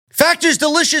Factor's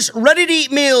delicious,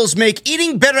 ready-to-eat meals make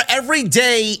eating better every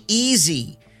day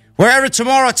easy. Wherever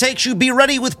tomorrow takes you, be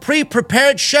ready with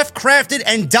pre-prepared, chef-crafted,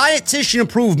 and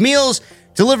dietitian-approved meals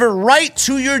delivered right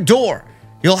to your door.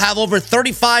 You'll have over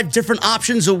 35 different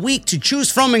options a week to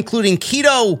choose from, including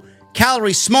keto,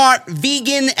 calorie smart,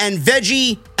 vegan, and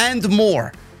veggie, and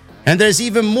more. And there's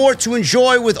even more to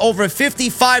enjoy with over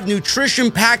 55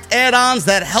 nutrition-packed add-ons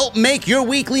that help make your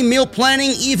weekly meal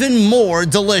planning even more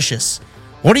delicious.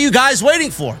 What are you guys waiting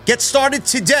for? Get started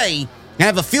today and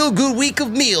have a feel-good week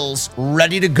of meals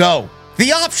ready to go.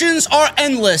 The options are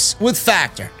endless with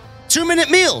Factor. 2-minute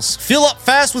meals. Fill up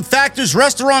fast with Factor's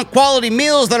restaurant-quality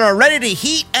meals that are ready to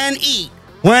heat and eat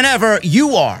whenever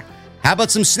you are. How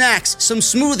about some snacks, some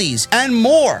smoothies, and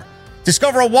more?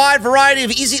 Discover a wide variety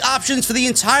of easy options for the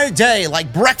entire day,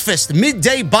 like breakfast,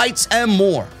 midday bites, and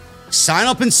more. Sign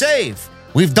up and save.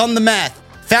 We've done the math.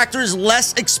 Factor is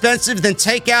less expensive than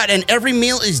takeout, and every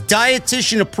meal is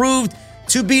dietitian approved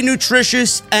to be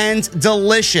nutritious and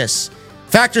delicious.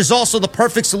 Factor is also the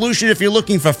perfect solution if you're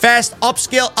looking for fast,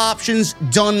 upscale options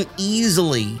done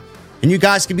easily. And you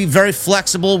guys can be very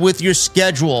flexible with your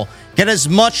schedule. Get as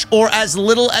much or as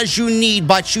little as you need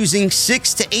by choosing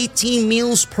 6 to 18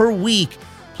 meals per week.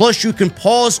 Plus, you can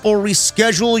pause or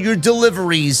reschedule your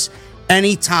deliveries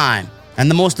anytime.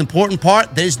 And the most important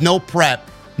part, there's no prep.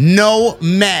 No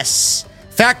mess.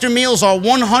 Factor meals are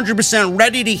 100%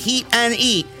 ready to heat and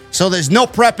eat, so there's no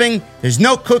prepping, there's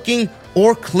no cooking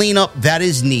or cleanup that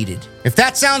is needed. If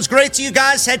that sounds great to you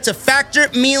guys, head to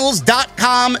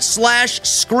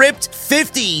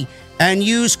factormeals.com/script50 and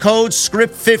use code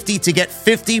script50 to get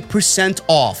 50%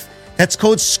 off. That's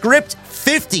code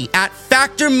script50 at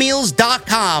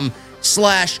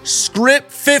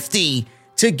factormeals.com/script50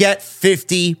 to get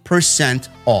 50%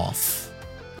 off.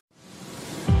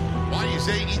 Why is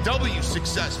AEW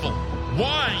successful?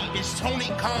 Why is Tony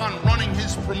Khan running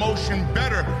his promotion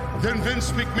better than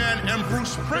Vince McMahon and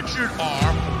Bruce Pritchard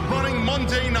are running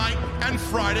Monday night and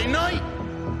Friday night?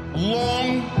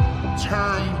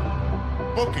 Long-term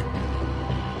booking.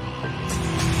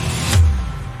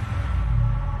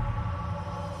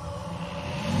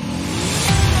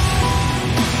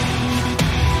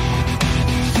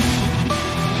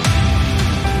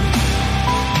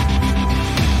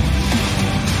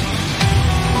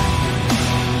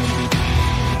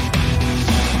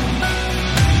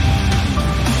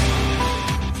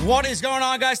 What is going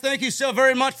on, guys? Thank you so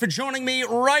very much for joining me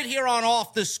right here on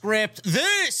Off the Script.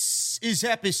 This is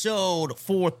episode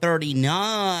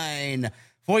 439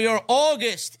 for your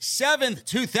August 7th,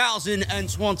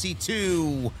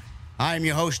 2022. I'm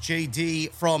your host,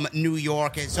 JD from New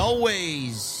York, as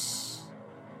always.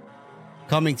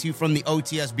 Coming to you from the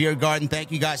OTS Beer Garden.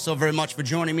 Thank you guys so very much for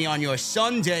joining me on your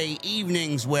Sunday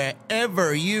evenings,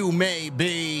 wherever you may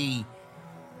be.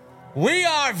 We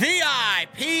are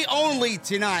VIP only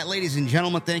tonight, ladies and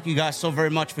gentlemen. Thank you guys so very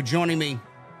much for joining me.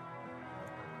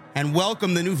 And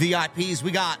welcome the new VIPs.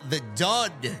 We got the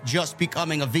Dud just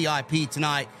becoming a VIP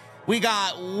tonight. We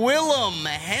got Willem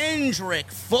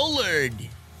Hendrick Fullard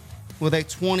with a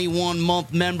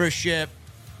 21-month membership.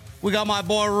 We got my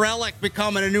boy Relic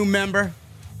becoming a new member.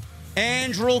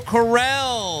 Andrew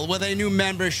Carell with a new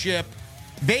membership.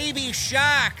 Baby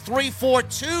Shaq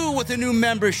 342 with a new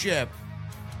membership.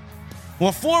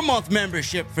 Well, 4-month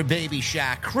membership for Baby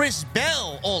Shaq. Chris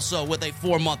Bell also with a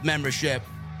 4-month membership.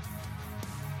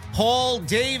 Paul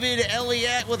David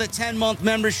Elliott with a 10-month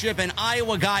membership. And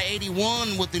Iowa Guy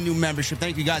 81 with the new membership.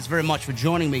 Thank you guys very much for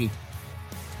joining me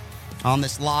on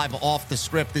this live Off the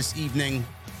Script this evening.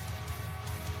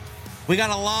 We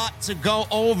got a lot to go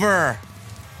over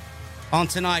on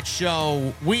tonight's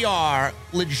show. We are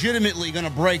legitimately going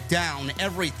to break down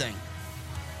everything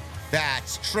that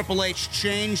Triple H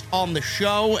changed on the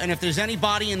show. And if there's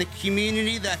anybody in the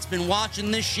community that's been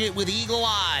watching this shit with eagle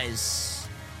eyes,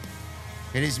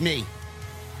 it is me.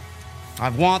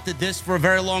 I've wanted this for a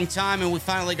very long time, and we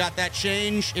finally got that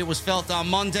change. It was felt on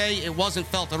Monday. It wasn't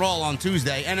felt at all on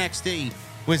Tuesday. NXT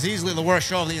was easily the worst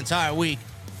show of the entire week.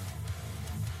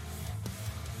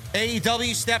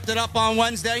 AEW stepped it up on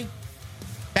Wednesday.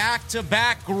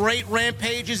 Back-to-back great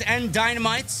rampages and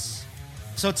dynamites.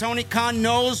 So Tony Khan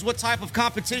knows what type of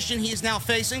competition he is now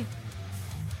facing.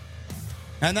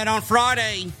 And then on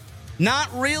Friday, not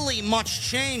really much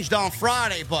changed on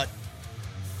Friday, but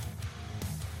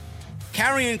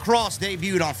Karrion Kross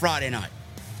debuted on Friday night.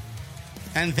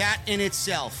 And that in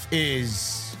itself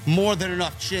is more than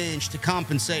enough change to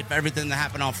compensate for everything that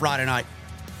happened on Friday night.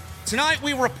 Tonight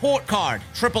we report card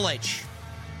Triple H.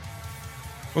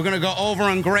 We're going to go over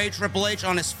and grade Triple H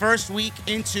on his first week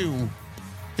into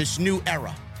this new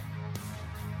era.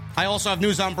 I also have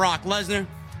news on Brock Lesnar.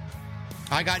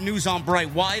 I got news on Bray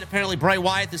Wyatt. Apparently, Bray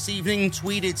Wyatt this evening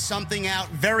tweeted something out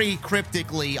very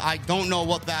cryptically. I don't know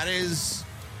what that is.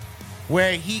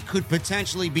 Where he could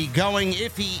potentially be going.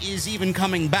 If he is even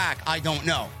coming back, I don't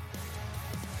know.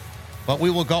 But we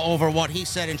will go over what he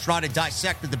said and try to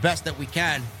dissect it the best that we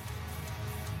can.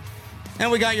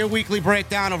 And we got your weekly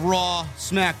breakdown of Raw,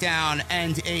 SmackDown,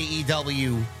 and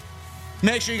AEW.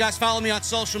 Make sure you guys follow me on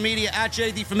social media at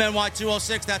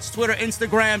JDfromNY206. That's Twitter,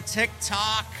 Instagram,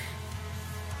 TikTok,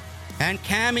 and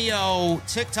Cameo.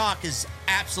 TikTok is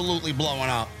absolutely blowing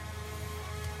up.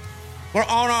 We're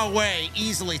on our way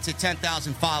easily to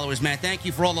 10,000 followers, man. Thank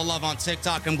you for all the love on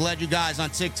TikTok. I'm glad you guys on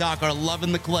TikTok are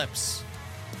loving the clips.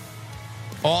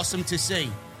 Awesome to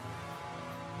see.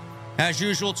 As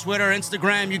usual, Twitter,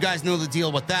 Instagram, you guys know the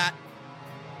deal with that.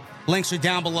 Links are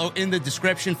down below in the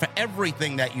description for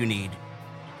everything that you need.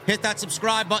 Hit that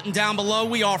subscribe button down below.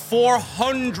 We are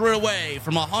 400 away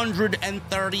from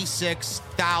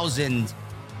 136,000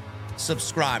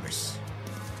 subscribers.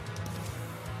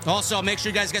 Also, make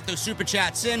sure you guys get those super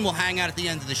chats in. We'll hang out at the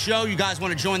end of the show. You guys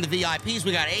want to join the VIPs?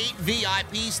 We got 8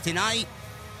 VIPs tonight.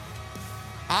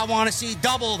 I want to see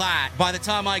double that by the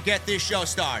time I get this show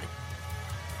started.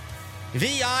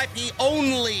 VIP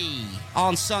only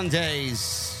on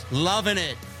Sundays. Loving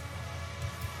it.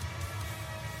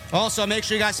 Also, make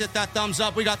sure you guys hit that thumbs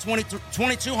up. We got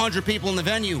 2,200 people in the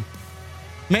venue.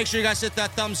 Make sure you guys hit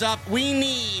that thumbs up. We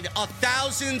need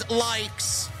 1,000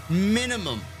 likes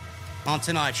minimum on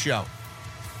tonight's show.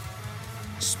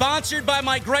 Sponsored by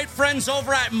my great friends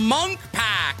over at Monk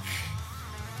Pack.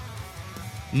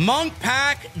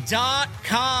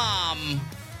 Monkpack.com.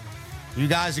 You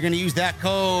guys are going to use that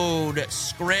code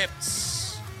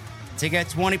SCRIPTS to get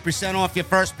 20% off your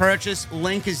first purchase.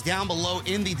 Link is down below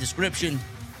in the description.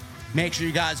 Make sure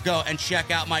you guys go and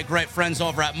check out my great friends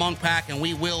over at Monk Pack, and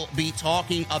we will be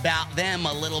talking about them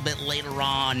a little bit later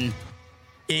on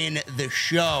in the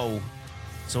show.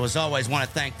 So as always, want to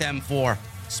thank them for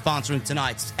sponsoring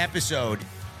tonight's episode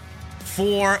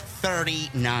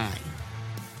 439.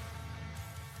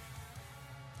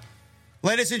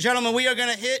 Ladies and gentlemen, we are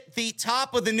going to hit the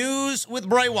top of the news with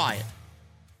Bray Wyatt.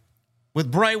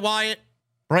 With Bray Wyatt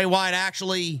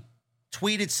actually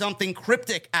tweeted something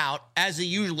cryptic out, as he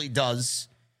usually does,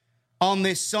 on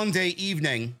this Sunday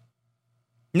evening.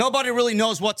 Nobody really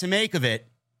knows what to make of it.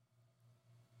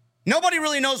 Nobody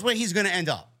really knows where he's going to end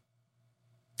up.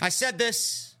 I said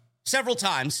this several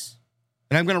times,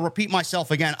 and I'm going to repeat myself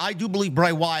again. I do believe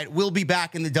Bray Wyatt will be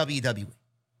back in the WWE.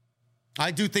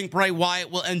 I do think Bray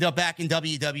Wyatt will end up back in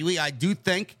WWE. I do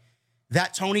think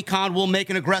that Tony Khan will make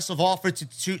an aggressive offer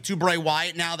to Bray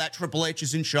Wyatt now that Triple H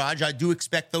is in charge. I do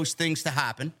expect those things to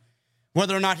happen.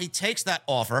 Whether or not he takes that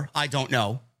offer, I don't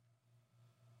know.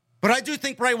 But I do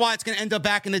think Bray Wyatt's going to end up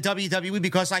back in the WWE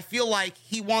because I feel like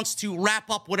he wants to wrap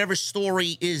up whatever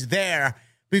story is there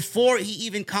before he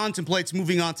even contemplates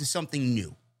moving on to something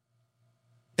new.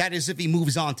 That is, if he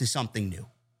moves on to something new.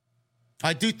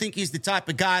 I do think he's the type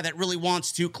of guy that really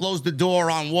wants to close the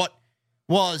door on what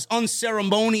was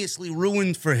unceremoniously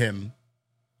ruined for him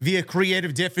via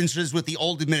creative differences with the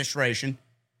old administration.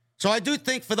 So I do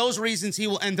think for those reasons he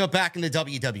will end up back in the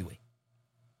WWE.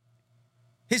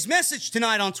 His message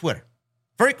tonight on Twitter,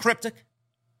 very cryptic.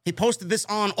 He posted this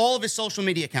on all of his social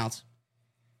media accounts.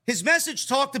 His message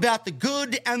talked about the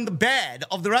good and the bad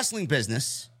of the wrestling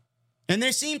business. And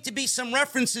there seemed to be some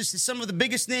references to some of the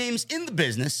biggest names in the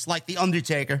business, like The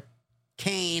Undertaker,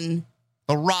 Kane,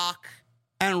 The Rock,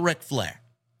 and Ric Flair.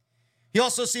 He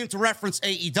also seemed to reference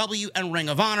AEW and Ring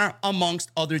of Honor, amongst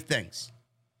other things.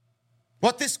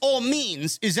 What this all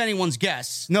means is anyone's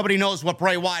guess. Nobody knows what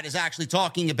Bray Wyatt is actually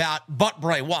talking about but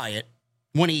Bray Wyatt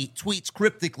when he tweets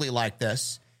cryptically like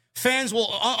this. Fans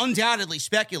will undoubtedly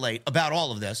speculate about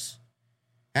all of this.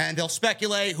 And they'll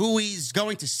speculate who he's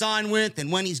going to sign with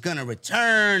and when he's going to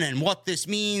return and what this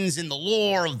means in the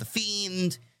lore of The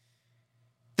Fiend.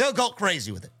 They'll go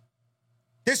crazy with it.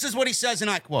 This is what he says,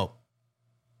 and I quote,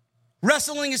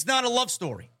 "Wrestling is not a love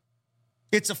story.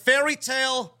 It's a fairy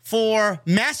tale for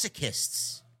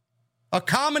masochists. A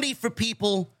comedy for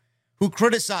people who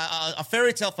criticize." A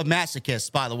fairy tale for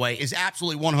masochists, by the way, is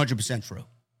absolutely 100% true.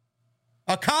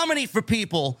 A comedy for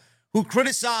people who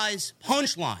criticize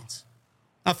punchlines.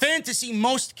 A fantasy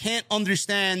most can't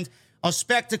understand. A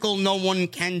spectacle no one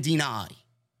can deny.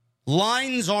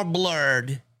 Lines are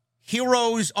blurred.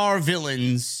 Heroes are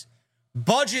villains.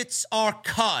 Budgets are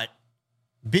cut.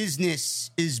 Business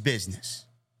is business.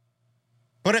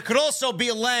 But it could also be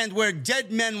a land where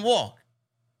dead men walk,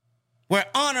 where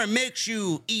honor makes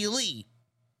you elite,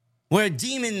 where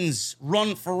demons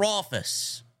run for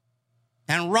office,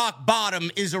 and rock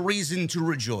bottom is a reason to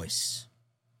rejoice.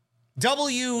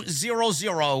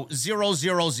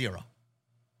 W00000.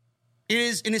 It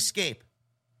is an escape.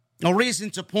 No reason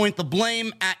to point the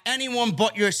blame at anyone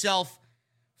but yourself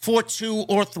for 2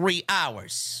 or 3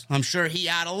 hours. I'm sure he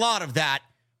had a lot of that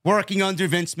working under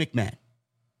Vince McMahon.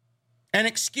 An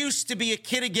excuse to be a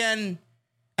kid again,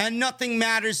 and nothing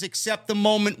matters except the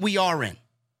moment we are in.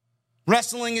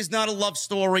 Wrestling is not a love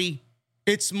story.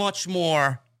 It's much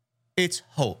more. It's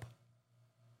hope.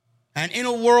 And in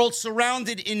a world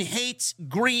surrounded in hate,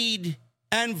 greed,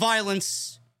 and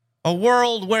violence, a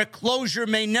world where closure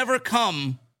may never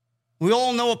come, we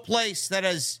all know a place that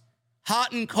has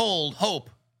hot and cold hope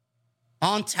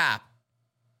on tap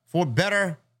for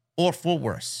better or for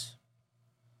worse.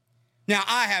 Now,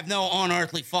 I have no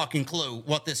unearthly fucking clue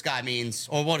what this guy means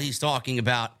or what he's talking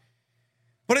about,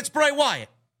 but it's Bray Wyatt.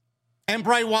 And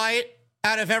Bray Wyatt,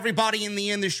 out of everybody in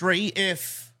the industry,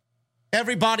 if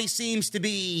everybody seems to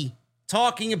be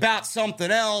talking about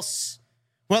something else,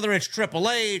 whether it's Triple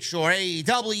H or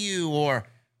AEW or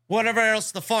whatever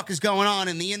else the fuck is going on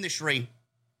in the industry,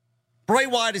 Bray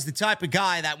Wyatt is the type of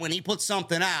guy that when he puts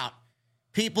something out,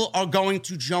 people are going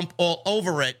to jump all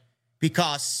over it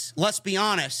because, let's be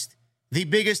honest, the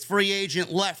biggest free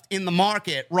agent left in the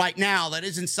market right now that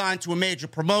isn't signed to a major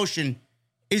promotion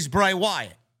is Bray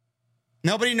Wyatt.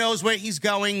 Nobody knows where he's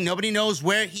going. Nobody knows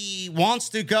where he wants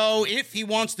to go, if he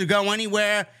wants to go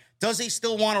anywhere. Does he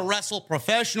still want to wrestle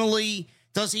professionally?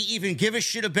 Does he even give a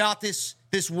shit about this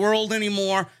world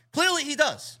anymore? Clearly he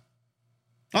does.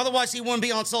 Otherwise, he wouldn't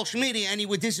be on social media and he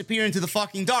would disappear into the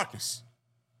fucking darkness.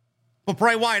 But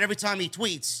Bray Wyatt, every time he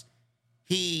tweets,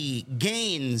 he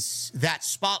gains that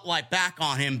spotlight back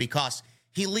on him because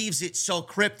he leaves it so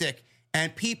cryptic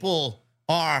and people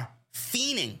are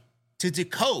fiending to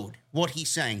decode what he's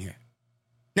saying here.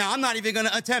 Now, I'm not even going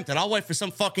to attempt it. I'll wait for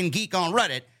some fucking geek on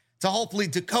Reddit to hopefully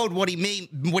decode what he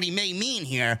may mean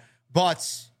here, but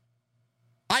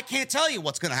I can't tell you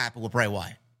what's going to happen with Bray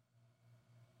Wyatt.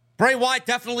 Bray Wyatt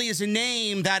definitely is a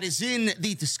name that is in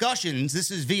the discussions.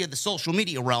 This is via the social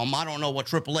media realm. I don't know what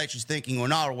Triple H is thinking or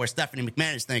not, or where Stephanie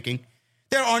McMahon is thinking.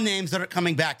 There are names that are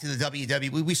coming back to the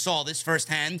WWE. We saw this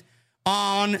firsthand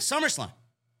on SummerSlam.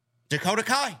 Dakota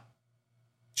Kai.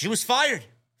 She was fired.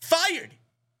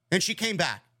 And she came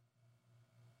back.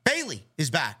 Bayley is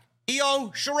back.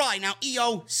 Io Shirai, now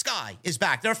Io Sky, is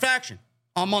back. They're a faction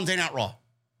on Monday Night Raw.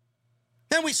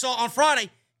 Then we saw on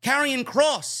Friday, Karrion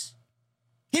Kross.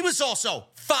 He was also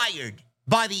fired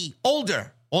by the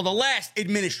last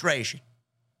administration.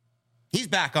 He's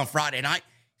back on Friday night.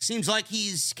 Seems like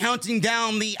he's counting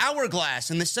down the hourglass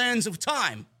and the sands of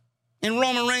time in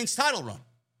Roman Reigns' title run.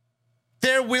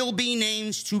 There will be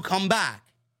names to come back.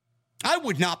 I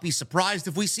would not be surprised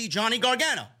if we see Johnny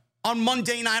Gargano on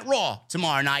Monday Night Raw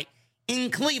tomorrow night in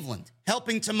Cleveland,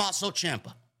 helping Tommaso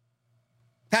Ciampa.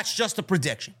 That's just a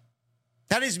prediction.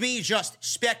 That is me just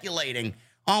speculating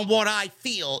on what I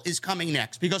feel is coming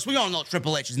next, because we all know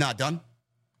Triple H is not done.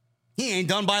 He ain't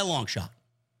done by a long shot.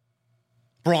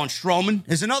 Braun Strowman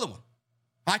is another one.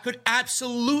 I could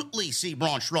absolutely see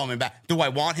Braun Strowman back. Do I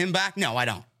want him back? No, I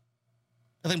don't.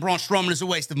 I think Braun Strowman is a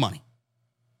waste of money.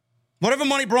 Whatever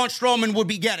money Braun Strowman would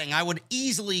be getting, I would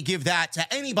easily give that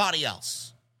to anybody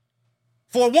else.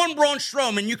 For one Braun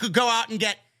Strowman, you could go out and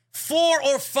get 4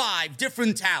 or 5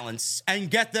 different talents and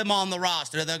get them on the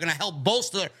roster. They're going to help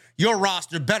bolster your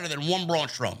roster better than one Braun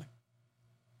Strowman.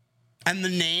 And the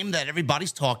name that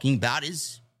everybody's talking about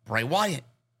is Bray Wyatt.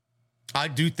 I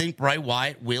do think Bray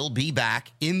Wyatt will be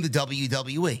back in the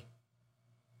WWE.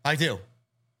 I do.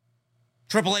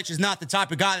 Triple H is not the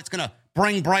type of guy that's going to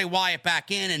bring Bray Wyatt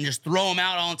back in and just throw him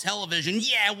out on television.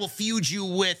 Yeah, we'll feud you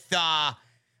with,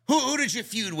 who did you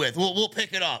feud with? We'll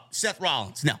pick it up. Seth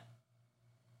Rollins. No.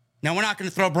 Now, we're not going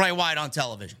to throw Bray Wyatt on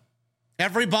television.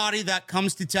 Everybody that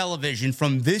comes to television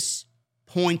from this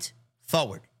point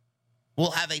forward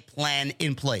will have a plan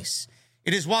in place.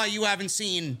 It is why you haven't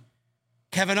seen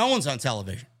Kevin Owens on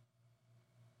television.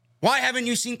 Why haven't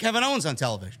you seen Kevin Owens on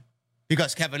television?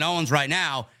 Because Kevin Owens right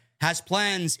now has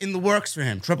plans in the works for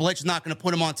him. Triple H is not going to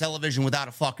put him on television without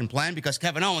a fucking plan, because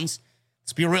Kevin Owens,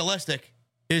 let's be realistic,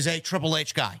 is a Triple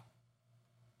H guy.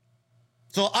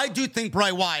 So I do think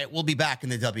Bray Wyatt will be back in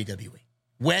the WWE.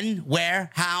 When,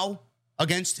 where, how,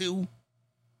 against who?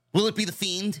 Will it be The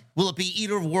Fiend? Will it be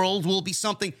Eater of Worlds? Will it be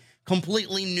something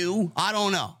completely new? I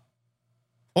don't know.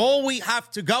 All we have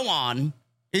to go on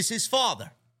is his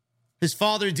father. His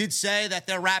father did say that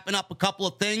they're wrapping up a couple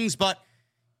of things, but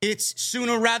it's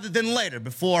sooner rather than later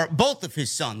before both of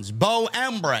his sons, Bo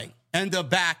and Bray, end up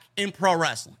back in pro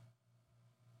wrestling.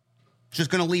 Just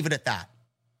going to leave it at that.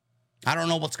 I don't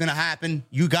know what's going to happen.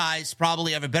 You guys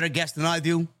probably have a better guess than I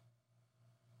do.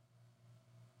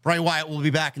 Bray Wyatt will be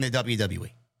back in the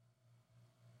WWE.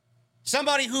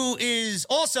 Somebody who is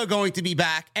also going to be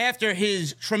back after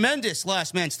his tremendous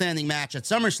last man standing match at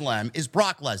SummerSlam is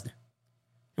Brock Lesnar.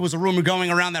 There was a rumor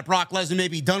going around that Brock Lesnar may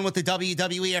be done with the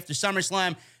WWE after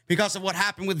SummerSlam because of what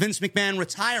happened with Vince McMahon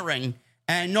retiring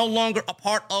and no longer a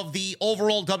part of the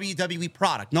overall WWE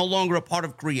product, no longer a part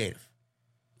of creative.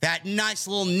 That nice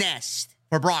little nest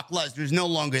for Brock Lesnar is no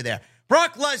longer there.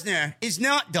 Brock Lesnar is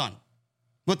not done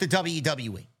with the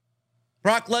WWE.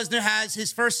 Brock Lesnar has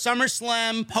his first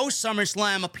SummerSlam,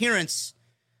 post-SummerSlam appearance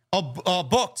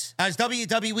booked as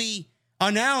WWE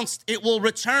announced it will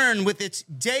return with its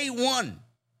Day 1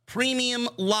 premium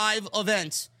live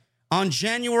event on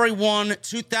January 1,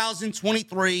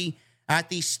 2023 at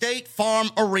the State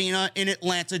Farm Arena in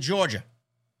Atlanta, Georgia.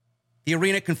 The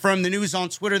arena confirmed the news on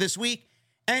Twitter this week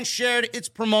and shared its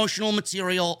promotional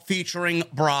material featuring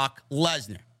Brock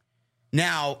Lesnar.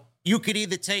 Now, you could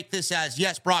either take this as,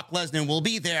 yes, Brock Lesnar will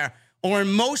be there, or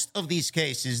in most of these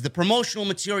cases, the promotional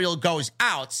material goes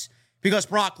out because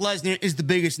Brock Lesnar is the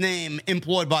biggest name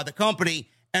employed by the company,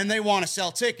 and they want to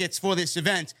sell tickets for this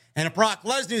event. And if Brock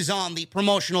Lesnar is on the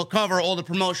promotional cover or the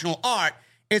promotional art,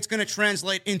 it's going to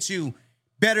translate into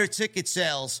better ticket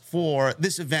sales for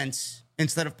this event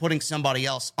instead of putting somebody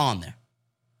else on there.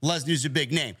 Lesnar's a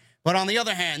big name. But on the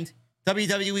other hand,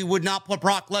 WWE would not put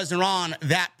Brock Lesnar on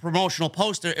that promotional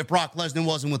poster if Brock Lesnar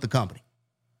wasn't with the company.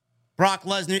 Brock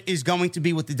Lesnar is going to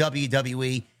be with the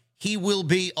WWE. He will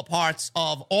be a part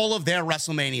of all of their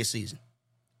WrestleMania season.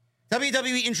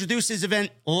 WWE introduced this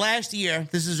event last year.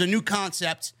 This is a new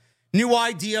concept, new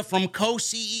idea from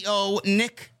co-CEO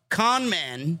Nick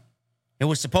Khanman. It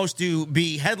was supposed to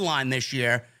be headlined this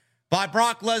year by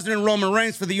Brock Lesnar and Roman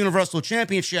Reigns for the Universal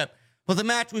Championship. But the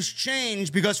match was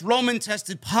changed because Roman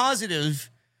tested positive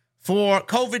for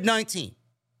COVID-19.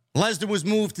 Lesnar was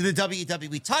moved to the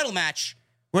WWE title match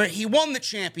where he won the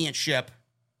championship,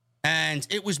 and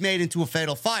it was made into a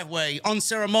fatal five-way,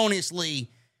 unceremoniously,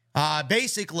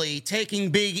 basically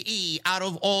taking Big E out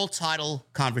of all title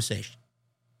conversation.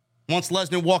 Once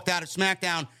Lesnar walked out of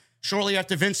SmackDown shortly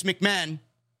after Vince McMahon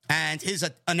and his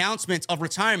announcement of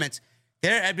retirement,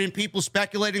 there had been people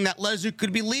speculating that Lesnar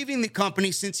could be leaving the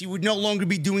company since he would no longer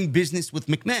be doing business with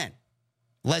McMahon.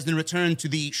 Lesnar returned to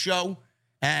the show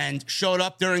and showed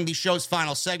up during the show's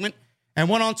final segment and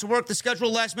went on to work the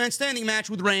scheduled last man standing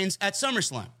match with Reigns at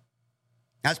SummerSlam.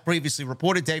 As previously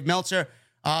reported, Dave Meltzer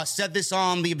said this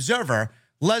on The Observer.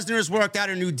 Lesnar has worked out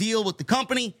a new deal with the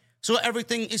company, so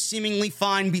everything is seemingly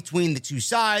fine between the two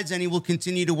sides, and he will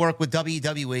continue to work with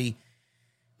WWE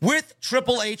with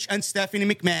Triple H and Stephanie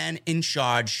McMahon in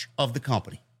charge of the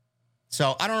company.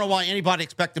 So I don't know why anybody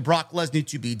expected Brock Lesnar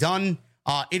to be done.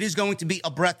 It is going to be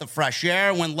a breath of fresh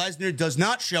air when Lesnar does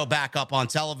not show back up on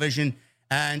television,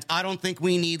 and I don't think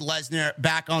we need Lesnar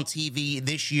back on TV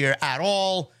this year at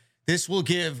all. This will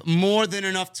give more than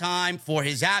enough time for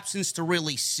his absence to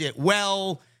really sit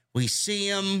well. We see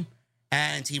him,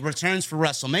 and he returns for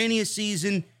WrestleMania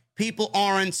season. People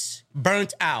aren't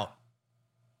burnt out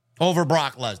over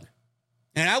Brock Lesnar.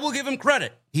 And I will give him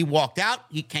credit. He walked out.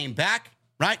 He came back,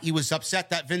 right? He was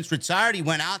upset that Vince retired. He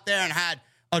went out there and had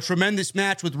a tremendous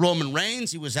match with Roman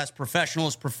Reigns. He was as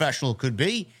professional could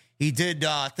be. He did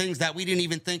things that we didn't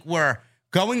even think were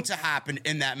going to happen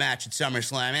in that match at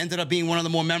SummerSlam. Ended up being one of the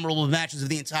more memorable matches of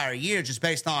the entire year just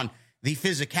based on the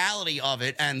physicality of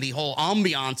it and the whole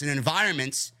ambiance and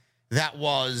environments that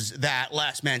was that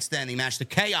last man standing match, the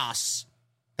chaos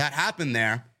that happened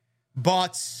there.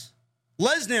 But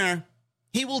Lesnar,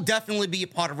 he will definitely be a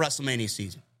part of WrestleMania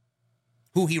season.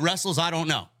 Who he wrestles, I don't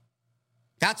know.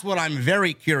 That's what I'm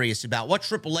very curious about. What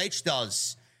Triple H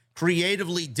does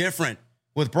creatively different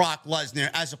with Brock Lesnar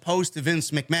as opposed to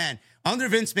Vince McMahon. Under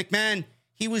Vince McMahon,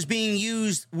 he was being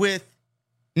used with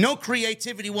no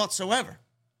creativity whatsoever.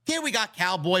 Here we got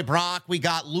Cowboy Brock. We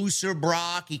got Looser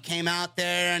Brock. He came out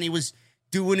there and he was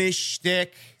doing his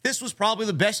shtick. This was probably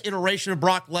the best iteration of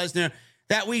Brock Lesnar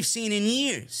that we've seen in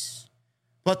years.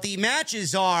 But the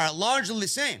matches are largely the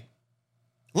same.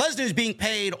 Lesnar is being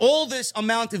paid all this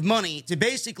amount of money to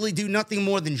basically do nothing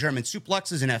more than German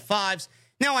suplexes and F5s.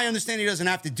 Now, I understand he doesn't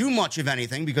have to do much of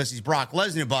anything because he's Brock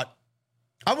Lesnar, but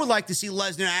I would like to see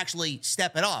Lesnar actually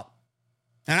step it up.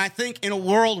 And I think in a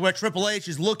world where Triple H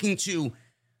is looking to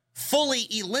fully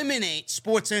eliminate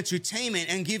sports entertainment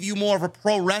and give you more of a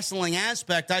pro wrestling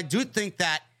aspect, I do think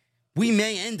that we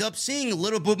may end up seeing a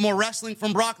little bit more wrestling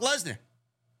from Brock Lesnar.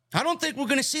 I don't think we're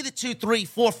going to see the 2, 3,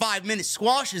 4, 5 minute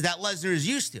squashes that Lesnar is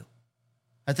used to.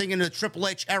 I think in the Triple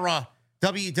H era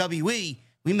WWE,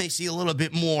 we may see a little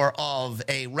bit more of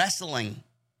a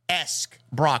wrestling-esque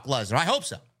Brock Lesnar. I hope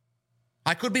so.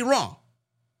 I could be wrong.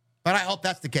 But I hope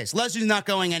that's the case. Lesnar's not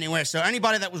going anywhere, so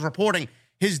anybody that was reporting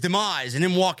his demise and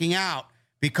him walking out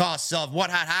because of what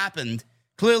had happened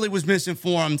clearly was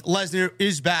misinformed. Lesnar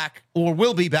is back, or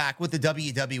will be back, with the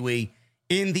WWE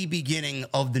in the beginning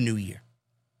of the new year.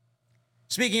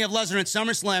 Speaking of Lesnar at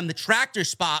SummerSlam, the tractor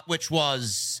spot, which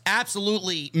was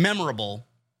absolutely memorable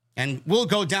and will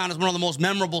go down as one of the most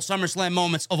memorable SummerSlam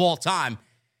moments of all time,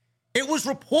 it was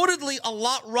reportedly a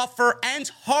lot rougher and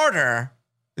harder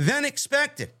than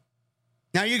expected.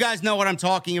 Now, you guys know what I'm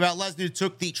talking about. Lesnar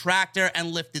took the tractor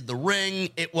and lifted the ring.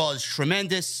 It was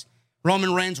tremendous.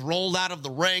 Roman Reigns rolled out of the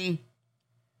ring.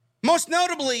 Most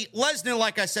notably, Lesnar,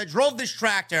 like I said, drove this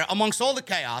tractor amongst all the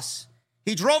chaos.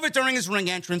 He drove it during his ring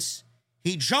entrance.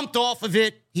 He jumped off of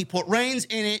it. He put Reigns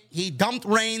in it. He dumped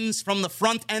Reigns from the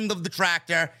front end of the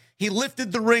tractor. He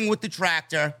lifted the ring with the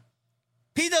tractor.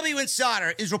 PW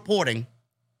Insider is reporting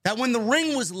that when the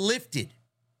ring was lifted,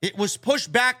 it was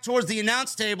pushed back towards the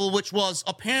announce table, which was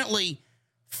apparently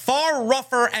far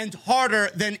rougher and harder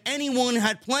than anyone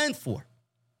had planned for.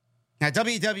 Now,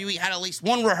 WWE had at least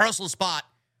one rehearsal spot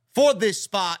for this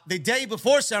spot the day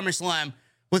before SummerSlam,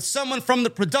 with someone from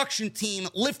the production team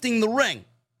lifting the ring.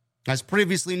 As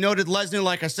previously noted, Lesnar,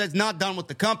 like I said, is not done with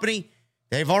the company.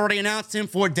 They've already announced him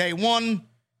for day one.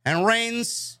 And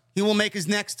Reigns, he will make his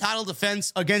next title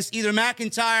defense against either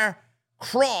McIntyre,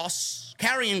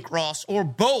 Karrion Kross, or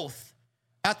both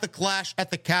at the Clash at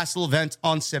the Castle event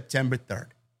on September 3rd.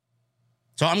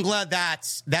 So I'm glad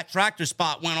that tractor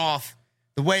spot went off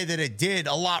the way that it did,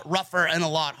 a lot rougher and a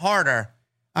lot harder.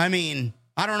 I mean,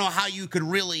 I don't know how you could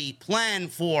really plan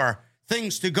for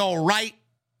things to go right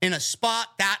in a spot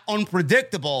that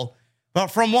unpredictable. But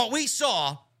from what we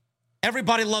saw,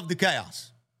 everybody loved the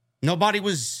chaos. Nobody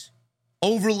was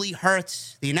overly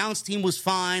hurt. The announce team was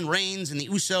fine. Reigns and the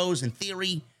Usos and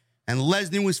Theory and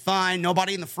Lesnar was fine.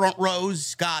 Nobody in the front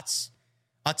rows got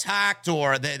attacked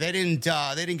or they didn't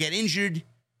get injured.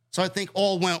 So I think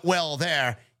all went well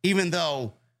there, even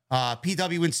though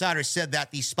PW Insider said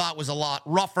that the spot was a lot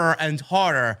rougher and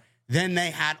harder than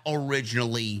they had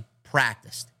originally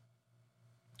practiced.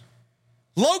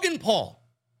 Logan Paul,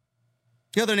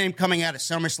 the other name coming out of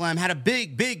SummerSlam, had a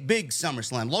big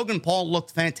SummerSlam. Logan Paul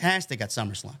looked fantastic at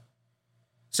SummerSlam.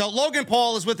 So Logan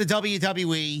Paul is with the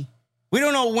WWE. We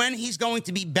don't know when he's going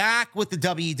to be back with the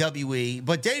WWE,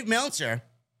 but Dave Meltzer,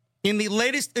 in the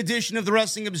latest edition of the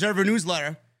Wrestling Observer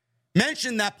newsletter,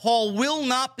 mentioned that Paul will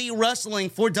not be wrestling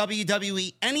for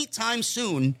WWE anytime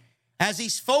soon, as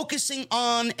he's focusing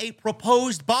on a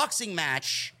proposed boxing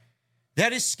match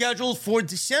that is scheduled for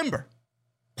December.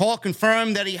 Paul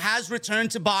confirmed that he has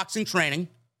returned to boxing training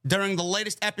during the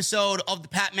latest episode of the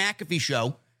Pat McAfee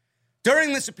Show.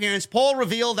 During this appearance, Paul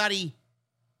revealed that he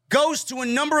goes to a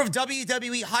number of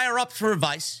WWE higher-ups for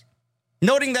advice,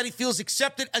 noting that he feels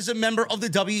accepted as a member of the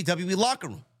WWE locker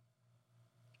room.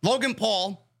 Logan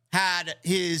Paul had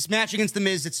his match against The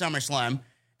Miz at SummerSlam,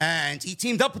 and he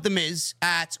teamed up with The Miz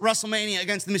at WrestleMania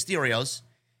against the Mysterios.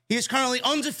 He is currently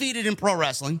undefeated in pro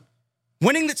wrestling,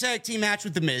 winning the tag team match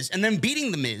with The Miz and then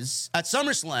beating The Miz at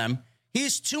SummerSlam. He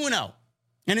is 2-0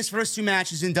 in his first two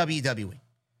matches in WWE.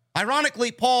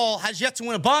 Ironically, Paul has yet to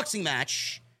win a boxing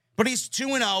match, but he's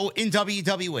 2-0 in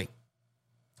WWE.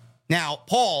 Now,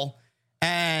 Paul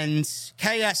and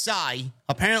KSI,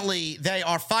 apparently they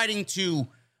are fighting to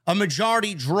a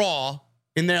majority draw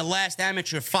in their last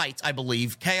amateur fight, I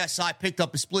believe. KSI picked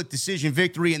up a split decision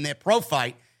victory in their pro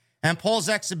fight, and Paul's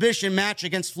exhibition match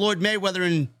against Floyd Mayweather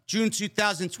in June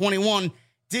 2021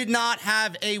 did not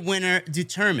have a winner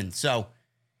determined. So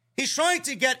he's trying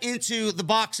to get into the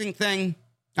boxing thing.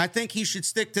 I think he should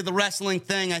stick to the wrestling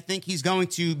thing. I think he's going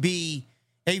to be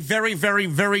a very, very,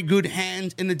 very good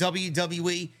hand in the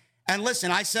WWE. And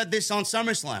listen, I said this on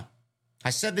SummerSlam. I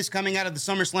said this coming out of the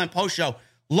SummerSlam post show.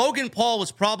 Logan Paul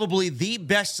was probably the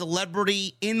best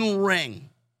celebrity in ring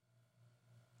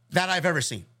that I've ever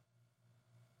seen.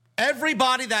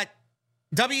 Everybody that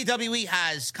WWE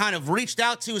has kind of reached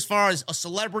out to as far as a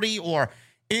celebrity or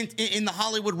in the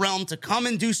Hollywood realm to come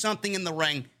and do something in the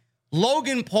ring,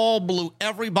 Logan Paul blew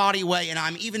everybody away, and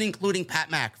I'm even including Pat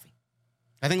McAfee.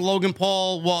 I think Logan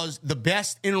Paul was the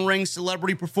best in-ring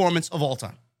celebrity performance of all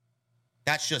time.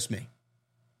 That's just me.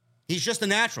 He's just a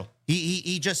natural.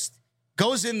 He just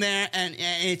goes in there, and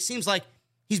it seems like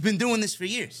he's been doing this for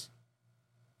years.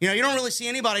 You know, you don't really see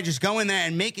anybody just go in there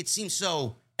and make it seem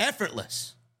so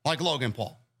effortless like Logan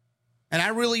Paul. And I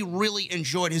really, really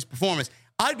enjoyed his performance.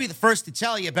 I'd be the first to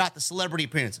tell you about the celebrity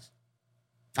appearances.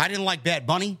 I didn't like Bad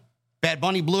Bunny. Bad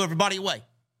Bunny blew everybody away.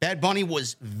 Bad Bunny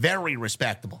was very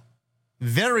respectable.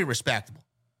 Very respectable.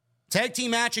 Tag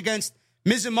team match against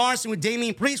Miz and Morrison with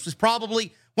Damian Priest was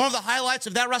probably one of the highlights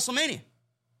of that WrestleMania.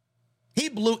 He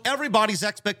blew everybody's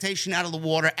expectation out of the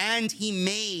water, and he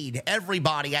made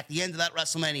everybody at the end of that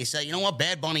WrestleMania say, you know what,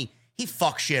 Bad Bunny, he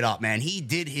fucked shit up, man. He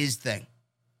did his thing.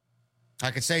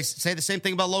 I could say the same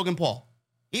thing about Logan Paul.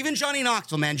 Even Johnny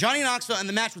Knoxville, man. Johnny Knoxville and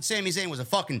the match with Sami Zayn was a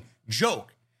fucking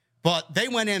joke. But they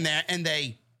went in there and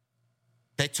they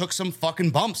took some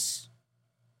fucking bumps.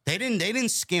 They didn't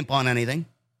skimp on anything.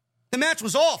 The match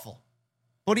was awful.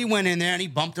 But he went in there and he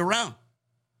bumped around.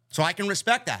 So I can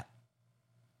respect that.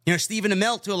 You know, Stephen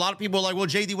Amell, too. A lot of people are like, well,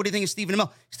 JD, what do you think of Stephen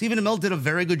Amell? Stephen Amell did a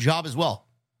very good job as well.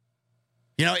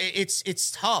 You know,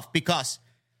 it's tough because,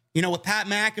 you know, with Pat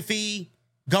McAfee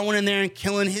going in there and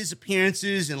killing his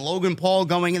appearances and Logan Paul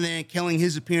going in there and killing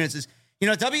his appearances, you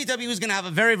know, WWE is going to have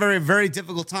a very, very, very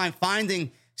difficult time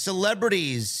finding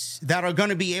celebrities that are going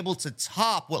to be able to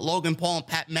top what Logan Paul and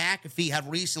Pat McAfee have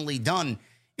recently done.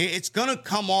 It's going to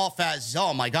come off as,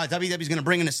 oh, my God, WWE is going to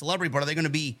bring in a celebrity, but are they going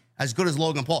to be as good as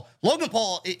Logan Paul? Logan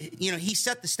Paul, you know, he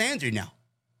set the standard now.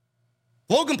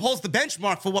 Logan Paul's the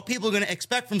benchmark for what people are going to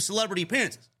expect from celebrity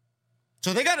appearances.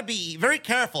 So they got to be very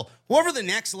careful. Whoever the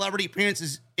next celebrity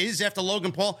appearance is after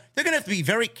Logan Paul, they're going to have to be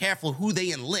very careful who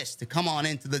they enlist to come on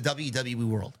into the WWE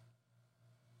world.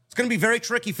 It's going to be very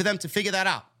tricky for them to figure that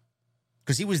out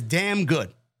because he was damn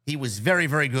good. He was very,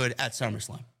 very good at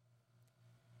SummerSlam.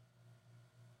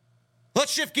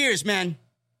 Let's shift gears, man.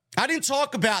 I didn't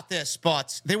talk about this,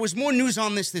 but there was more news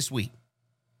on this week.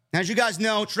 As you guys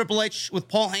know, Triple H with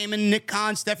Paul Heyman, Nick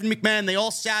Khan, Stephanie McMahon, they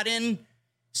all sat in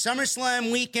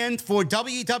SummerSlam weekend for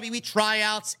WWE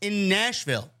tryouts in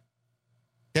Nashville.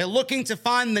 They're looking to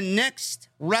find the next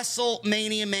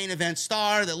WrestleMania main event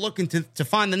star. They're looking to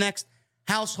find the next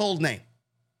household name.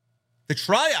 The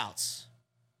tryouts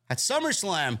at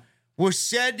SummerSlam were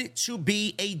said to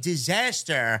be a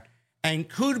disaster and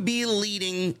could be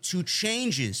leading to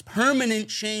changes, permanent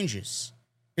changes,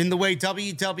 in the way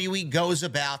WWE goes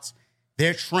about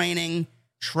their training,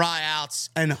 tryouts,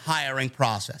 and hiring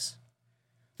process.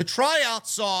 The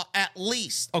tryouts saw at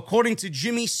least, according to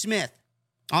Jimmy Smith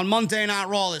on Monday Night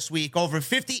Raw this week, over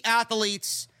 50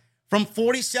 athletes from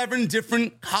 47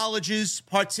 different colleges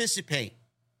participate.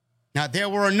 Now, there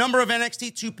were a number of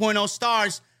NXT 2.0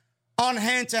 stars on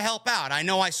hand to help out. I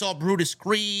know I saw Brutus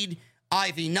Creed,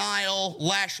 Ivy Nile,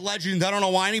 Lash Legend. I don't know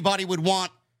why anybody would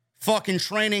want fucking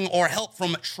training or help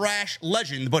from Trash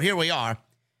Legend, but here we are.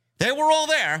 They were all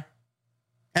there.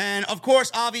 And, of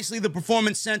course, obviously, the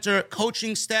Performance Center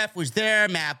coaching staff was there,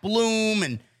 Matt Bloom,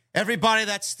 and everybody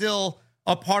that's still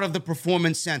a part of the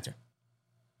Performance Center.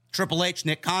 Triple H,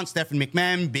 Nick Khan, Stephanie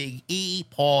McMahon, Big E,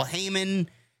 Paul Heyman.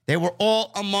 They were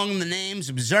all among the names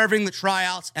observing the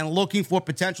tryouts and looking for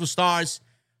potential stars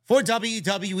for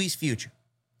WWE's future.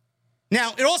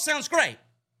 Now, it all sounds great.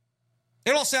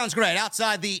 It all sounds great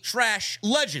outside the Trash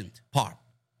Legend part.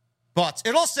 But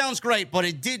it all sounds great, but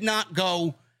it did not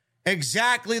go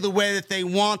exactly the way that they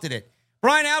wanted it.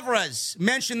 Brian Alvarez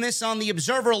mentioned this on the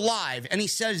Observer Live, and he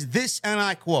says this, and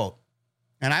I quote,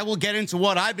 and I will get into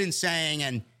what I've been saying,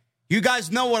 and you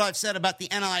guys know what I've said about the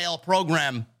NIL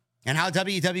program and how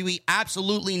WWE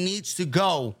absolutely needs to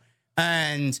go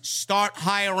and start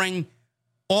hiring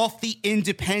off the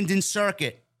independent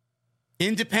circuit.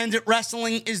 Independent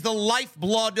wrestling is the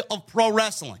lifeblood of pro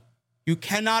wrestling. You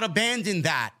cannot abandon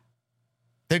that.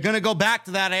 They're going to go back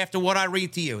to that after what I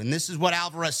read to you. And this is what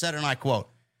Alvarez said, and I quote.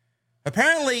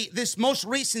 Apparently, this most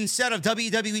recent set of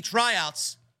WWE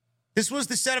tryouts, this was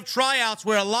the set of tryouts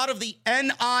where a lot of the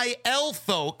NIL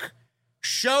folk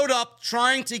showed up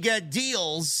trying to get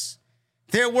deals.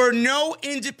 There were no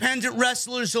independent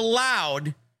wrestlers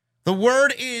allowed. The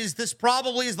word is this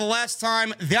probably is the last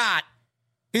time that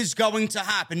is going to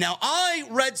happen. Now, I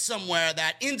read somewhere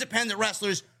that independent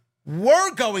wrestlers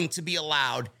were going to be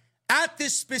allowed at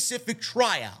this specific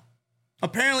tryout.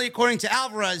 Apparently, according to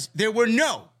Alvarez, there were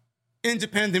no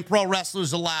independent pro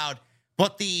wrestlers allowed,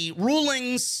 but the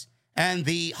rulings and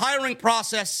the hiring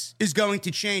process is going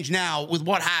to change now with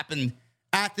what happened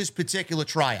at this particular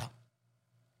tryout.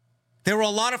 There were a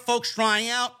lot of folks trying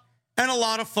out, and a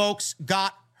lot of folks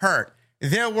got hurt.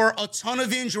 There were a ton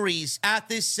of injuries at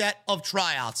this set of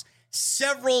tryouts,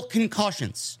 several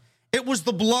concussions. It was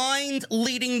the blind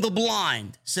leading the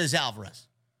blind, says Alvarez.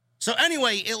 So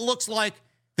anyway, it looks like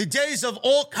the days of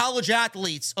all college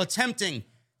athletes attempting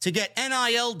to get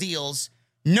NIL deals,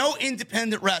 no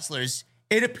independent wrestlers,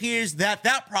 it appears that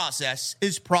that process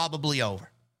is probably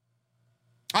over.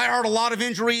 I heard a lot of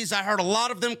injuries. I heard a lot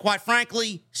of them, quite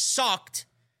frankly, sucked.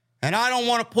 And I don't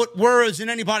want to put words in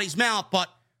anybody's mouth, but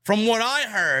from what I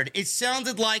heard, it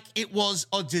sounded like it was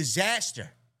a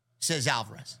disaster, says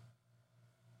Alvarez.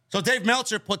 So Dave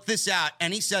Meltzer put this out,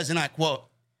 and he says, and I quote,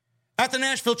 at the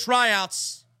Nashville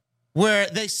tryouts, where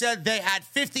they said they had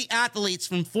 50 athletes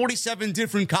from 47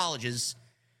 different colleges.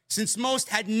 Since most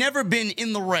had never been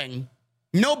in the ring,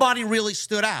 nobody really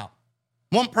stood out.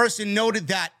 One person noted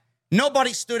that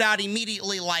nobody stood out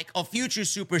immediately like a future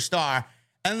superstar,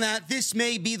 and that this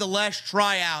may be the last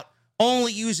tryout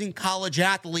only using college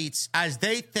athletes, as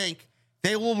they think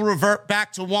they will revert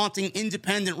back to wanting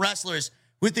independent wrestlers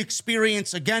with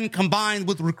experience, again combined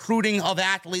with recruiting of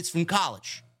athletes from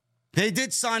college. They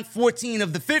did sign 14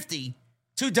 of the 50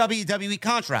 to WWE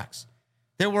contracts.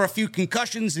 There were a few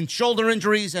concussions and shoulder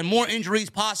injuries and more injuries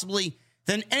possibly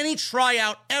than any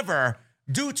tryout ever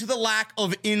due to the lack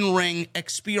of in-ring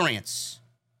experience.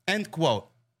 End quote.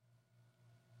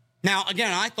 Now,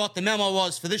 again, I thought the memo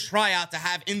was for this tryout to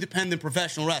have independent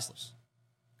professional wrestlers.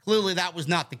 Clearly, that was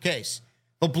not the case.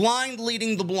 The blind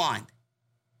leading the blind.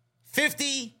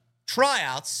 50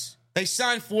 tryouts, they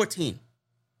signed 14.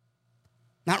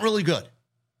 Not really good.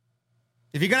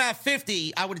 If you're going to have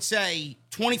 50, I would say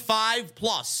 25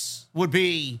 plus would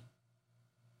be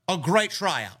a great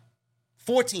tryout.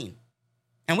 14.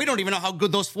 And we don't even know how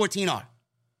good those 14 are.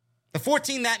 The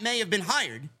 14 that may have been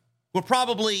hired were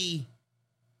probably,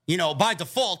 by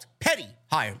default, petty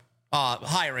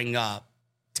hiring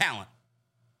talent.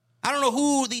 I don't know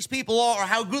who these people are or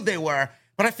how good they were,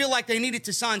 but I feel like they needed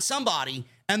to sign somebody,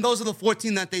 and those are the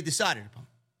 14 that they decided upon.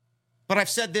 But I've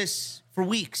said this for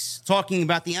weeks, talking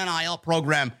about the NIL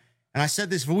program, and I said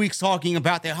this for weeks, talking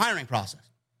about their hiring process.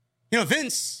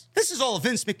 Vince, this is all a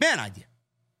Vince McMahon idea.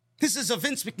 This is a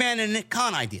Vince McMahon and Nick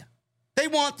Khan idea. They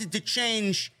wanted to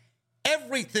change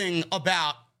everything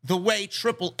about the way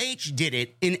Triple H did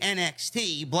it in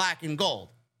NXT, Black and Gold.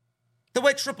 The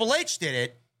way Triple H did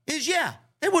it is,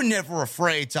 they were never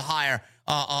afraid to hire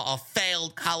a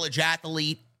failed college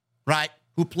athlete, right,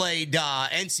 who played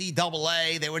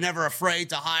NCAA. They were never afraid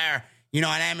to hire, an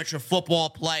amateur football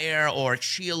player or a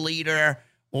cheerleader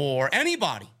or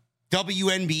anybody,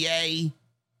 WNBA.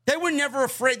 They were never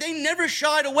afraid. They never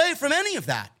shied away from any of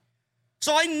that.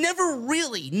 So I never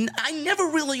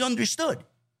really understood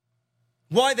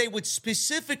why they would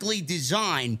specifically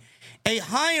design a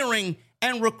hiring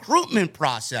and recruitment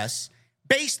process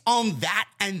based on that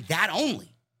and that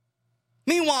only.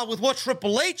 Meanwhile, with what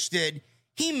Triple H did,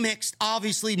 he mixed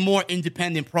obviously more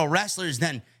independent pro wrestlers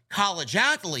than college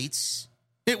athletes.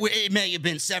 It may have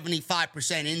been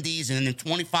 75% indies and then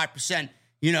 25%,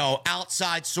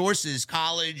 outside sources,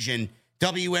 college and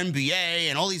WNBA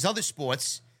and all these other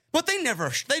sports. But they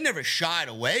never shied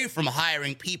away from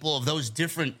hiring people of those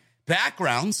different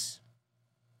backgrounds.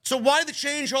 So why the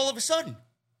change all of a sudden?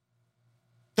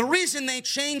 The reason they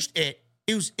changed it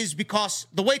is because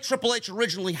the way Triple H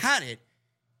originally had it,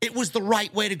 it was the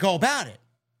right way to go about it.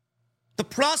 The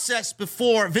process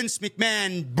before Vince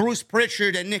McMahon, Bruce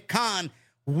Pritchard, and Nick Khan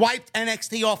wiped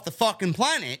NXT off the fucking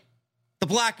planet, the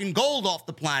Black and Gold off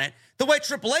the planet, the way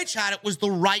Triple H had it was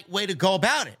the right way to go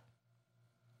about it.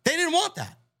 They didn't want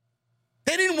that.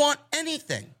 They didn't want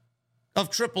anything of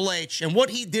Triple H and what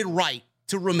he did right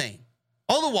to remain.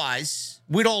 Otherwise,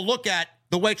 we'd all look at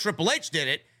the way Triple H did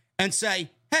it and say,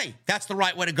 hey, that's the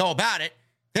right way to go about it.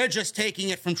 They're just taking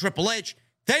it from Triple H.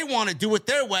 They want to do it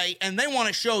their way, and they want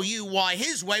to show you why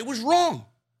his way was wrong.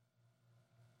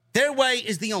 Their way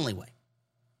is the only way.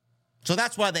 So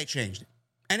that's why they changed it.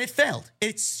 And it failed.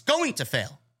 It's going to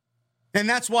fail. And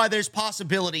that's why there's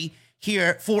possibility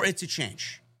here for it to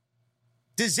change.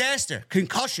 Disaster,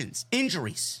 concussions,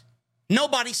 injuries.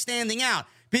 Nobody standing out,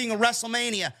 being a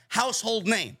WrestleMania household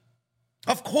name.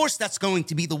 Of course that's going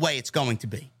to be the way it's going to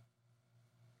be.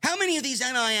 How many of these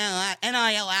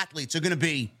NIL athletes are going to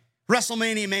be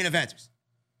WrestleMania main eventers?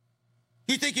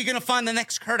 You think you're going to find the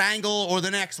next Kurt Angle or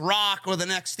the next Rock or the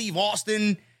next Steve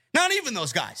Austin? Not even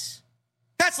those guys.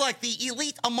 That's like the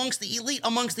elite amongst the elite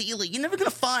amongst the elite. You're never going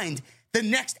to find the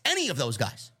next any of those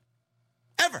guys.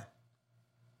 Ever.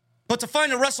 But to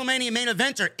find a WrestleMania main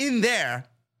eventer in there,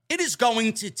 it is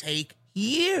going to take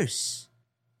years.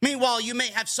 Meanwhile, you may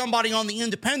have somebody on the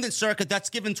independent circuit that's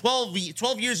given 12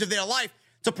 years of their life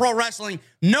to pro wrestling,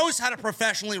 knows how to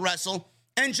professionally wrestle,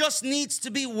 and just needs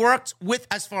to be worked with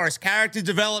as far as character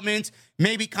development,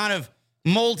 maybe kind of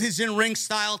mold his in-ring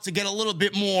style to get a little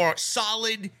bit more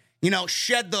solid,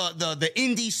 shed the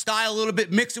indie style a little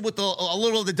bit, mix it with a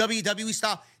little of the WWE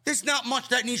style. There's not much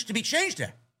that needs to be changed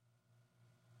there.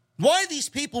 Why these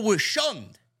people were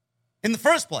shunned in the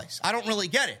first place, I don't really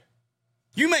get it.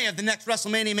 You may have the next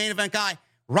WrestleMania main event guy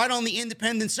right on the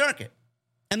independent circuit.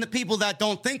 And the people that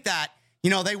don't think that,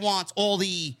 they want all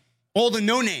the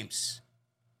no-names.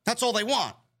 That's all they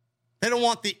want. They don't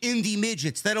want the indie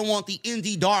midgets. They don't want the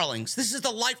indie darlings. This is the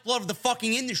lifeblood of the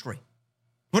fucking industry.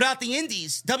 Without the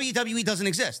indies, WWE doesn't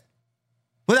exist.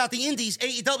 Without the indies,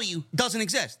 AEW doesn't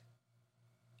exist.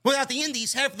 Without the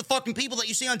indies, half of the fucking people that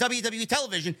you see on WWE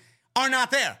television are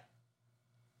not there.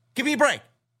 Give me a break.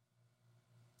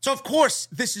 So, of course,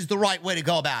 this is the right way to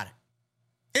go about it.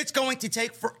 It's going to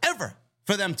take forever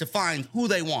for them to find who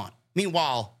they want.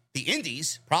 Meanwhile, the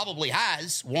indies probably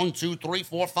has 1, 2, 3,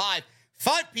 4, 5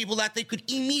 people that they could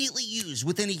immediately use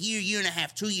within a year, year and a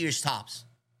half, 2 years tops.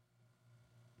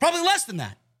 Probably less than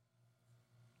that.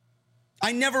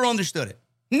 I never understood it.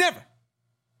 Never.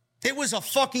 It was a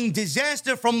fucking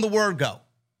disaster from the word go.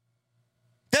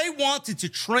 They wanted to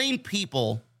train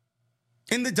people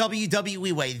in the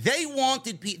WWE way. They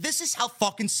wanted people. This is how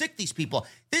fucking sick these people.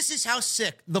 This is how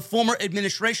sick the former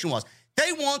administration was.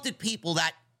 They wanted people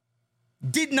that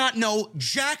did not know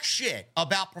jack shit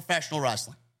about professional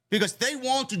wrestling because they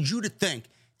wanted you to think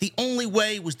the only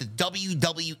way was the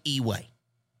WWE way.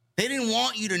 They didn't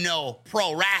want you to know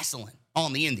pro wrestling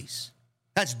on the indies.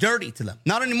 That's dirty to them.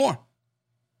 Not anymore.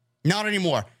 Not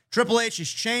anymore. Triple H is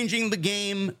changing the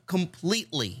game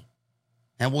completely.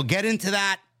 And we'll get into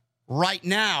that right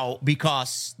now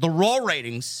because the Raw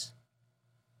ratings,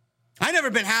 I've never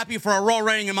been happy for a Raw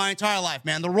rating in my entire life,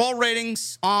 man. The Raw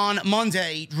ratings on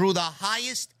Monday drew the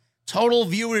highest total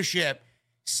viewership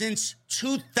since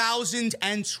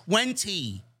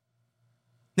 2020.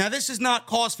 Now, this is not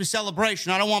cause for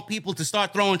celebration. I don't want people to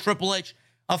start throwing Triple H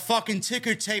a fucking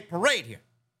ticker tape parade here.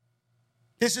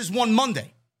 This is one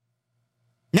Monday.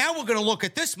 Now we're going to look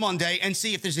at this Monday and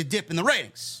see if there's a dip in the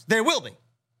ratings. There will be.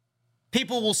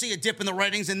 People will see a dip in the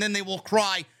ratings and then they will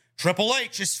cry, Triple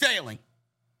H is failing.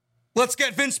 Let's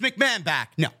get Vince McMahon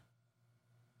back. No,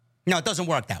 it doesn't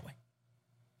work that way.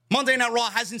 Monday Night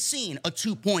Raw hasn't seen a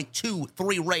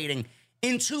 2.23 rating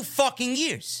in 2 fucking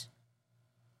years.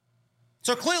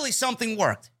 So clearly something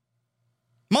worked.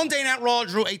 Monday Night Raw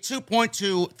drew a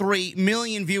 2.23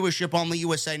 million viewership on the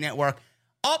USA Network,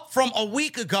 up from a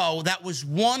week ago that was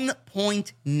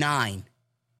 1.9.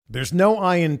 There's no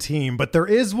I in team, but there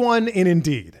is one in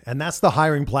Indeed, and that's the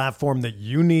hiring platform that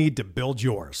you need to build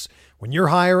yours. When you're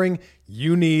hiring,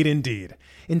 you need Indeed.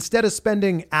 Instead of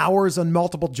spending hours on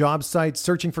multiple job sites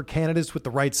searching for candidates with the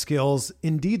right skills,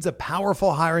 Indeed's a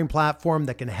powerful hiring platform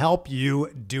that can help you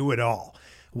do it all.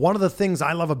 One of the things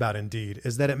I love about Indeed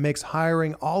is that it makes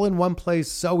hiring all in one place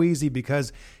so easy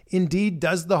because Indeed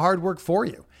does the hard work for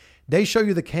you. They show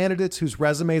you the candidates whose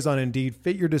resumes on Indeed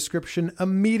fit your description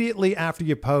immediately after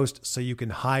you post so you can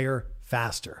hire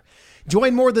faster.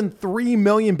 Join more than 3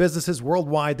 million businesses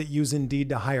worldwide that use Indeed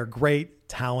to hire great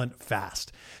talent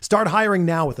fast. Start hiring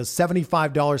now with a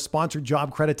 $75 sponsored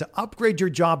job credit to upgrade your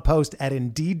job post at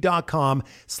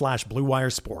Indeed.com/Blue Wire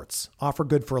Sports. Offer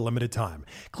good for a limited time.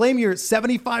 Claim your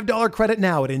 $75 credit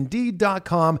now at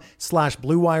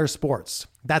Indeed.com/Blue Wire Sports.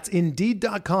 That's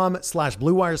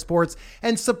Indeed.com/Blue Wire Sports,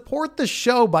 and support the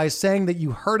show by saying that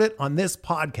you heard it on this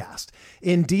podcast.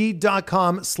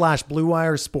 Indeed.com/Blue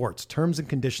Wire Sports. Terms and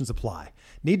conditions apply.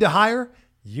 Need to hire?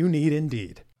 You need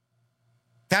Indeed.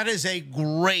 That is a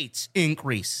great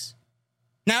increase.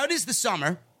 Now, it is the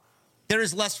summer. There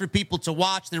is less for people to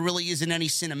watch. There really isn't any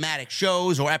cinematic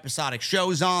shows or episodic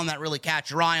shows on that really catch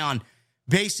your eye on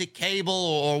basic cable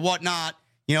or whatnot.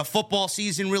 You know, football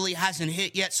season really hasn't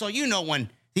hit yet. So you know when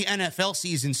the NFL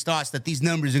season starts that these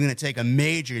numbers are going to take a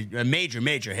major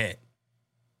hit.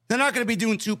 They're not going to be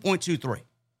doing 2.23.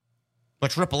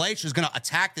 But Triple H is going to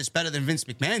attack this better than Vince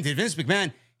McMahon did. Vince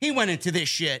McMahon, he went into this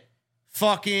shit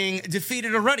fucking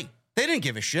defeated already. They didn't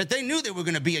give a shit. They knew they were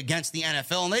going to be against the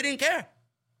NFL, and they didn't care.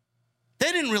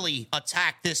 They didn't really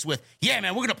attack this with, yeah,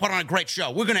 man, we're going to put on a great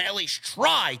show. We're going to at least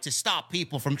try to stop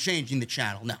people from changing the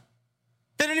channel. No.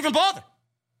 They didn't even bother.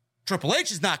 Triple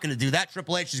H is not going to do that.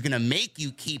 Triple H is going to make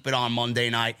you keep it on Monday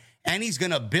night, and he's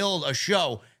going to build a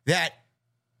show that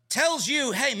tells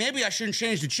you, hey, maybe I shouldn't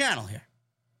change the channel here.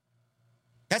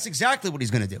 That's exactly what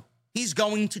he's going to do. He's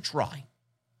going to try.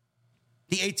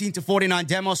 The 18 to 49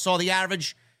 demo saw the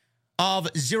average of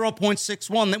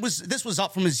 0.61. This was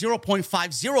up from a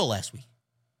 0.50 last week.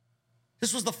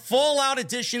 This was the Fallout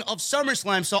edition of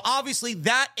SummerSlam, so obviously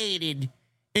that aided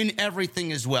in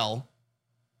everything as well.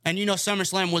 And you know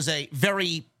SummerSlam was a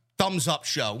very thumbs-up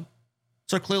show,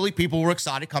 so clearly people were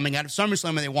excited coming out of SummerSlam,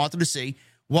 and they wanted to see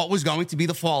what was going to be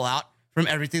the fallout from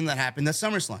everything that happened at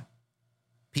SummerSlam.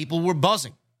 People were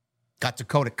buzzing. Got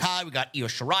Dakota Kai, we got Io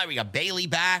Shirai, we got Bayley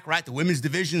back, right? The women's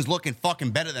division is looking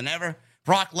fucking better than ever.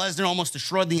 Brock Lesnar almost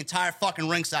destroyed the entire fucking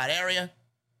ringside area.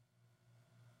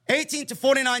 18 to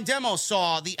 49 demo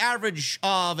saw the average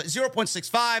of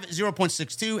 0.65,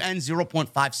 0.62, and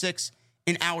 0.56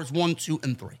 in hours 1, 2,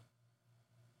 and 3.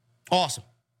 Awesome.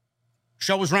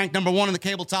 Show was ranked number 1 in the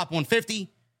cable top 150,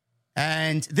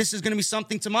 and this is going to be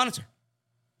something to monitor.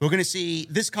 We're going to see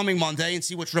this coming Monday and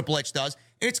see what Triple H does.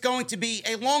 It's going to be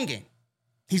a long game.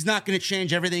 He's not going to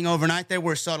change everything overnight. There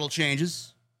were subtle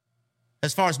changes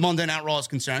as far as Monday Night Raw is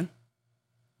concerned.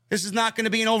 This is not going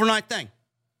to be an overnight thing.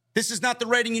 This is not the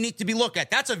rating you need to be looked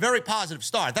at. That's a very positive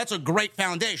start. That's a great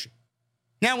foundation.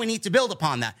 Now we need to build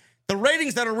upon that. The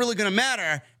ratings that are really going to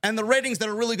matter and the ratings that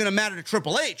are really going to matter to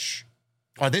Triple H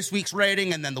are this week's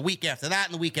rating and then the week after that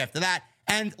and the week after that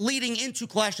and leading into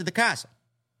Clash of the Castle.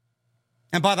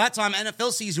 And by that time,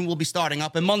 NFL season will be starting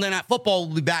up and Monday Night Football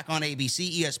will be back on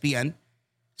ABC, ESPN.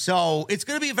 So it's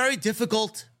going to be a very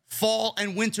difficult fall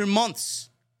and winter months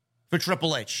for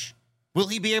Triple H. Will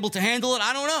he be able to handle it?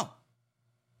 I don't know.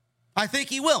 I think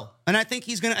he will. And I think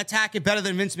he's going to attack it better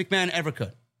than Vince McMahon ever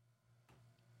could.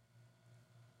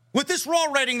 With this Raw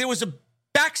rating, there was a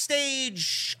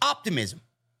backstage optimism.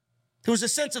 There was a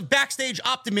sense of backstage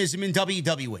optimism in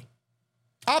WWE.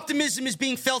 Optimism is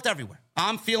being felt everywhere.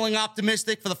 I'm feeling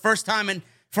optimistic for the first time in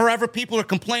forever. People are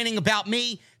complaining about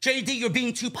me. JD, you're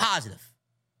being too positive.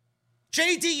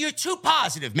 JD, you're too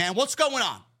positive, man. What's going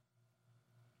on?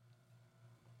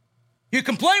 You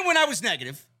complained when I was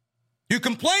negative. You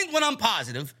complained when I'm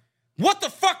positive. What the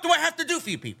fuck do I have to do for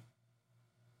you people?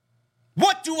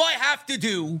 What do I have to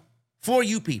do for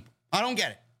you people? I don't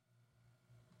get it.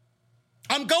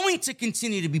 I'm going to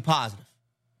continue to be positive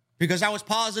because I was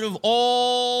positive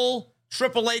all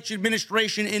Triple H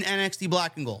administration in NXT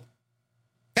Black and Gold.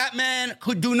 That man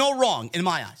could do no wrong in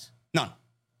my eyes. None.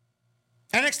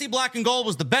 NXT Black and Gold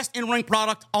was the best in-ring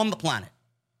product on the planet.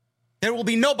 There will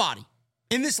be nobody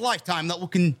in this lifetime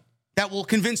that will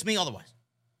convince me otherwise.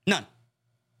 None.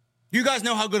 You guys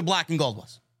know how good Black and Gold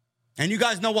was. And you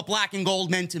guys know what Black and Gold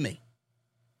meant to me.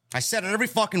 I said it every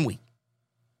fucking week.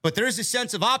 But there is a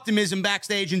sense of optimism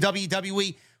backstage in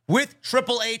WWE with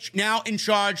Triple H now in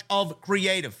charge of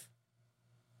creative.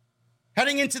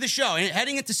 Heading into the show,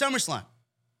 heading into SummerSlam,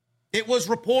 it was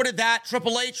reported that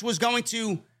Triple H was going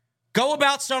to go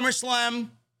about SummerSlam.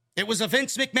 It was a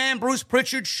Vince McMahon, Bruce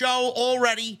Pritchard show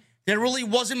already. There really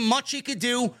wasn't much he could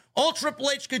do. All Triple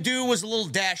H could do was a little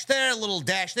dash there, a little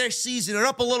dash there, season it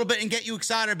up a little bit and get you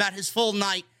excited about his full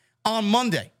night on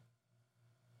Monday.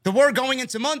 The word going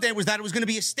into Monday was that it was going to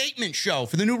be a statement show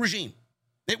for the new regime.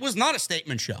 It was not a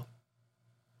statement show.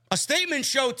 A statement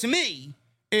show to me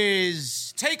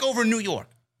is take over New York.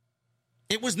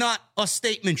 It was not a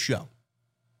statement show.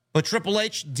 But Triple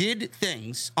H did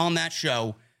things on that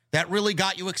show that really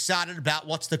got you excited about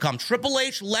what's to come. Triple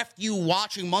H left you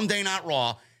watching Monday Night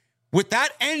Raw. With that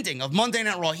ending of Monday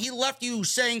Night Raw, he left you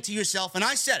saying to yourself, and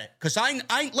I said it, because I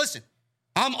listen,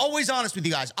 I'm always honest with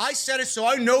you guys. I said it, so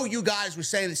I know you guys were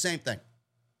saying the same thing.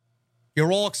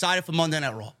 You're all excited for Monday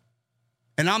Night Raw.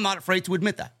 And I'm not afraid to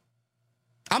admit that.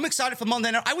 I'm excited for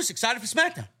Monday Night. I was excited for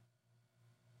SmackDown.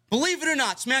 Believe it or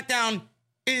not, SmackDown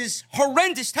is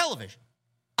horrendous television.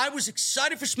 I was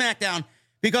excited for SmackDown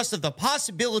because of the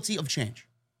possibility of change.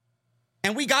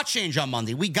 And we got change on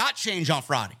Monday. We got change on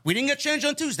Friday. We didn't get change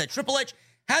on Tuesday. Triple H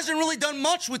hasn't really done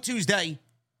much with Tuesday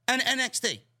and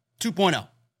NXT 2.0.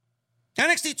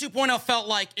 NXT 2.0 felt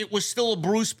like it was still a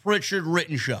Bruce Pritchard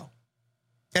written show.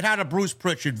 It had a Bruce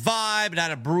Pritchard vibe. It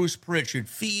had a Bruce Pritchard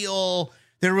feel.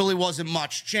 There really wasn't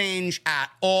much change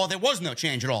at all. There was no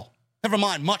change at all. Never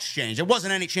mind much change. There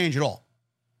wasn't any change at all.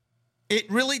 It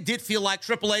really did feel like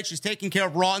Triple H is taking care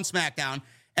of Raw and SmackDown,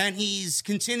 and he's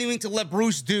continuing to let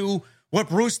Bruce do what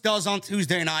Bruce does on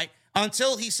Tuesday night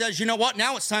until he says, you know what,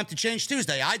 now it's time to change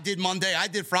Tuesday. I did Monday, I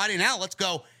did Friday, now let's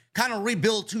go kind of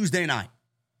rebuild Tuesday night.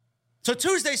 So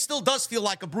Tuesday still does feel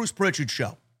like a Bruce Pritchard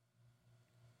show.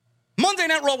 Monday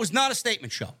Night Raw was not a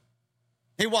statement show.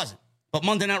 It wasn't. But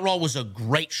Monday Night Raw was a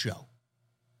great show.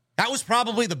 That was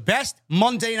probably the best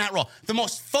Monday Night Raw, the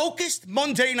most focused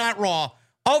Monday Night Raw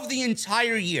of the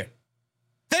entire year.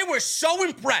 They were so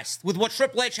impressed with what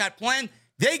Triple H had planned,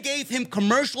 they gave him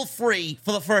commercial free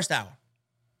for the first hour.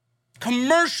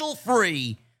 Commercial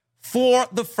free for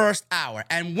the first hour.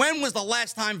 And when was the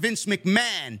last time Vince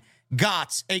McMahon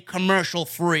got a commercial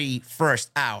free first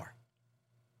hour?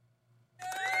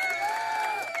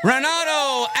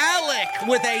 Renato Alec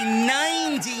with a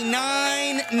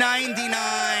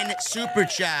 $99.99 super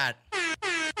chat.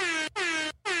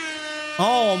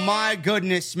 Oh, my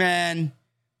goodness, man.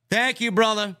 Thank you,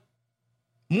 brother.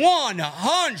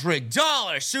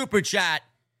 $100 super chat.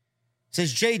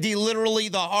 Says, JD, literally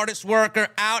the hardest worker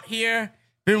out here.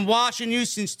 Been watching you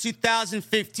since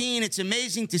 2015. It's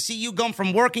amazing to see you go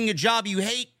from working a job you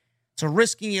hate to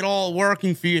risking it all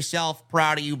working for yourself.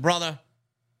 Proud of you, brother.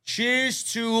 Cheers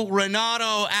to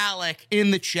Renato Alec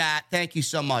in the chat. Thank you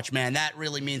so much, man. That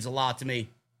really means a lot to me.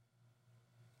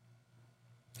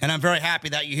 And I'm very happy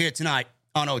that you're here tonight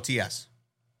on OTS.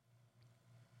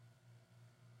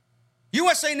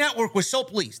 USA Network was so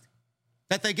pleased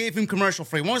that they gave him commercial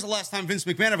free. When was the last time Vince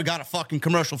McMahon ever got a fucking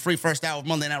commercial free first hour of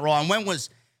Monday Night Raw? And when was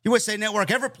USA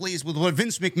Network ever pleased with what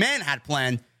Vince McMahon had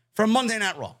planned for Monday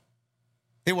Night Raw?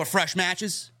 There were fresh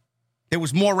matches. There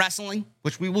was more wrestling,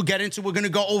 which we will get into. We're going to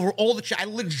go over all the I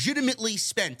legitimately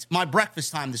spent my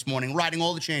breakfast time this morning writing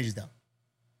all the changes down.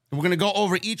 And we're going to go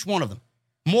over each one of them.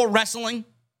 More wrestling.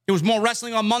 There was more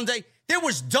wrestling on Monday. There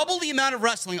was double the amount of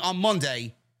wrestling on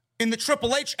Monday in the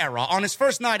Triple H era on his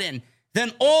first night in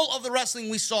than all of the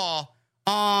wrestling we saw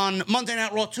on Monday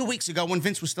Night Raw 2 weeks ago when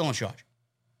Vince was still in charge.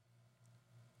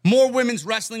 More women's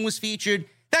wrestling was featured.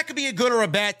 That could be a good or a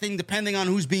bad thing depending on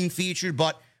who's being featured,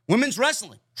 but women's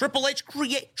wrestling. Triple H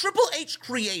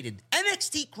created,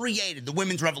 NXT created the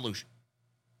women's revolution.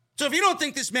 So if you don't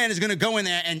think this man is going to go in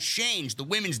there and change the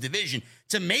women's division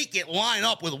to make it line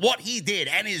up with what he did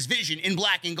and his vision in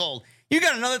black and gold, you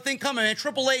got another thing coming, man.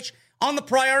 Triple H, on the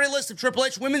priority list of Triple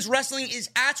H, women's wrestling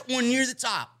is at or near the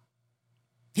top.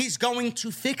 He's going to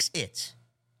fix it.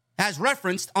 As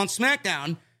referenced on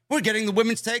SmackDown, we're getting the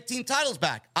women's tag team titles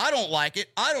back. I don't like it.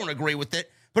 I don't agree with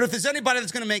it. But if there's anybody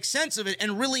that's going to make sense of it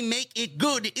and really make it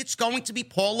good, it's going to be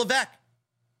Paul Levesque.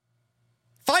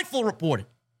 Fightful reported.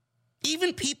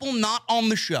 Even people not on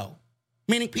the show,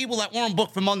 meaning people that weren't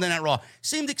booked for Monday Night Raw,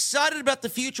 seemed excited about the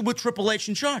future with Triple H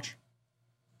in charge.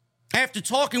 After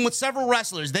talking with several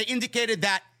wrestlers, they indicated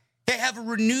that they have a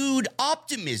renewed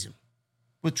optimism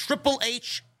with Triple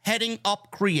H heading up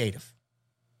creative.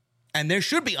 And there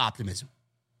should be optimism.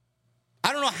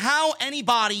 I don't know how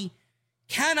anybody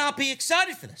cannot be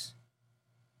excited for this.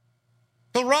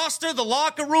 The roster, the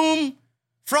locker room,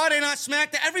 Friday Night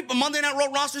SmackDown, every Monday Night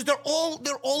Raw rosters, they're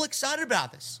all excited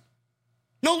about this.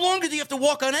 No longer do you have to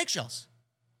walk on eggshells.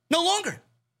 No longer.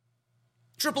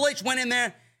 Triple H went in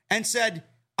there and said,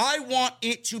 I want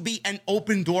it to be an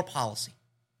open door policy.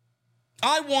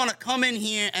 I want to come in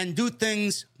here and do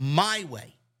things my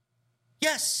way.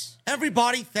 Yes,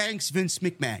 everybody thanks Vince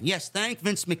McMahon. Yes, thank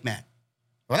Vince McMahon.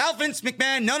 Without Vince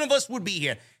McMahon, none of us would be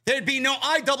here. There'd be no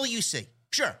IWC.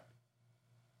 Sure.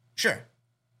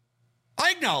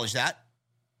 I acknowledge that.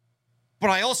 But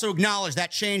I also acknowledge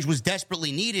that change was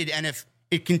desperately needed. And if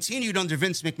it continued under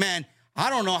Vince McMahon, I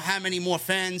don't know how many more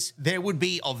fans there would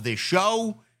be of this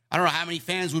show. I don't know how many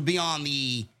fans would be on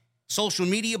the social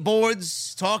media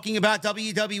boards talking about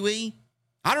WWE.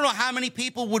 I don't know how many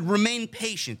people would remain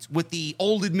patient with the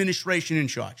old administration in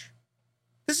charge.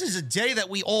 This is a day that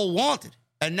we all wanted.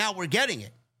 And now we're getting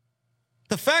it.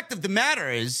 The fact of the matter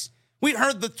is, we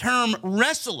heard the term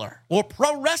wrestler or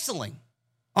pro wrestling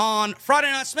on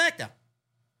Friday Night SmackDown.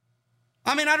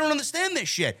 I mean, I don't understand this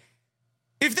shit.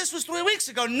 If this was 3 weeks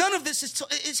ago, none of this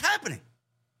is happening.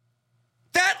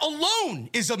 That alone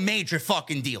is a major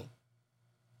fucking deal.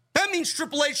 That means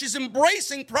Triple H is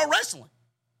embracing pro wrestling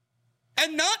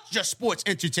and not just sports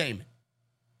entertainment.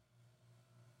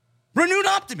 Renewed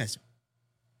optimism.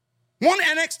 One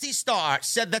NXT star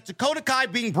said that Dakota Kai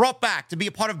being brought back to be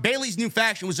a part of Bayley's new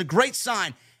faction was a great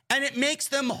sign, and it makes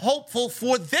them hopeful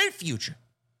for their future.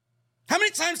 How many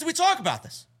times do we talk about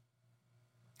this?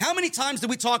 How many times do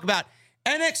we talk about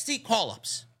NXT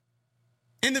call-ups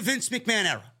in the Vince McMahon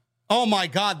era? Oh my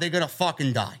God, they're going to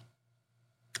fucking die.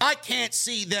 I can't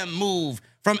see them move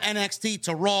from NXT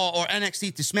to Raw or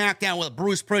NXT to SmackDown with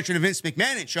Bruce Prichard and Vince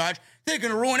McMahon in charge. They're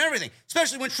going to ruin everything,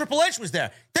 especially when Triple H was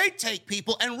there. They take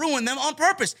people and ruin them on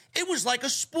purpose. It was like a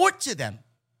sport to them.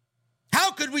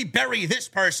 How could we bury this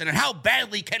person, and how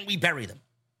badly can we bury them?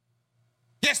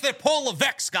 Yes, they're Paul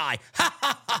Levesque's guy. Ha,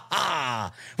 ha, ha,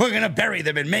 ha. We're going to bury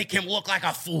them and make him look like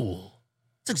a fool.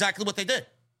 That's exactly what they did.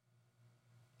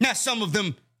 Now, some of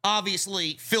them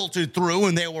obviously filtered through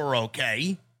and they were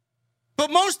okay,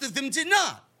 but most of them did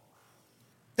not.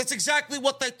 That's exactly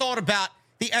what they thought about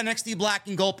the NXT Black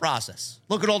and Gold process.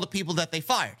 Look at all the people that they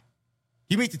fired.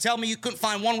 You mean to tell me you couldn't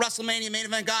find one WrestleMania main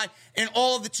event guy in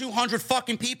all of the 200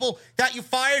 fucking people that you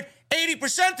fired?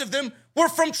 80% of them were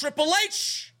from Triple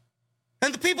H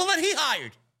and the people that he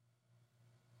hired.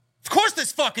 Of course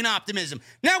there's fucking optimism.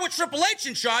 Now with Triple H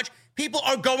in charge, people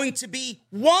are going to be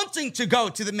wanting to go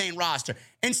to the main roster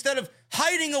instead of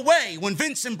hiding away when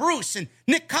Vince and Bruce and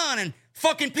Nick Khan and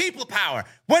fucking People Power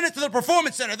went into the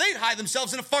Performance Center. They'd hide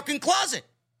themselves in a fucking closet.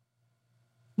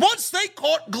 Once they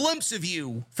caught a glimpse of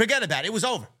you, forget about it. It was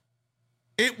over.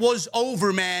 It was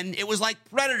over, man. It was like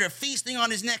Predator feasting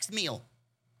on his next meal.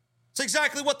 It's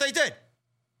exactly what they did.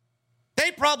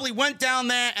 They probably went down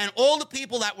there and all the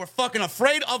people that were fucking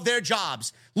afraid of their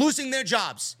jobs, losing their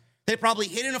jobs, they probably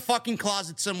hid in a fucking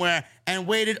closet somewhere and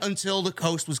waited until the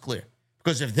coast was clear.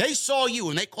 Because if they saw you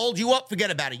and they called you up,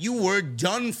 forget about it. You were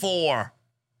done for.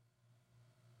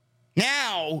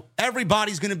 Now,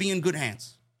 everybody's going to be in good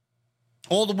hands.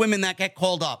 All the women that get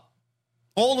called up.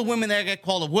 All the women that get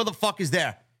called up. Where the fuck is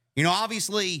there?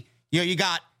 Obviously, you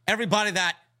got everybody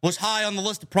that was high on the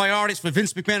list of priorities for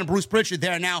Vince McMahon and Bruce Pritchard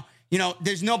there. Now,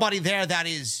 there's nobody there that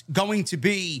is going to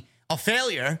be a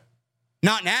failure.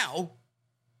 Not now.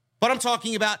 But I'm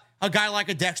talking about a guy like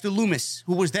a Dexter Lumis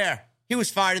who was there. He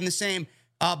was fired in the same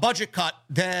budget cut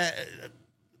that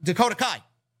Dakota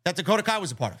Kai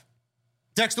was a part of.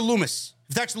 Dexter Lumis.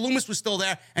 If Dexter Lumis was still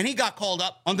there and he got called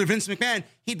up under Vince McMahon,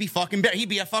 he'd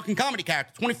be a fucking comedy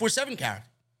character, 24/7 character.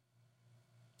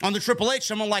 Under Triple H,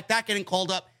 someone like that getting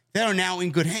called up, they are now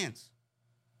in good hands.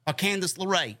 A Candice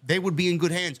LeRae, they would be in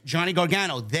good hands. Johnny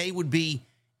Gargano, they would be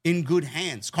in good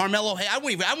hands. Carmelo Hayes, I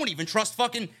wouldn't even trust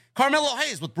fucking Carmelo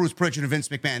Hayes with Bruce Pritchard and Vince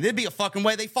McMahon. There'd be a fucking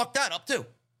way they fucked that up too.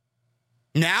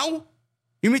 Now,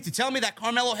 you mean to tell me that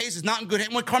Carmelo Hayes is not in good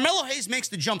hands? When Carmelo Hayes makes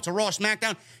the jump to Raw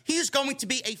SmackDown, he is going to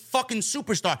be a fucking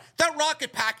superstar. That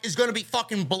rocket pack is going to be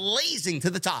fucking blazing to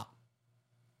the top.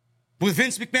 With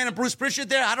Vince McMahon and Bruce Pritchard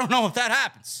there, I don't know if that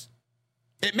happens.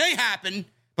 It may happen,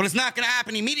 but it's not going to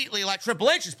happen immediately like Triple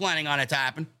H is planning on it to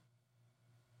happen.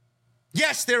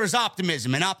 Yes, there is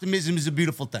optimism, and optimism is a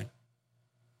beautiful thing.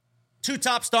 2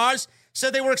 top stars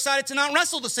said they were excited to not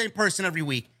wrestle the same person every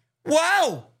week.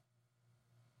 Wow!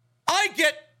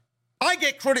 I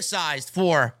get criticized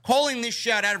for calling this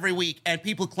shit out every week, and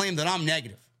people claim that I'm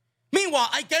negative. Meanwhile,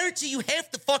 I guarantee you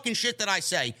half the fucking shit that I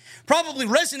say probably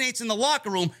resonates in the locker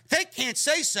room. They can't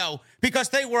say so because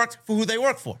they worked for who they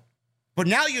work for. But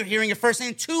now you're hearing it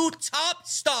firsthand. 2 top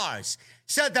stars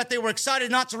said that they were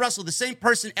excited not to wrestle the same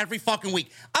person every fucking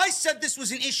week. I said this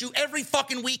was an issue every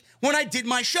fucking week when I did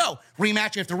my show.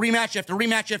 Rematch after rematch after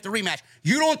rematch after rematch.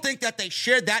 You don't think that they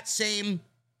shared that same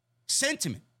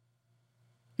sentiment?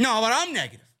 No, but I'm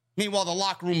negative. Meanwhile, the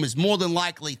locker room is more than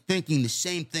likely thinking the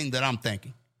same thing that I'm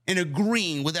thinking and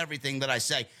agreeing with everything that I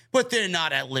say, but they're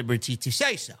not at liberty to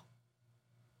say so.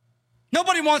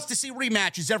 Nobody wants to see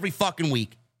rematches every fucking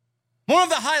week. One of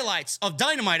the highlights of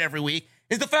Dynamite every week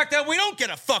is the fact that we don't get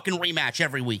a fucking rematch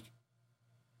every week.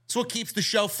 It's what keeps the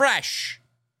show fresh.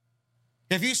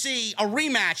 If you see a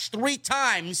rematch 3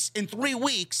 times in 3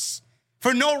 weeks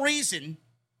for no reason,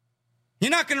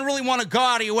 you're not going to really want to go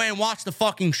out of your way and watch the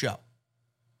fucking show.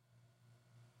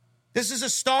 This is a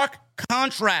stark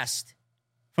contrast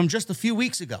from just a few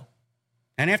weeks ago.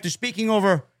 And after speaking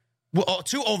over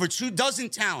 2 dozen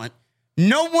talent,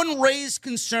 no one raised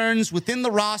concerns within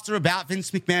the roster about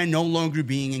Vince McMahon no longer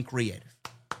being in creative.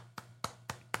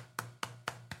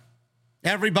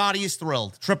 Everybody is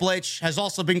thrilled. Triple H has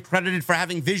also been credited for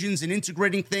having visions and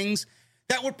integrating things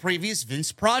that were previous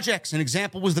Vince projects. An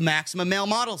example was the Maximum Male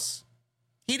Models.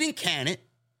 He didn't can it.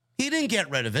 He didn't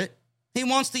get rid of it. He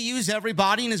wants to use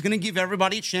everybody and is going to give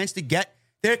everybody a chance to get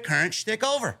their current shtick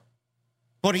over.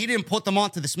 But he didn't put them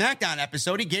onto the SmackDown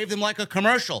episode. He gave them like a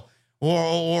commercial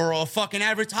or a fucking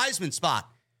advertisement spot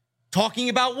talking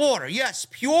about water. Yes,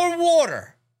 pure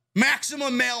water.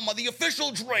 Maximum Male Model, the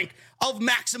official drink of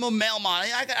Maximum Male Model.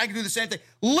 I can do the same thing.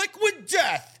 Liquid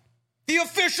Death, the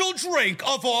official drink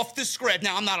of Off the Script.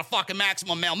 Now, I'm not a fucking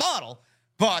Maximum Male Model,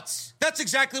 but that's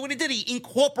exactly what he did. He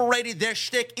incorporated their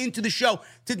shtick into the show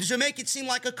to make it seem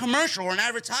like a commercial or an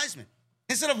advertisement.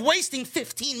 Instead of wasting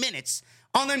 15 minutes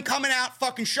on them coming out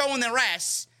fucking showing their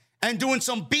ass and doing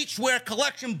some beachwear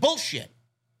collection bullshit.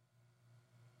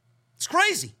 It's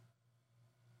crazy.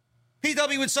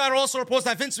 PW Insider also reports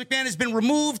that Vince McMahon has been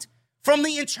removed from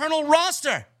the internal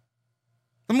roster.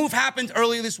 The move happened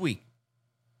earlier this week.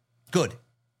 Good.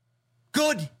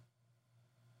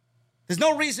 There's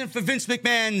no reason for Vince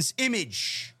McMahon's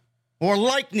image or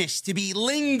likeness to be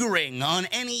lingering on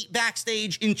any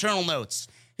backstage internal notes.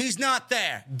 He's not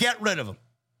there. Get rid of him.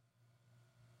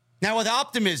 Now, with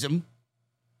optimism,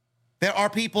 there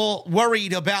are people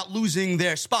worried about losing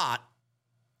their spot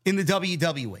in the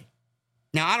WWE.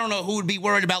 Now, I don't know who would be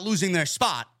worried about losing their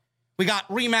spot. We got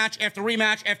rematch after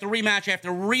rematch after rematch after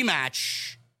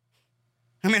rematch.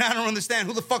 I mean, I don't understand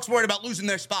who the fuck's worried about losing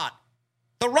their spot.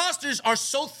 The rosters are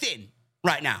so thin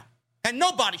right now, and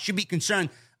nobody should be concerned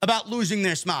about losing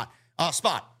their spot.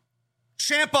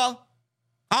 Ciampa,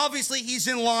 obviously, he's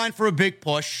in line for a big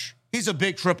push. He's a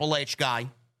big Triple H guy.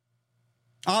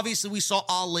 Obviously, we saw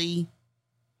Ali.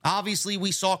 Obviously,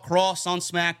 we saw Cross on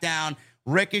SmackDown.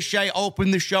 Ricochet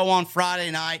opened the show on Friday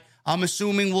night. I'm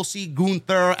assuming we'll see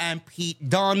Gunther and Pete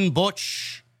Dunne.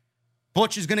 Butch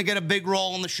is going to get a big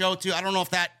role on the show, too. I don't know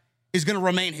if that is going to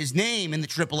remain his name in the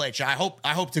Triple H. I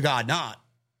hope to God not.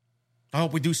 I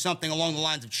hope we do something along the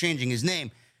lines of changing his name.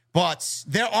 But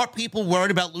there are people worried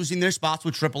about losing their spots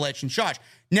with Triple H in charge.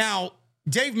 Now,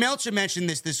 Dave Meltzer mentioned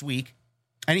this week,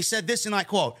 and he said this, and I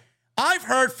quote, I've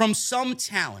heard from some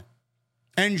talent,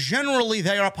 and generally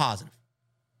they are positive.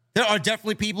 There are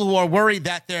definitely people who are worried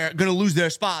that they're going to lose their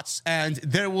spots, and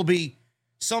there will be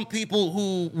some people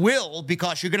who will,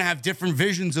 because you're going to have different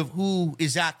visions of who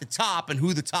is at the top and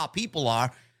who the top people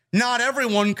are. Not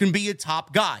everyone can be a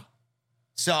top guy.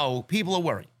 So people are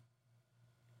worried.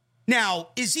 Now,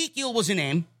 Ezekiel was a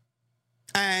name,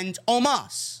 and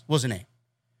Omos was a name.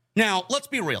 Now, let's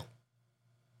be real.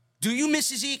 Do you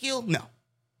miss Ezekiel? No.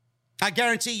 I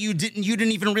guarantee you didn't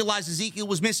even realize Ezekiel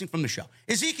was missing from the show.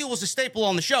 Ezekiel was a staple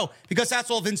on the show because that's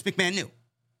all Vince McMahon knew.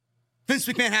 Vince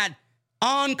McMahon had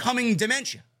oncoming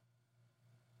dementia.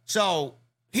 So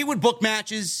he would book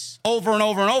matches over and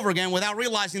over and over again without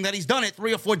realizing that he's done it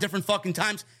 3 or 4 different fucking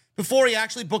times before he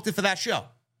actually booked it for that show.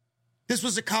 This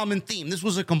was a common theme. This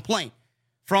was a complaint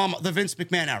from the Vince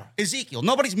McMahon era. Ezekiel.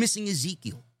 Nobody's missing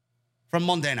Ezekiel from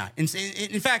Monday Night.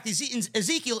 In fact,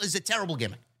 Ezekiel is a terrible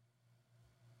gimmick.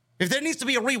 If there needs to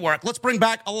be a rework, let's bring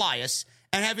back Elias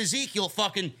and have Ezekiel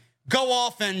fucking go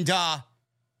off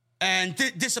and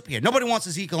disappear. Nobody wants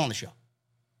Ezekiel on the show.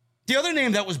 The other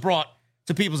name that was brought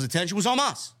to people's attention was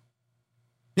Omos.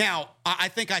 Now, I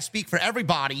think I speak for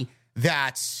everybody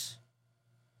that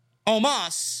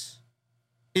Omos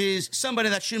is somebody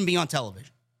that shouldn't be on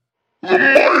television. Nobody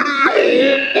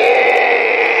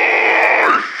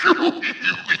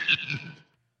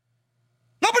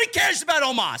cares about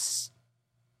Omos.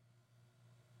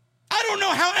 I don't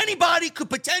know how anybody could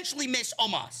potentially miss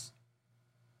Omos.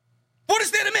 What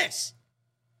is there to miss?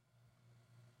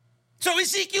 So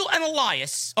Ezekiel and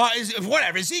Elias,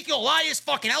 Ezekiel, Elias,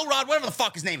 fucking Elrod, whatever the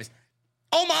fuck his name is.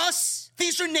 Omos,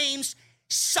 these are names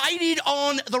cited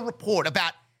on the report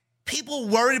about people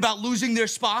worried about losing their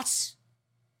spots.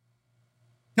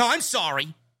 No, I'm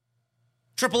sorry.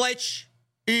 Triple H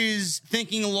is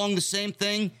thinking along the same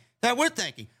thing that we're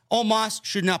thinking. Omos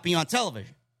should not be on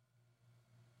television.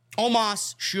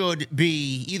 Omos should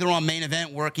be either on Main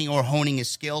Event working or honing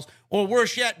his skills, or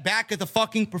worse yet, back at the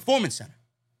fucking Performance Center.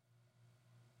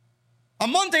 A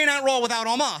Monday Night Raw without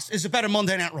Omos is a better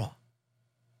Monday Night Raw.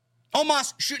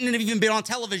 Omos shouldn't have even been on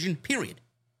television, period.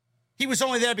 He was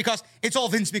only there because it's all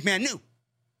Vince McMahon knew.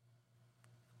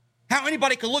 How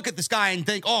anybody could look at this guy and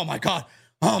think, oh my God,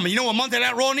 you know what Monday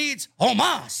Night Raw needs?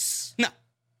 Omos. No.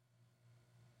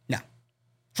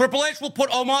 Triple H will put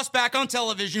Omos back on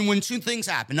television when 2 things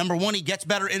happen. Number 1, he gets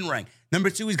better in ring. Number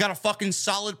 2, he's got a fucking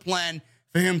solid plan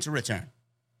for him to return.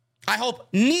 I hope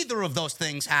neither of those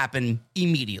things happen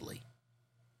immediately.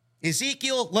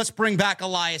 Ezekiel, let's bring back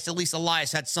Elias. At least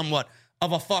Elias had somewhat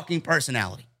of a fucking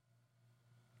personality.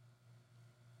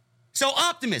 So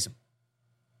optimism.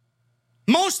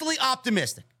 Mostly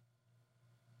optimistic.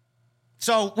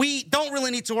 So we don't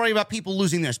really need to worry about people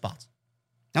losing their spots.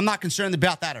 I'm not concerned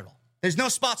about that at all. There's no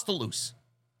spots to lose.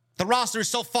 The roster is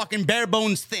so fucking bare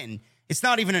bones thin, it's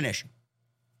not even an issue.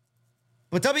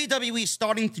 But WWE is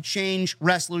starting to change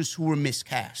wrestlers who were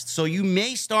miscast. So you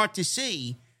may start to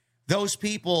see those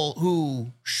people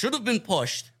who should have been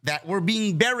pushed, that were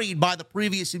being buried by the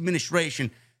previous administration,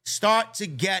 start to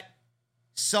get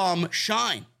some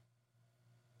shine.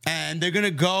 And they're going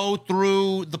to go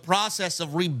through the process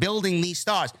of rebuilding these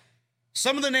stars.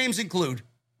 Some of the names include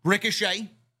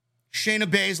Ricochet, Shayna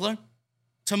Baszler,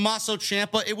 Tommaso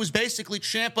Ciampa. It was basically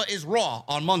Ciampa is Raw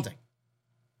on Monday.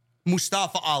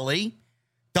 Mustafa Ali.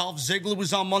 Dolph Ziggler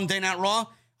was on Monday Night Raw.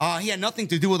 He had nothing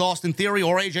to do with Austin Theory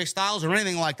or AJ Styles or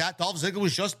anything like that. Dolph Ziggler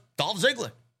was just Dolph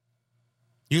Ziggler.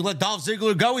 You let Dolph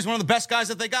Ziggler go, he's one of the best guys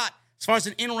that they got as far as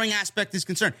an in-ring aspect is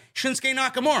concerned. Shinsuke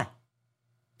Nakamura.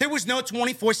 There was no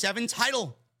 24/7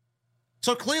 title.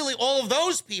 So clearly all of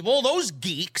those people, those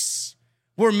geeks,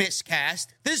 were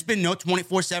miscast. There's been no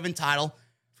 24/7 title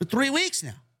for 3 weeks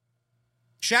now.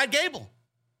 Chad Gable.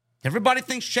 Everybody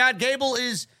thinks Chad Gable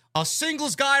is a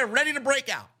singles guy ready to break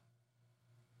out.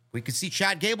 We could see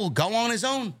Chad Gable go on his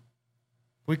own.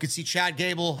 We could see Chad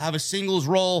Gable have a singles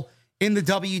role in the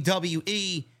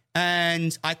WWE,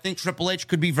 and I think Triple H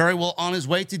could be very well on his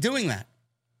way to doing that.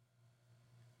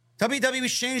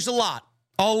 WWE's changed a lot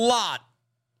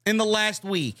in the last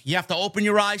week. You have to open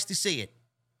your eyes to see it.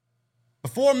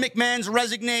 Before McMahon's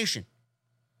resignation,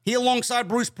 he alongside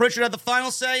Bruce Pritchard had the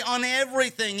final say on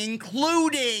everything,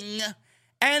 including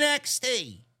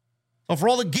NXT. So for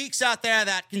all the geeks out there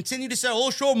that continue to say,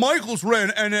 oh, Shawn Michaels ran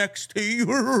NXT.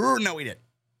 No, he didn't.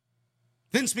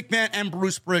 Vince McMahon and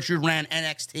Bruce Pritchard ran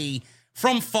NXT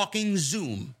from fucking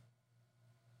Zoom.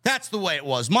 That's the way it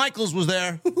was. Michaels was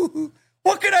there.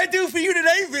 What can I do for you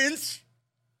today, Vince?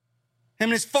 Him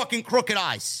and his fucking crooked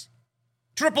eyes.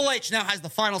 Triple H now has the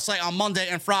final say on Monday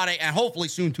and Friday and hopefully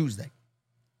soon Tuesday.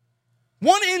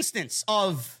 One instance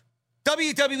of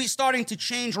WWE starting to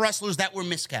change wrestlers that were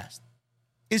miscast.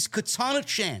 Is Katana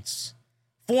Chance,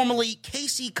 formerly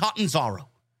Casey Catanzaro.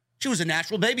 She was a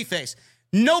natural babyface.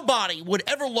 Nobody would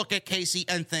ever look at Casey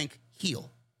and think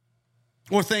heel.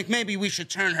 Or think maybe we should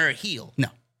turn her heel. No.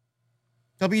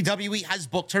 WWE has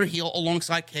booked her heel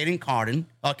alongside Caden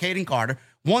Carter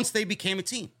once they became a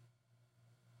team.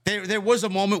 There was a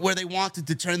moment where they wanted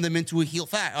to turn them into a heel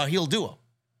duo.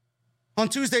 On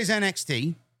Tuesday's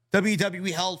NXT,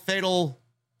 WWE held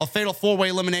a fatal four-way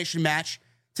elimination match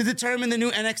to determine the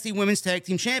new NXT Women's Tag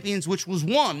Team Champions, which was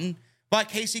won by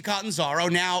Casey Catanzaro,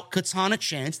 now Katana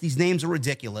Chance, these names are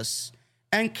ridiculous,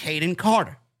 and Caden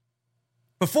Carter.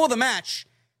 Before the match,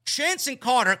 Chance and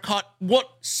Carter cut what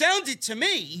sounded to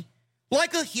me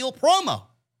like a heel promo.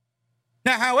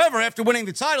 Now, however, after winning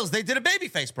the titles, they did a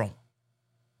babyface promo.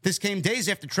 This came days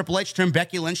after Triple H turned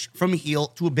Becky Lynch from a heel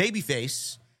to a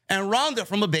babyface and Ronda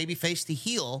from a babyface to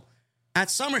heel at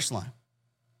SummerSlam.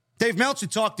 Dave Meltzer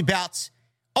talked about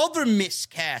other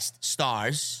miscast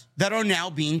stars that are now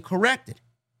being corrected.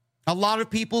 A lot of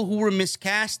people who were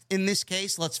miscast in this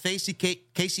case, let's face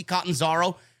it, Casey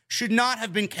Catanzaro should not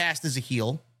have been cast as a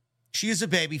heel. She is a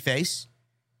babyface.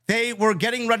 They were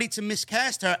getting ready to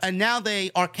miscast her, and now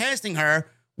they are casting her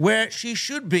where she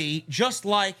should be, just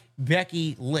like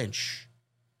Becky Lynch.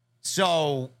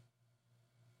 So,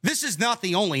 this is not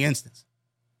the only instance.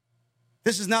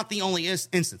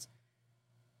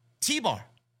 T-Bar.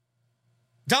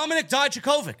 Dominic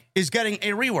Dijakovic is getting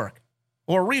a rework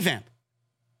or a revamp.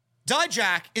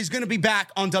 Dijak is going to be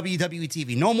back on WWE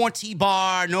TV. No more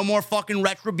T-Bar, no more fucking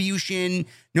Retribution,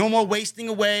 no more wasting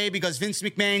away because Vince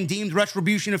McMahon deemed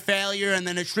Retribution a failure and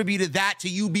then attributed that to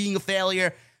you being a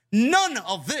failure. None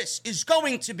of this is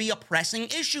going to be a pressing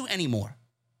issue anymore.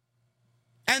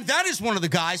 And that is one of the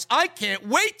guys I can't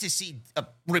wait to see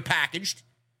repackaged,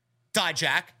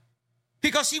 Dijak,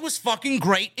 because he was fucking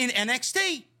great in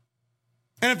NXT.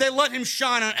 And if they let him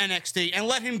shine on NXT and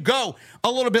let him go a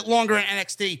little bit longer in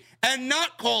NXT and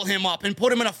not call him up and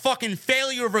put him in a fucking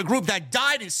failure of a group that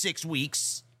died in 6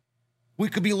 weeks, we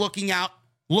could be looking at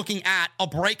a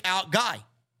breakout guy.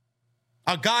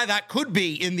 A guy that could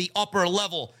be in the upper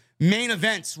level main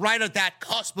events, right at that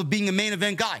cusp of being a main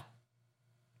event guy.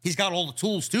 He's got all the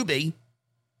tools to be.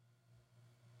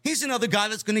 He's another guy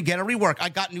that's going to get a rework. I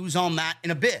got news on that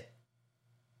in a bit.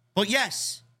 But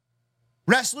yes,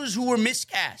 wrestlers who were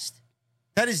miscast,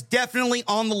 that is definitely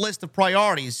on the list of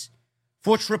priorities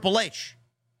for Triple H.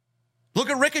 Look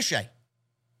at Ricochet.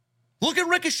 Look at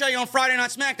Ricochet on Friday Night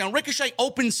SmackDown. Ricochet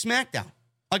opened SmackDown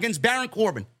against Baron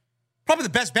Corbin. Probably the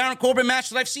best Baron Corbin match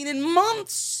that I've seen in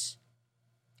months.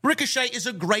 Ricochet is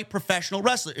a great professional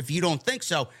wrestler. If you don't think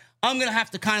so, I'm going to have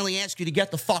to kindly ask you to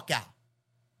get the fuck out.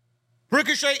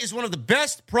 Ricochet is one of the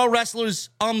best pro wrestlers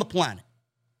on the planet.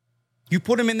 You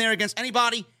put him in there against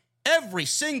anybody, every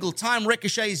single time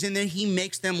Ricochet is in there, he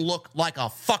makes them look like a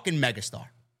fucking megastar.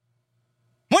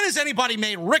 When has anybody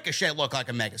made Ricochet look like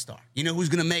a megastar? You know who's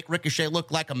going to make Ricochet look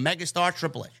like a megastar?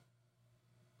 Triple H.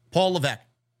 Paul Levesque.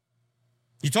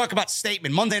 You talk about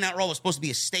statement. Monday Night Raw was supposed to be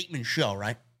a statement show,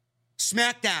 right?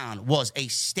 SmackDown was a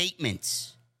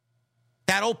statement.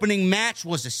 That opening match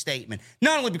was a statement.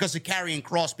 Not only because of Karrion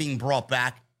Kross being brought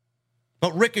back,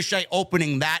 but Ricochet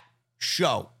opening that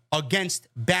show against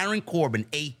Baron Corbin,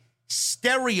 a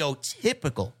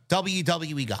stereotypical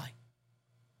WWE guy.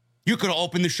 You could have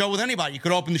opened the show with anybody. You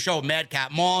could open the show with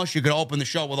Madcap Moss. You could open the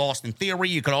show with Austin Theory.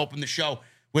 You could open the show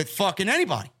with fucking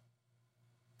anybody.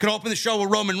 Could open the show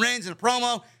with Roman Reigns in a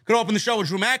promo. Could open the show with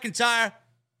Drew McIntyre.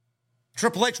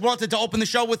 Triple H wanted to open the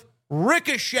show with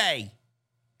Ricochet,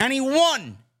 and he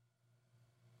won.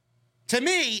 To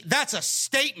me, that's a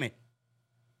statement.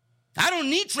 I don't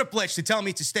need Triple H to tell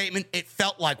me it's a statement. It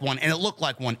felt like one, and it looked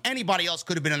like one. Anybody else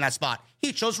could have been in that spot.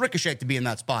 He chose Ricochet to be in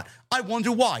that spot. I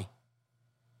wonder why.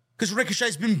 Because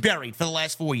Ricochet's been buried for the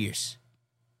last 4 years.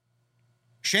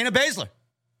 Shayna Baszler.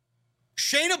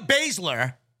 Shayna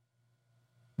Baszler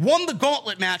won the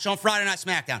gauntlet match on Friday Night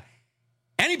SmackDown.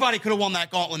 Anybody could have won that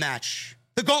gauntlet match.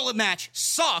 The gauntlet match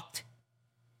sucked.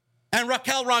 And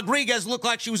Raquel Rodriguez looked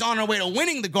like she was on her way to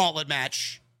winning the gauntlet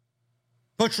match.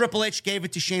 But Triple H gave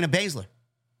it to Shayna Baszler.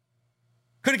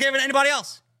 Could have given it to anybody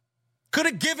else. Could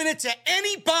have given it to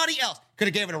anybody else. Could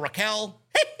have given it to Raquel.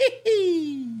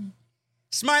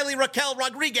 Smiley Raquel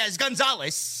Rodriguez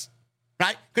Gonzalez.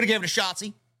 Right? Could have given it to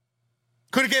Shotzi.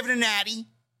 Could have given it to Natty.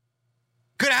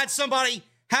 Could have had somebody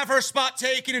have her spot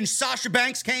taken and Sasha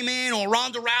Banks came in or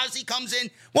Ronda Rousey comes in.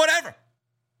 Whatever.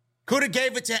 Could have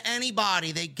gave it to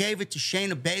anybody. They gave it to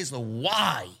Shayna Baszler.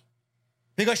 Why?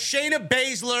 Because Shayna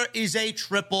Baszler is a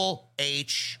Triple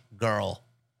H girl.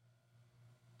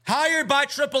 hired by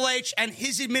Triple H and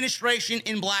his administration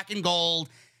in black and gold.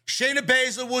 Shayna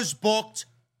Baszler was booked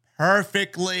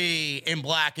perfectly in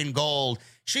black and gold.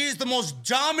 She is the most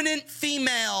dominant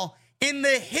female in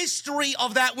the history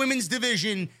of that women's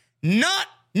division, not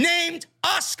named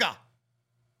Asuka.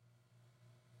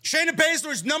 Shayna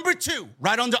Baszler is number 2,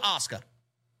 right under Asuka.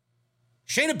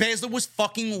 Shayna Baszler was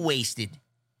fucking wasted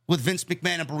with Vince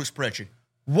McMahon and Bruce Pritchard.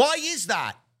 Why is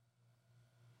that?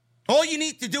 All you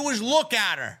need to do is look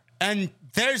at her, and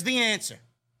there's the answer.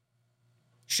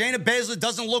 Shayna Baszler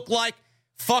doesn't look like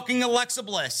fucking Alexa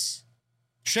Bliss.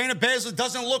 Shayna Baszler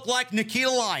doesn't look like Nikita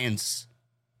Lyons.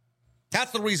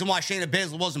 That's the reason why Shayna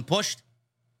Baszler wasn't pushed.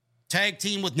 Tag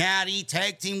team with Natty,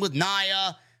 tag team with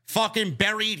Nia, fucking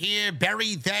buried here,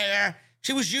 buried there.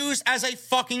 She was used as a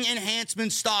fucking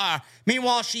enhancement star.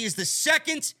 Meanwhile, she is the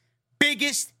second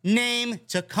biggest name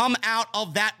to come out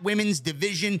of that women's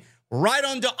division, right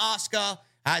under Asuka,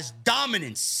 as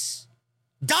dominance.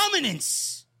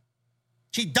 Dominance!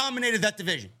 She dominated that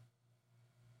division.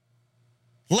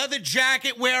 Leather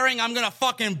jacket wearing, I'm going to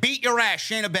fucking beat your ass,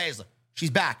 Shayna Baszler. She's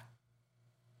back.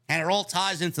 And it all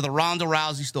ties into the Ronda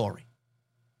Rousey story.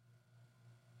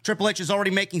 Triple H is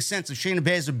already making sense of Shayna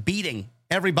Baszler beating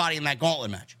everybody in that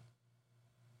gauntlet match.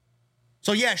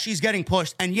 So, yes, she's getting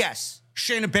pushed. And, yes,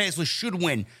 Shayna Baszler should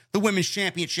win the Women's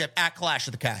Championship at Clash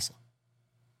of the Castle.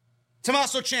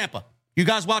 Tommaso Ciampa. You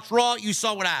guys watched Raw. You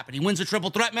saw what happened. He wins a triple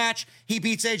threat match. He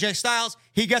beats AJ Styles.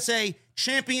 He gets a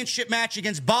championship match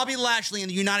against Bobby Lashley in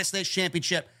the United States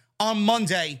Championship on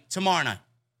Monday, tomorrow night.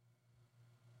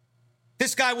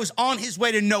 This guy was on his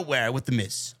way to nowhere with The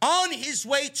Miz. On his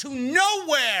way to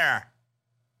nowhere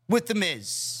with The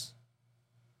Miz.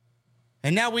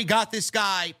 And now we got this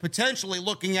guy potentially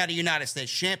looking at a United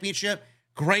States Championship.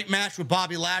 Great match with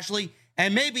Bobby Lashley.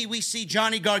 And maybe we see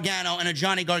Johnny Gargano and a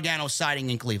Johnny Gargano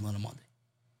sighting in Cleveland on Monday.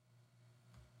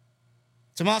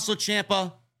 Tommaso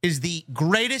Ciampa is the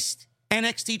greatest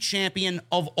NXT champion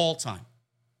of all time.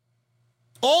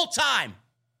 All time.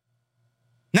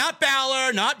 Not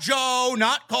Balor, not Joe,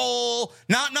 not Cole,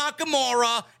 not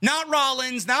Nakamura, not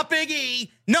Rollins, not Big E.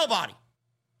 Nobody.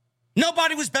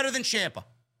 Nobody was better than Ciampa.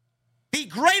 The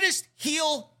greatest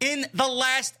heel in the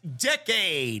last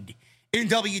decade in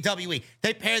WWE.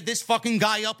 They paired this fucking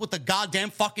guy up with the goddamn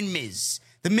fucking Miz.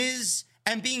 The Miz,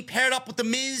 and being paired up with The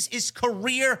Miz is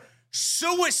career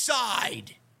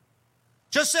suicide.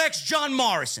 Just ask John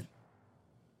Morrison.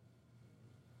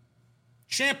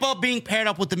 Ciampa being paired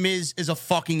up with The Miz is a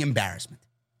fucking embarrassment.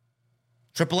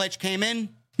 Triple H came in.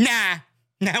 Nah,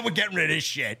 we're getting rid of this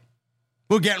shit.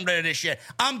 We're getting rid of this shit.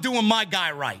 I'm doing my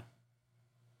guy right.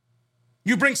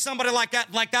 You bring somebody like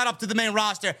that up to the main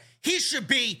roster, he should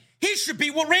be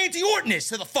what Randy Orton is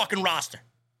to the fucking roster.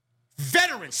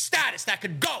 Veteran status that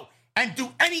could go and do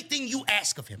anything you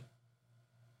ask of him.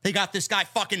 They got this guy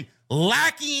fucking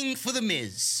lackeying for The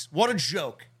Miz. What a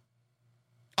joke.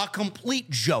 A complete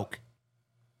joke.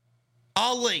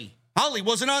 Ali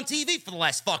wasn't on TV for the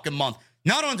last fucking month.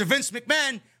 Not under Vince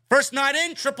McMahon. First night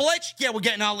in, Triple H, yeah, we're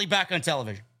getting Ali back on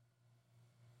television.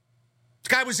 This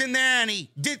guy was in there and he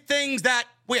did things that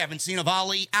we haven't seen of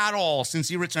Ali at all since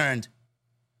he returned.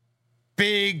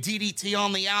 Big DDT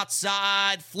on the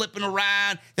outside, flipping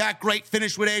around. That great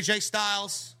finish with AJ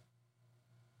Styles.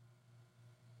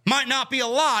 Might not be a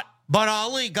lot, but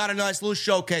Ali got a nice little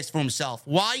showcase for himself.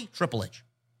 Why? Triple H.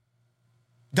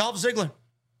 Dolph Ziggler.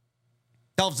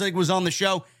 Dolph Ziggler was on the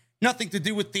show. Nothing to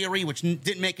do with Theory, which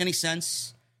didn't make any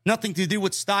sense. Nothing to do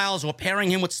with Styles or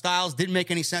pairing him with Styles didn't make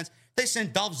any sense. They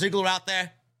sent Dolph Ziggler out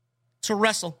there to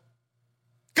wrestle.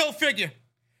 Go figure.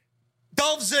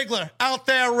 Dolph Ziggler out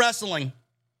there wrestling.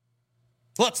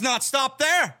 Let's not stop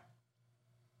there.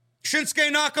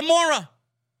 Shinsuke Nakamura.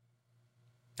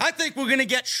 I think we're going to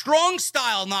get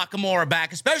strong-style Nakamura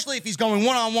back, especially if he's going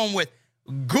one-on-one with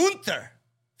Gunther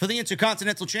for the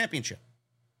Intercontinental Championship.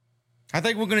 I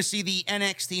think we're going to see the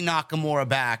NXT Nakamura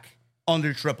back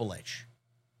under Triple H.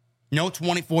 No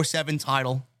 24/7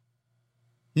 title.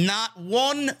 Not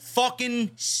one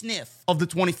fucking sniff of the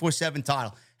 24/7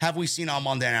 title have we seen on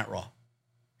Monday Night Raw.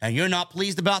 And you're not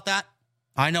pleased about that?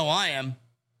 I know I am.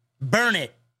 Burn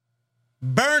it.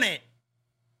 Burn it.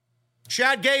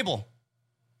 Chad Gable.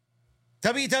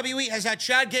 WWE has had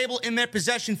Chad Gable in their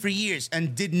possession for years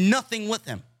and did nothing with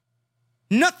him.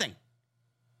 Nothing.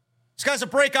 This guy's a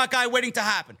breakout guy waiting to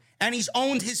happen. And he's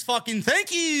owned his fucking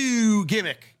thank you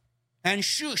gimmick. And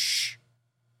shush.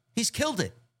 He's killed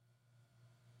it.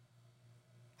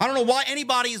 I don't know why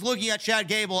anybody is looking at Chad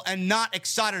Gable and not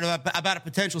excited about a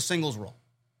potential singles role.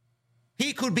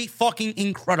 He could be fucking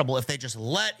incredible if they just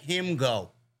let him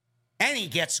go. And he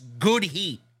gets good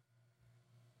heat.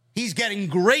 He's getting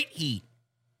great heat.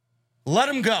 Let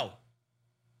him go.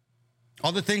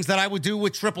 Other things that I would do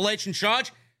with Triple H in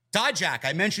charge, Dijak.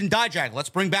 I mentioned Dijak. Let's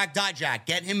bring back Dijak.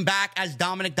 Get him back as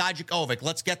Dominic Dijakovic.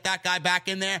 Let's get that guy back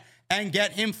in there and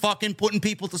get him fucking putting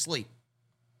people to sleep.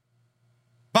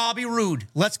 Bobby Roode.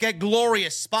 Let's get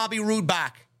glorious Bobby Roode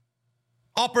back.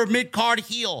 Upper mid-card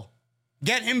heel.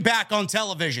 Get him back on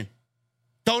television.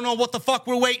 Don't know what the fuck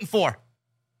we're waiting for.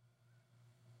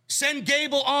 Send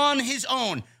Gable on his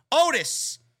own.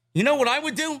 Otis. You know what I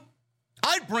would do?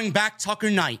 I'd bring back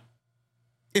Tucker Knight.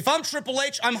 If I'm Triple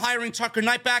H, I'm hiring Tucker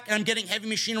Knight back and I'm getting Heavy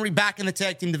Machinery back in the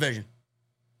tag team division.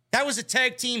 That was a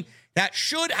tag team that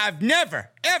should have never,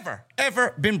 ever,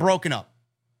 ever been broken up.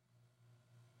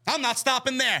 I'm not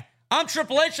stopping there. I'm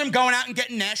Triple H. I'm going out and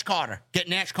getting Nash Carter. Get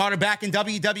Nash Carter back in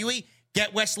WWE.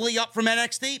 Get Wesley up from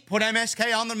NXT. Put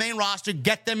MSK on the main roster.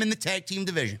 Get them in the tag team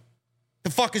division. The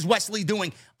fuck is Wesley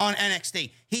doing on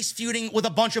NXT? He's feuding with a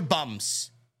bunch of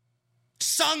bums.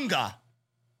 Sangha.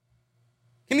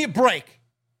 Give me a break.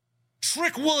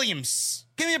 Trick Williams.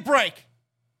 Give me a break.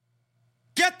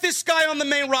 Get this guy on the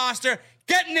main roster.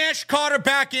 Get Nash Carter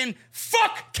back in.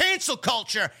 Fuck cancel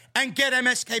culture. And get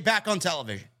MSK back on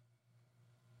television.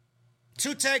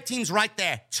 2 tag teams right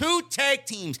there. 2 tag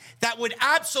teams that would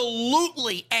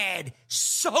absolutely add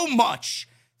so much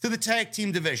to the tag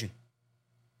team division.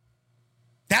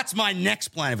 That's my next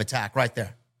plan of attack right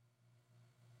there.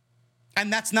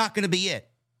 And that's not going to be it.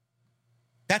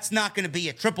 That's not going to be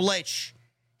it. Triple H,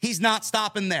 he's not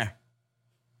stopping there.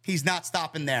 He's not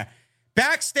stopping there.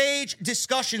 Backstage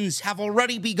discussions have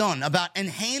already begun about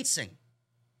enhancing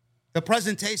the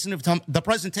presentation of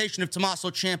Tommaso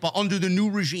Ciampa under the new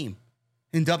regime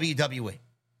in WWE.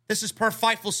 This is per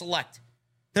Fightful Select.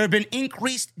 There have been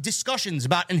increased discussions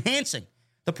about enhancing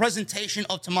the presentation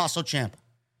of Tommaso Ciampa.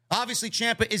 Obviously,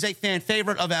 Ciampa is a fan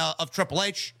favorite of Triple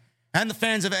H and the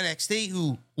fans of NXT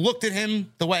who looked at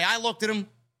him the way I looked at him.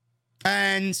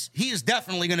 And he is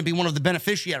definitely going to be one of the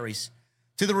beneficiaries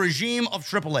to the regime of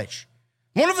Triple H.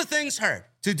 One of the things heard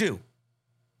to do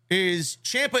is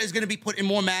Ciampa is going to be put in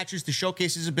more matches to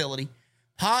showcase his ability,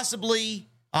 possibly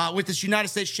with this United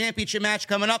States Championship match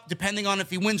coming up, depending on if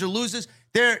he wins or loses.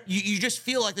 You just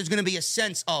feel like there's going to be a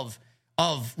sense of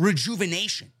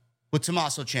rejuvenation with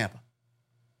Tommaso Ciampa.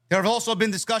 There have also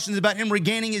been discussions about him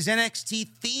regaining his NXT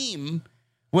theme,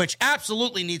 which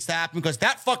absolutely needs to happen because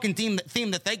that fucking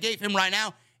theme that they gave him right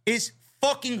now is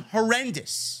fucking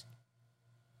horrendous.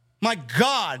 My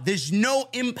God, there's no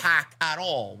impact at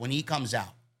all when he comes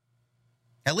out.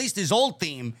 At least his old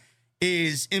theme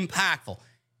is impactful.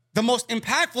 The most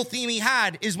impactful theme he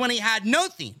had is when he had no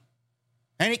theme.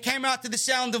 And he came out to the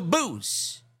sound of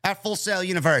booze at Full Sail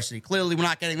University. Clearly, we're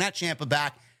not getting that Ciampa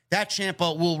back. That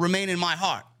Ciampa will remain in my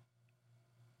heart.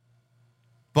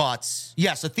 But,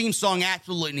 yes, a theme song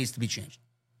absolutely needs to be changed.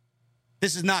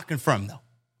 This is not confirmed, though.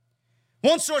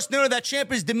 One source noted that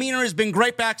Ciampa's demeanor has been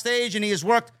great backstage, and he has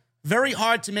worked very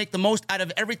hard to make the most out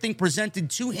of everything presented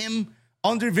to him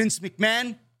under Vince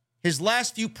McMahon. His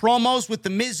last few promos with The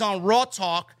Miz on Raw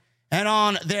Talk and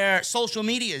on their social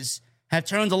medias have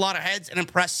turned a lot of heads and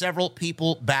impressed several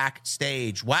people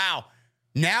backstage. Wow.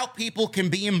 Now people can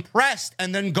be impressed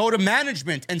and then go to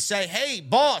management and say, hey,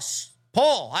 boss,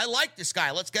 Paul, I like this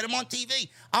guy. Let's get him on TV.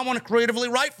 I want to creatively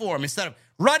write for him. Instead of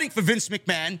writing for Vince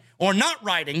McMahon, or not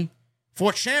writing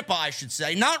for Ciampa, I should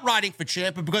say, not writing for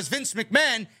Ciampa because Vince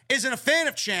McMahon isn't a fan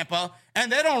of Ciampa, and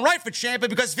they don't write for Ciampa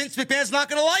because Vince McMahon's not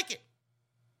going to like it.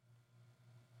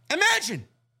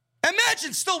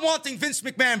 Imagine still wanting Vince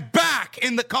McMahon back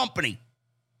in the company.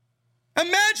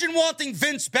 Imagine wanting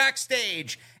Vince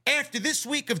backstage after this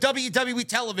week of WWE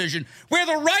television where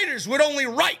the writers would only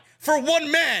write for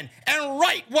one man and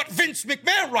write what Vince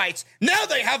McMahon writes. Now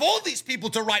they have all these people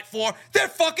to write for. Their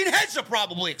fucking heads are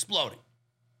probably exploding.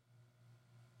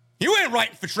 You ain't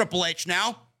writing for Triple H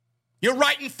now. You're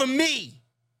writing for me.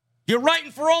 You're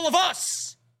writing for all of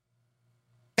us.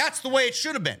 That's the way it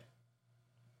should have been.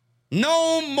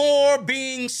 No more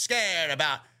being scared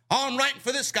about, oh, I'm writing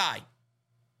for this guy.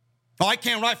 Oh, I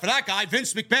can't write for that guy.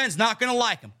 Vince McMahon's not going to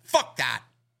like him. Fuck that.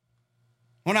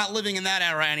 We're not living in that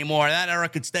era anymore. That era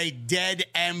could stay dead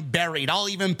and buried. I'll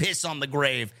even piss on the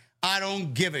grave. I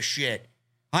don't give a shit.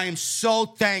 I am so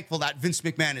thankful that Vince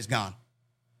McMahon is gone.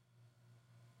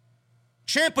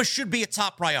 Ciampa should be a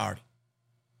top priority.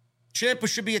 Ciampa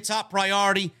should be a top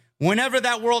priority. Whenever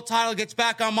that world title gets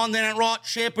back on Monday Night Raw,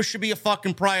 Ciampa should be a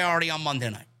fucking priority on Monday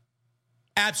night.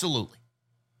 Absolutely.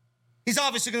 He's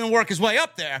obviously going to work his way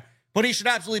up there, but he should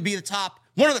absolutely be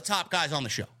one of the top guys on the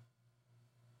show.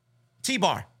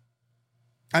 T-Bar.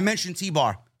 I mentioned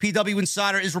T-Bar. PW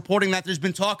Insider is reporting that there's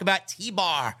been talk about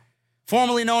T-Bar,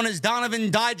 formerly known as Donovan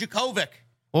Dijakovic,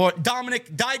 or Donovan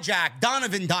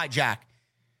Dijak.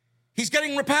 He's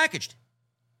getting repackaged.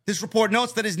 This report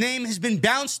notes that his name has been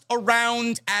bounced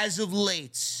around as of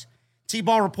late.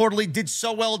 T-Bar reportedly did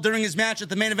so well during his match at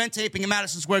the main event taping in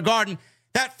Madison Square Garden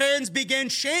that fans began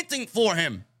chanting for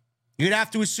him. You'd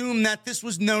have to assume that this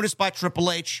was noticed by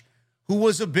Triple H, who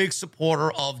was a big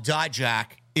supporter of Dijak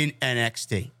in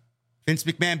NXT. Vince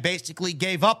McMahon basically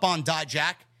gave up on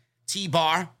Dijak,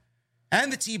 T-Bar,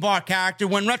 and the T-Bar character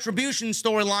when Retribution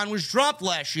storyline was dropped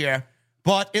last year,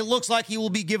 but it looks like he will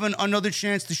be given another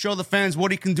chance to show the fans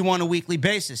what he can do on a weekly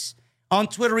basis. On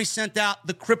Twitter, he sent out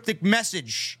the cryptic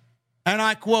message, and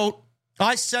I quote,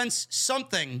 "I sense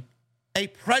something, a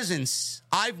presence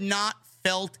I've not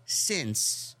felt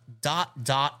since, ...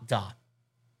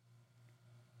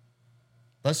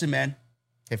 Listen, man,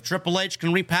 if Triple H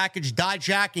can repackage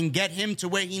Dijak and get him to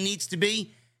where he needs to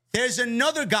be, there's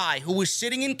another guy who was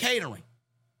sitting in catering,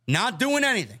 not doing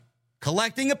anything,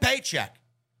 collecting a paycheck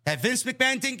that Vince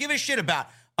McMahon didn't give a shit about.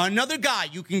 Another guy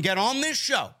you can get on this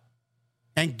show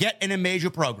and get in a major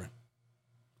program.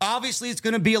 Obviously, it's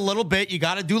going to be a little bit. You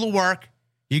got to do the work.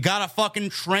 You got to fucking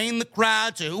train the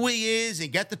crowd to who he is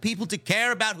and get the people to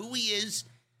care about who he is.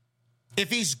 If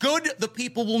he's good, the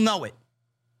people will know it,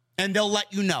 and they'll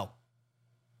let you know.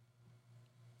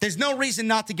 There's no reason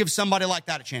not to give somebody like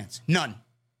that a chance. None.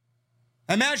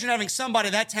 Imagine having somebody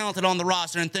that talented on the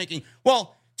roster and thinking,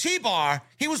 well, T-Bar,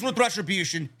 he was with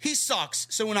Retribution. He sucks,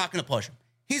 so we're not going to push him.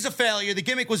 He's a failure. The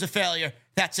gimmick was a failure.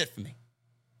 That's it for me.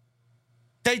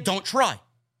 They don't try.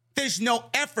 There's no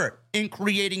effort in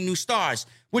creating new stars,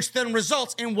 which then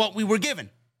results in what we were given.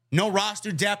 No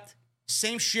roster depth,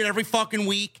 same shit every fucking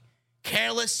week,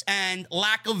 careless and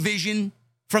lack of vision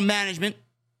from management.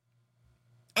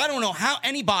 I don't know how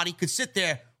anybody could sit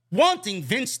there wanting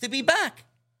Vince to be back.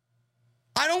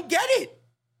 I don't get it.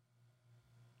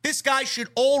 This guy should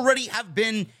already have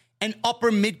been an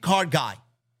upper mid-card guy.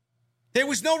 There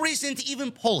was no reason to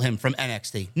even pull him from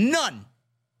NXT. None.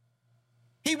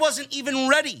 He wasn't even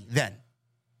ready then.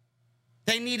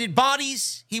 They needed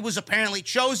bodies. He was apparently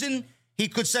chosen. He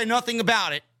could say nothing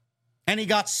about it. And he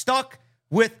got stuck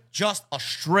with just a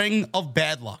string of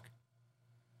bad luck.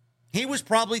 He was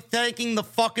probably thanking the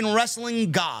fucking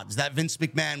wrestling gods that Vince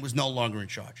McMahon was no longer in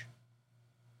charge.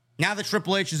 Now that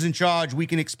Triple H is in charge, we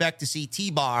can expect to see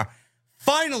T-Bar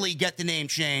finally get the name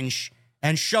change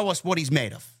and show us what he's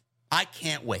made of. I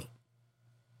can't wait.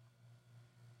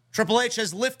 Triple H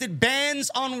has lifted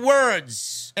bans on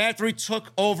words after he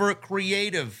took over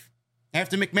creative.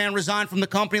 After McMahon resigned from the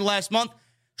company last month,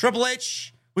 Triple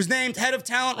H was named head of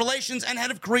talent relations and head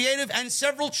of creative, and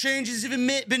several changes have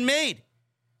been made.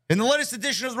 In the latest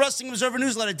edition of the Wrestling Observer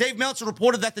newsletter, Dave Meltzer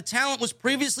reported that the talent was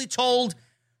previously told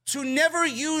to never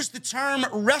use the term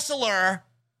wrestler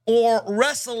or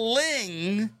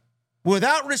wrestling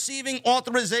without receiving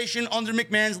authorization under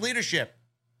McMahon's leadership.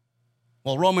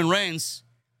 Well, Roman Reigns,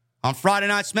 on Friday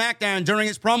Night SmackDown, during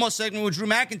his promo segment with Drew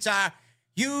McIntyre,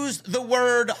 used the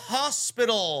word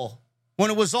hospital when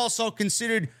it was also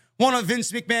considered one of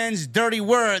Vince McMahon's dirty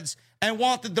words, and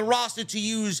wanted the roster to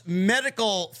use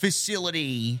medical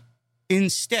facility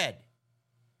instead.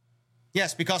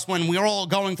 Yes, because when we're all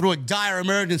going through a dire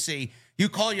emergency, you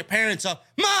call your parents up,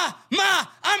 Ma,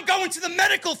 I'm going to the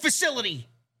medical facility.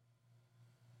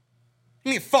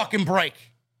 Give me a fucking break.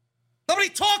 Nobody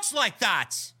talks like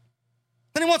that.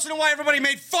 Then he wants to know why everybody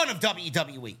made fun of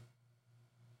WWE.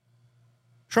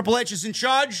 Triple H is in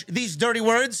charge. These dirty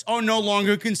words are no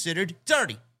longer considered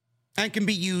dirty and can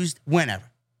be used whenever.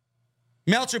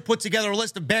 Meltzer put together a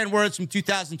list of banned words from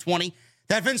 2020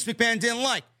 that Vince McMahon didn't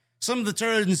like. Some of the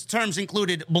terms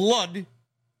included blood,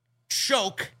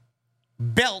 choke,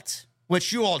 belt,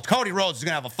 which Cody Rhodes is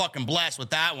going to have a fucking blast with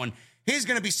that one. He's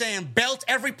going to be saying belt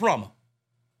every promo.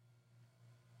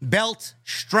 Belt,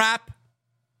 strap,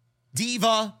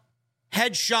 diva,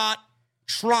 headshot,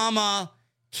 trauma,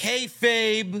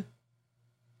 kayfabe,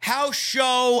 house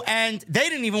show, and they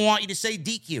didn't even want you to say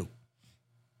DQ.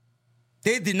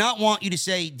 They did not want you to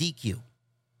say DQ.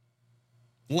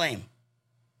 Lame.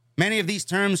 Many of these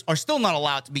terms are still not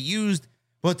allowed to be used,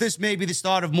 but this may be the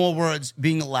start of more words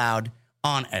being allowed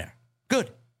on air.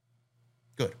 Good.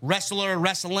 Wrestler,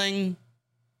 wrestling,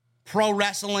 pro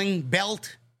wrestling,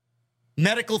 belt,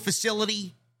 medical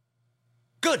facility.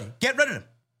 Good. Get rid of them.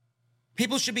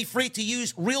 People should be free to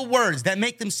use real words that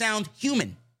make them sound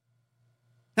human.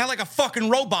 Not like a fucking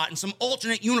robot in some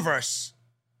alternate universe.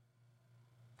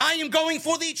 I am going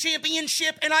for the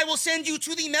championship and I will send you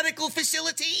to the medical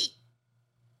facility.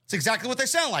 It's exactly what they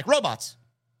sound like. Robots.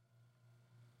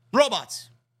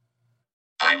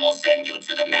 I will send you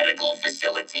to the medical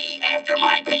facility after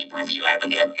my pay-per-view,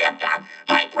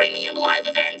 my premium live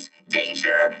event.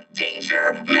 Danger,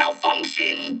 danger,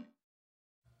 malfunction.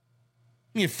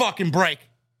 Give me a fucking break.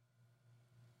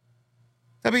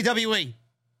 WWE.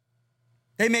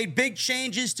 They made big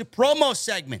changes to promo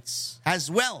segments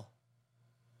as well.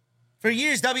 For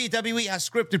years, WWE has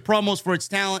scripted promos for its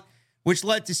talent, which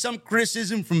led to some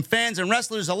criticism from fans and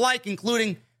wrestlers alike,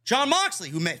 including Jon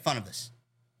Moxley, who made fun of this.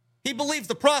 He believes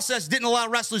the process didn't allow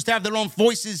wrestlers to have their own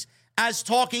voices, as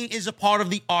talking is a part of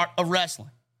the art of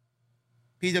wrestling.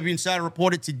 PW Insider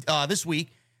reported this week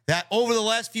that over the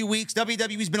last few weeks,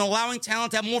 WWE's been allowing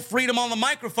talent to have more freedom on the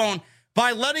microphone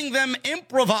by letting them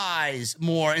improvise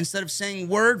more instead of saying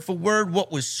word for word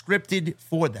what was scripted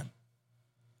for them.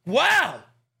 Wow!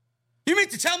 You mean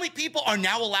to tell me people are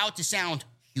now allowed to sound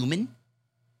human?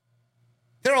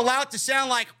 They're allowed to sound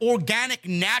like organic,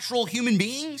 natural human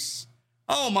beings?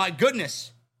 Oh, my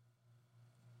goodness.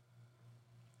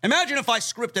 Imagine if I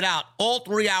scripted out all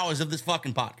 3 hours of this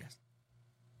fucking podcast.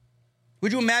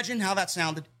 Would you imagine how that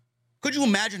sounded? Could you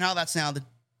imagine how that sounded?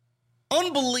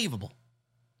 Unbelievable.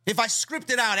 If I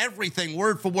scripted out everything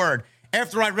word for word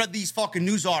after I read these fucking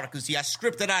news articles, I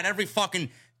scripted out every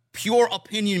fucking pure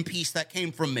opinion piece that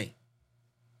came from me.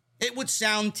 It would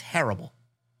sound terrible.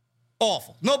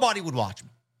 Awful. Nobody would watch me.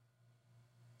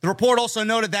 The report also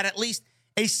noted that at least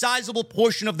a sizable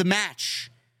portion of the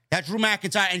match that Drew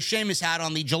McIntyre and Sheamus had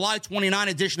on the July 29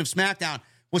 edition of SmackDown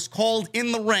was called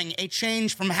in the ring, a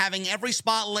change from having every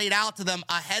spot laid out to them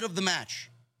ahead of the match.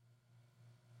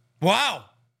 Wow.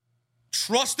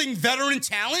 Trusting veteran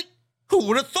talent? Who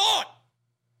would have thought?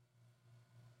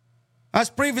 As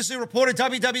previously reported,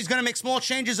 WWE is going to make small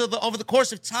changes over the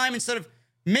course of time instead of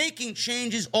making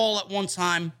changes all at one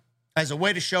time as a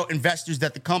way to show investors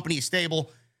that the company is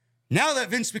stable now that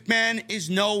Vince McMahon is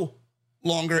no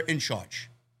longer in charge.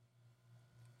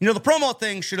 You know, the promo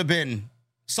thing should have been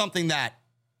something that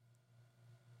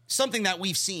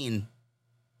we've seen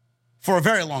for a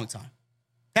very long time.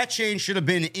 That change should have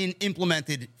been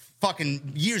implemented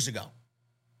fucking years ago.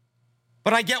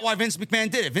 But I get why Vince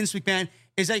McMahon did it. Vince McMahon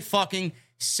is a fucking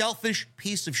selfish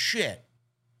piece of shit.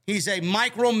 He's a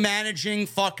micromanaging,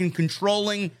 fucking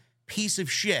controlling piece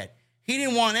of shit. He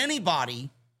didn't want anybody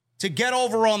to get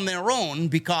over on their own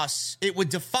because it would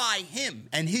defy him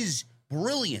and his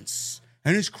brilliance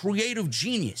and his creative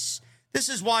genius. This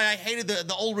is why I hated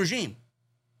the old regime.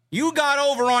 You got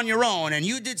over on your own and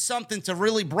you did something to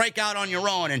really break out on your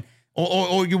own, and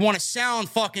or you want to sound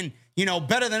fucking,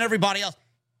 better than everybody else.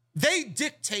 They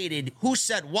dictated who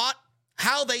said what,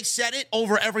 how they said it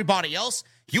over everybody else.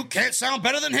 You can't sound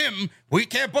better than him. We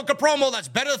can't book a promo that's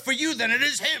better for you than it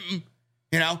is him.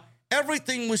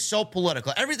 Everything was so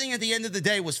political. Everything at the end of the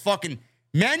day was fucking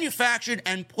manufactured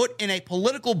and put in a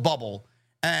political bubble,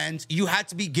 and you had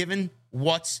to be given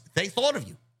what they thought of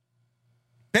you.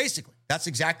 Basically, that's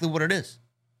exactly what it is.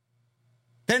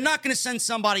 They're not going to send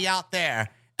somebody out there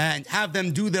and have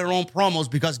them do their own promos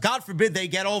because, God forbid, they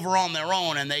get over on their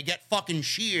own and they get fucking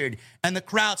cheered and the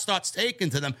crowd starts taking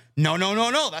to them. No.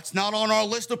 That's not on our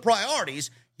list of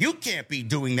priorities. You can't be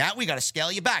doing that. We got to scale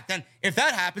you back. Then if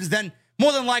that happens, then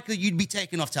more than likely you'd be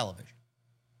taken off television.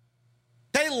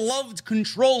 They loved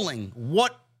controlling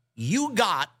what you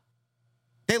got.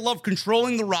 They loved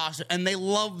controlling the roster, and they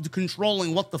loved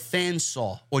controlling what the fans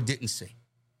saw or didn't see.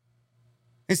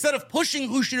 Instead of pushing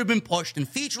who should have been pushed and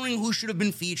featuring who should have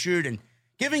been featured and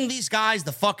giving these guys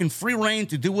the fucking free reign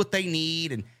to do what they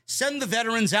need and send the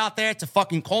veterans out there to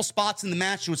fucking call spots in the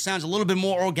match so it sounds a little bit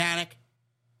more organic.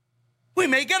 We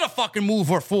may get a fucking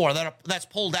move or four that's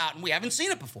pulled out, and we haven't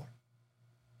seen it before.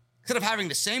 Instead of having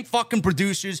the same fucking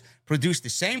producers produce the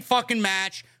same fucking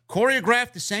match,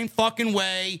 choreographed the same fucking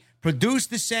way, produced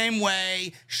the same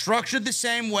way, structured the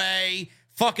same way,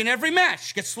 fucking every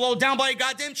match gets slowed down by a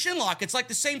goddamn chinlock. It's like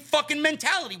the same fucking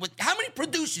mentality with how many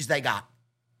producers they got.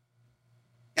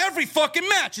 Every fucking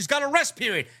match has got a rest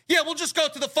period. Yeah, we'll just go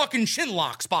to the fucking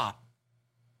chinlock spot.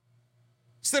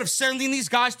 Instead of sending these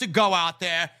guys to go out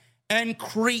there and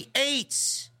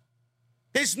create.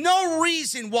 There's no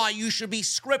reason why you should be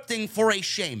scripting for a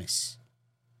Sheamus.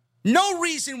 No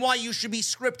reason why you should be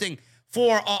scripting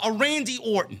for a Randy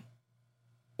Orton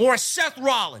or a Seth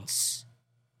Rollins.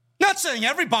 Not saying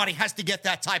everybody has to get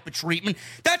that type of treatment.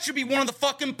 That should be one of the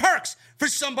fucking perks for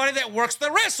somebody that works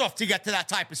their ass off to get to that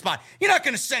type of spot. You're not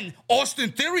going to send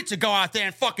Austin Theory to go out there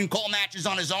and fucking call matches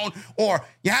on his own, or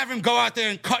you have him go out there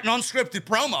and cut an unscripted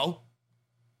promo.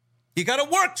 You got to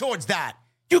work towards that.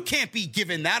 You can't be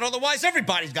given that, otherwise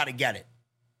everybody's got to get it.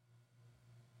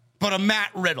 But a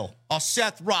Matt Riddle, a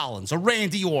Seth Rollins, a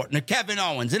Randy Orton, a Kevin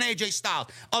Owens, an AJ Styles,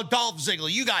 a Dolph Ziggler,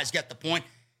 you guys get the point.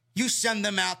 You send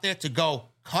them out there to go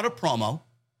cut a promo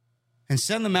and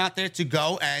send them out there to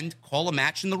go and call a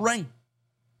match in the ring.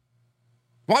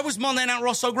 Why was Monday Night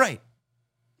Raw so great?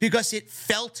 Because it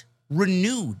felt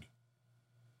renewed.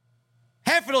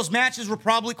 Half of those matches were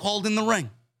probably called in the ring.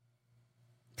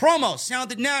 Promos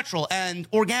sounded natural and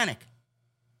organic.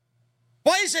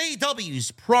 Why is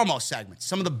AEW's promo segments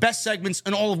some of the best segments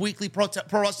in all of weekly pro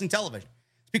wrestling television?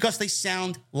 It's because they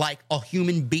sound like a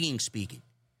human being speaking.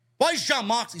 Why is Jon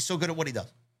Moxley so good at what he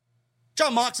does?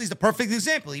 Jon Moxley's the perfect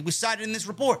example. He was cited in this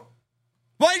report.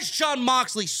 Why is Jon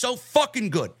Moxley so fucking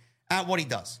good at what he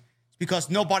does? It's because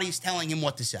nobody's telling him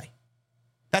what to say.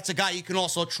 That's a guy you can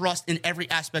also trust in every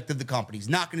aspect of the company. He's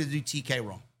not going to do TK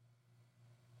wrong.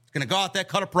 He's going to go out there,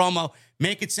 cut a promo,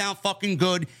 make it sound fucking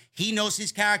good. He knows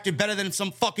his character better than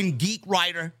some fucking geek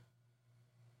writer.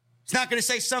 He's not going to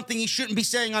say something he shouldn't be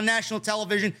saying on national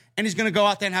television, and he's going to go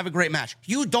out there and have a great match.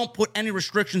 You don't put any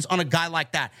restrictions on a guy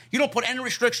like that. You don't put any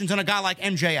restrictions on a guy like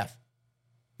MJF.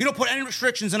 You don't put any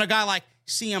restrictions on a guy like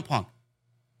CM Punk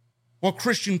or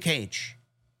Christian Cage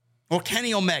or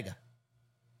Kenny Omega.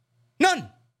 None.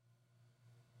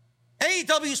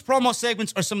 AEW's promo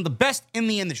segments are some of the best in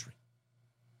the industry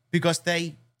because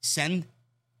they send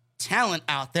talent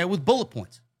out there with bullet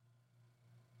points.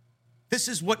 This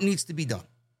is what needs to be done.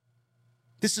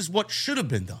 This is what should have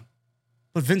been done.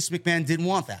 But Vince McMahon didn't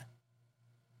want that.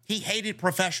 He hated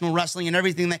professional wrestling and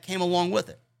everything that came along with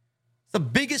it. It's the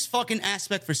biggest fucking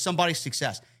aspect for somebody's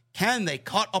success. Can they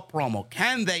cut a promo?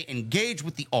 Can they engage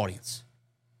with the audience?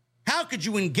 How could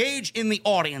you engage in the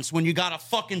audience when you got a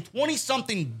fucking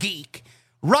 20-something geek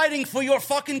writing for your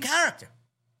fucking character?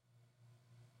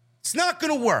 It's not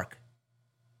going to work.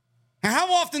 And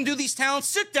how often do these talents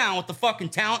sit down with the fucking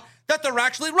talent that they're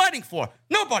actually writing for?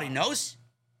 Nobody knows.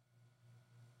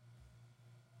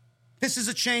 This is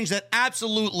a change that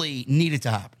absolutely needed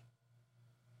to happen.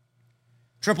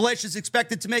 Triple H is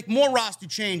expected to make more roster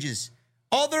changes.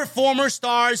 Other former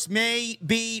stars may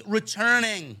be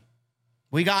returning.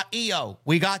 We got Io.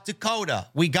 We got Dakota.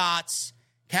 We got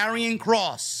Karrion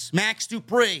Kross, Max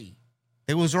Dupree.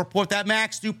 There was a report that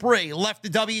Max Dupree left the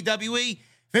WWE.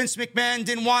 Vince McMahon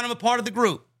didn't want him a part of the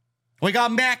group. We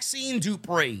got Maxine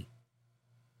Dupree.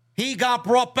 He got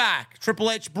brought back.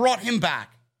 Triple H brought him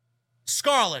back.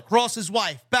 Scarlett, Kross's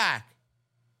wife, back.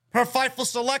 Her Fightful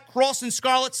Select Kross and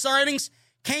Scarlett signings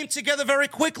came together very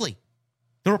quickly.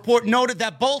 The report noted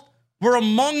that both were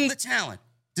among the talent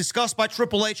discussed by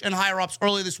Triple H and higher-ups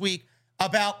earlier this week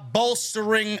about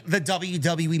bolstering the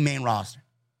WWE main roster.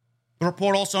 The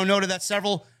report also noted that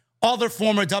several other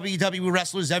former WWE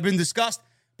wrestlers have been discussed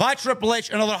by Triple H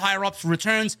and other higher-ups for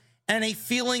returns, and a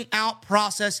feeling-out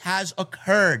process has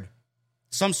occurred.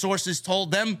 Some sources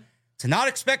told them to not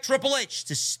expect Triple H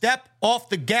to step off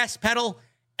the gas pedal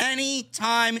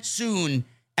anytime soon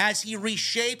as he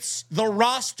reshapes the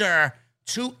roster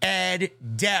to add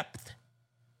depth.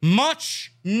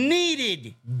 Much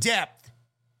needed depth.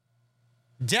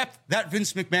 Depth that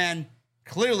Vince McMahon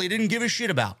clearly didn't give a shit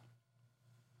about.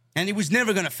 And he was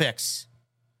never going to fix.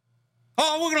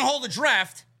 Oh, we're going to hold a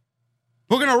draft.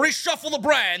 We're going to reshuffle the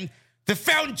brand. The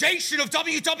foundation of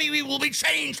WWE will be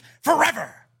changed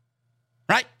forever.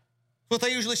 Right? That's what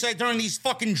they usually say during these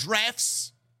fucking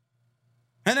drafts.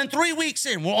 And then 3 weeks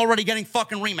in, we're already getting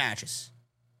fucking rematches.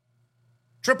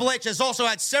 Triple H has also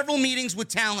had several meetings with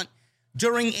talent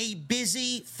during a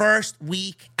busy first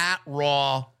week at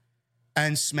Raw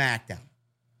and SmackDown.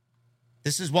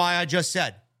 This is why I just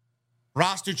said,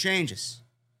 roster changes.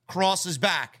 Kross is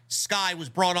back. Sky was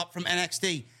brought up from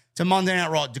NXT to Monday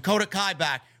Night Raw. Dakota Kai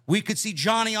back. We could see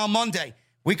Johnny on Monday.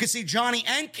 We could see Johnny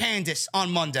and Candice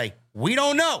on Monday. We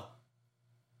don't know.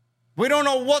 We don't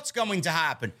know what's going to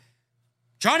happen.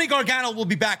 Johnny Gargano will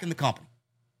be back in the company.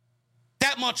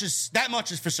 That much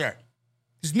is for certain.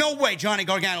 There's no way Johnny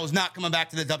Gargano is not coming back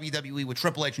to the WWE with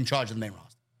Triple H in charge of the main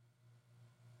roster.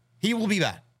 He will be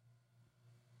back.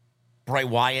 Bray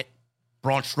Wyatt,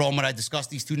 Braun Strowman, I discussed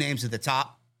these two names at the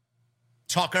top.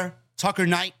 Tucker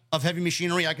Knight of Heavy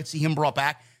Machinery, I could see him brought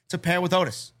back to pair with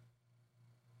Otis.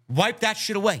 Wipe that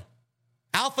shit away.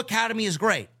 Alpha Academy is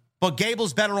great, but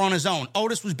Gable's better on his own.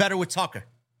 Otis was better with Tucker.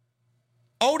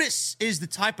 Otis is the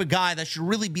type of guy that should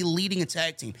really be leading a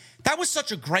tag team. That was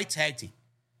such a great tag team.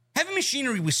 Heavy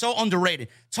Machinery was so underrated.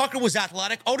 Tucker was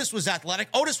athletic. Otis was athletic.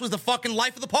 Otis was the fucking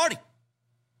life of the party.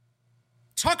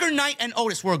 Tucker Knight and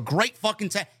Otis were a great fucking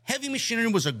tag. Heavy Machinery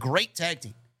was a great tag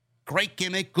team. Great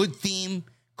gimmick, good theme,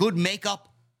 good makeup.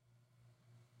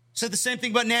 Said the same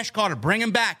thing about Nash Carter. Bring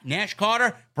him back. Nash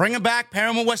Carter, bring him back. Pair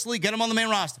him with Wesley. Get him on the main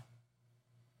roster.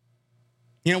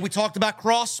 You know, we talked about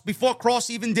Kross before Kross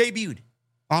even debuted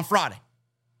on Friday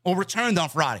or returned on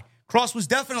Friday. Cross was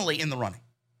definitely in the running.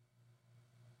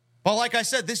 But like I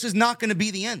said, this is not going to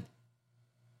be the end.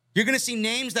 You're going to see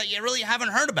names that you really haven't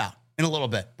heard about in a little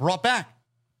bit brought back.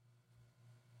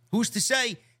 Who's to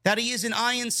say that he isn't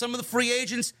eyeing some of the free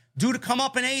agents due to come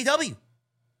up in AEW?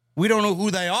 We don't know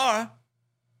who they are.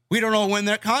 We don't know when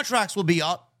their contracts will be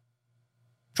up.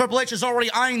 Triple H is already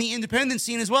eyeing the independent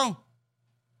scene as well.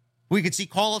 We could see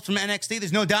call-ups from NXT.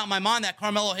 There's no doubt in my mind that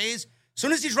Carmelo Hayes, as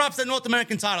soon as he drops that North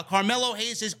American title, Carmelo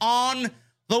Hayes is on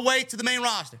the way to the main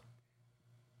roster.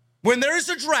 When there is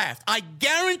a draft, I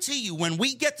guarantee you when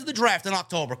we get to the draft in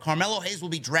October, Carmelo Hayes will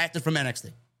be drafted from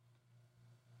NXT.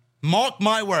 Mark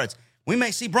my words. We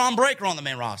may see Braun Breaker on the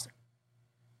main roster.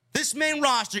 This main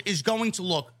roster is going to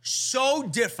look so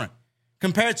different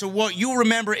compared to what you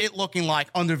remember it looking like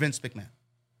under Vince McMahon.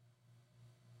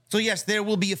 So yes, there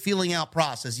will be a feeling out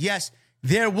process. Yes,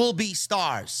 there will be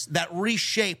stars that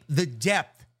reshape the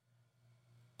depth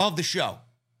of the show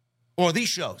or these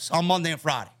shows on Monday and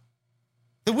Friday.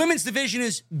 The women's division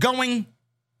is going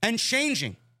and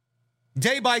changing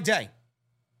day by day.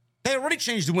 They already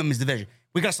changed the women's division.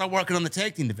 We got to start working on the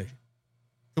tag team division.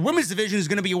 The women's division is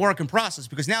going to be a work in process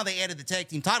because now they added the tag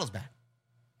team titles back.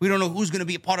 We don't know who's going to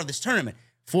be a part of this tournament.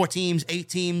 4 teams, 8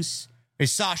 teams.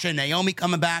 Is Sasha and Naomi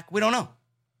coming back? We don't know.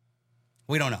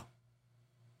 We don't know.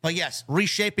 But yes,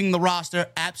 reshaping the roster,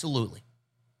 absolutely.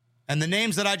 And the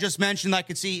names that I just mentioned, I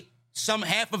could see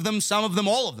half of them, some of them,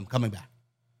 all of them coming back.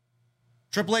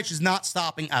 Triple H is not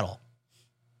stopping at all.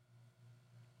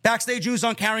 Backstage news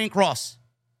on Karrion Kross.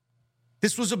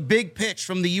 This was a big pitch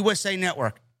from the USA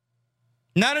Network.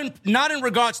 Not in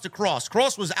regards to Kross.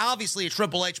 Kross was obviously a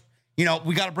Triple H,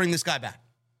 we got to bring this guy back.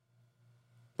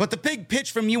 But the big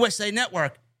pitch from USA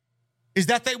Network is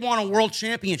that they want a world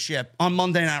championship on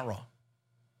Monday Night Raw.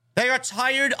 They are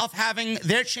tired of having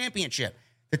their championship,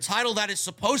 the title that is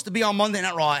supposed to be on Monday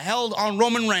Night Raw, held on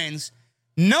Roman Reigns,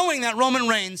 knowing that Roman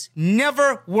Reigns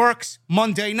never works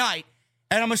Monday night.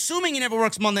 And I'm assuming he never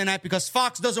works Monday night because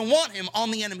Fox doesn't want him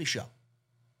on the Enemy show.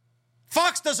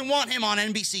 Fox doesn't want him on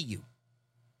NBCU.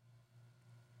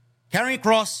 Karrion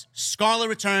Kross, Scarlett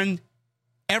returned.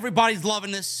 Everybody's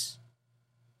loving this.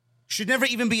 Should never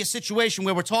even be a situation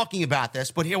where we're talking about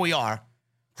this, but here we are.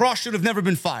 Kross should have never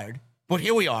been fired, but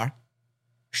here we are.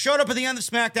 Showed up at the end of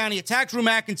SmackDown. He attacked Drew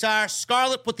McIntyre.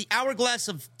 Scarlett put the hourglass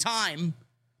of time,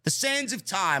 the sands of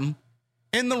time,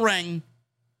 in the ring,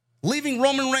 leaving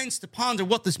Roman Reigns to ponder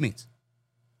what this means.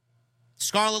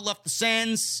 Scarlett left the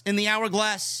sands in the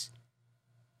hourglass,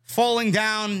 falling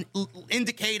down,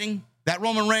 indicating that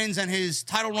Roman Reigns and his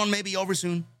title run may be over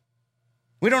soon.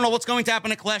 We don't know what's going to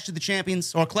happen at Clash of the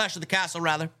Champions, or Clash of the Castle,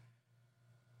 rather.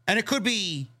 And it could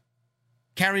be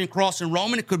Karrion Kross and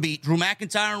Roman. It could be Drew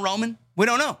McIntyre and Roman. We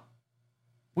don't know.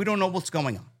 We don't know what's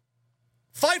going on.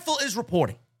 Fightful is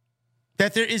reporting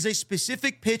that there is a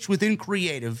specific pitch within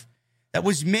creative that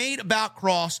was made about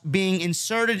Kross being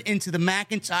inserted into the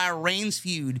McIntyre-Reigns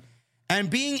feud and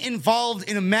being involved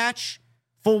in a match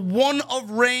for one of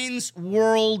Reigns'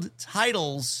 world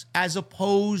titles as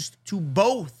opposed to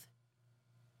both.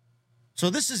 So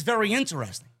this is very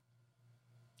interesting.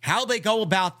 How they go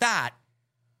about that,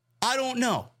 I don't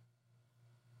know.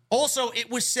 Also,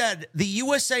 it was said the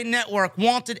USA Network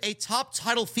wanted a top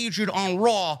title featured on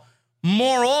Raw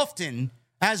more often,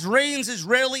 as Reigns is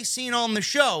rarely seen on the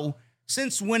show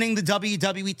since winning the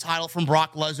WWE title from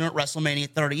Brock Lesnar at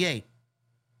WrestleMania 38.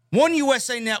 One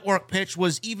USA Network pitch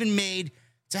was even made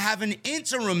to have an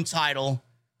interim title,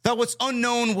 though it's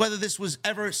unknown whether this was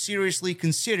ever seriously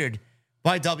considered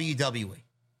by WWE.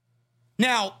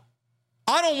 Now,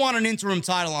 I don't want an interim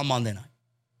title on Monday night.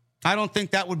 I don't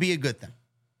think that would be a good thing.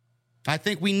 I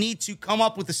think we need to come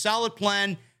up with a solid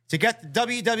plan to get the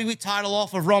WWE title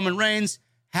off of Roman Reigns.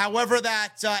 However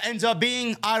that ends up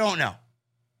being, I don't know.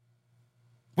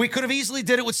 We could have easily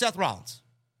did it with Seth Rollins.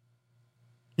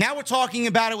 Now we're talking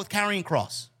about it with Karrion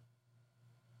Kross.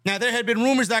 Now, there had been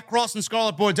rumors that Kross and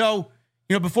Scarlett Bordeaux,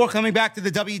 before coming back to the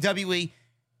WWE,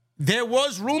 there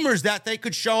was rumors that they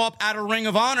could show up at a Ring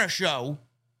of Honor show,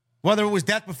 whether it was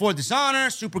Death Before Dishonor,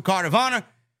 Supercard of Honor,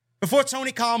 before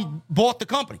Tony Khan bought the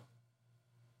company.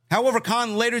 However,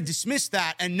 Khan later dismissed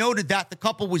that and noted that the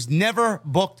couple was never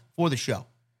booked for the show.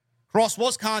 Kross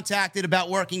was contacted about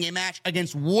working a match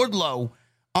against Wardlow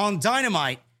on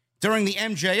Dynamite during the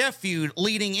MJF feud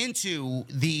leading into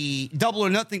the Double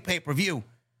or Nothing pay-per-view,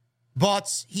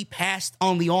 but he passed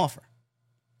on the offer.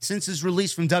 Since his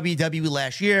release from WWE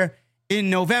last year, in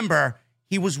November,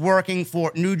 he was working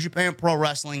for New Japan Pro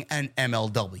Wrestling and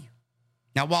MLW.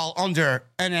 Now, while under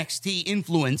NXT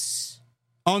influence,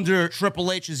 under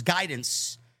Triple H's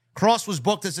guidance, Kross was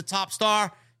booked as a top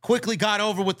star, quickly got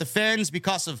over with the fans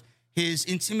because of his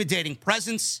intimidating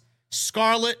presence,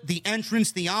 Scarlett, the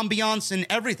entrance, the ambiance, and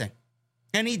everything.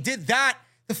 And he did that.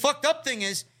 The fucked up thing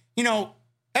is,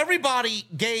 everybody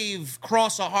gave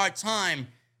Cross a hard time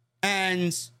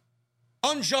and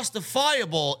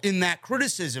unjustifiable in that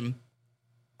criticism.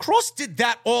 Cross did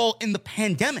that all in the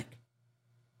pandemic.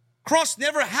 Cross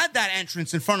never had that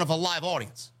entrance in front of a live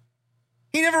audience.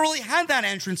 He never really had that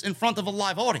entrance in front of a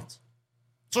live audience.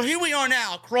 So here we are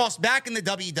now, Cross back in the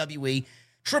WWE,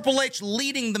 Triple H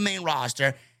leading the main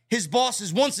roster. His boss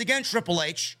is once again Triple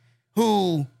H,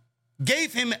 who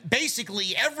gave him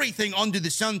basically everything under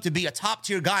the sun to be a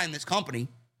top-tier guy in this company.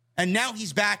 And now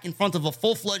he's back in front of a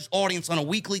full-fledged audience on a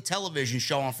weekly television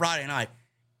show on Friday night.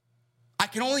 I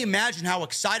can only imagine how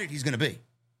excited he's going to be.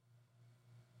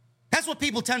 That's what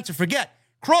people tend to forget.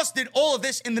 Cross did all of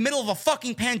this in the middle of a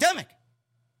fucking pandemic.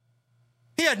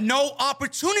 He had no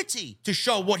opportunity to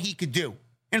show what he could do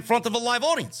in front of a live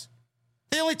audience.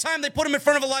 The only time they put him in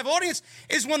front of a live audience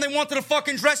is when they wanted to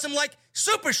fucking dress him like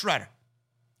Super Shredder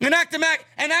and act him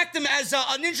as a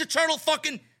Ninja Turtle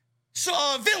fucking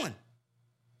villain.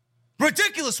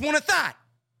 Ridiculous, one at that.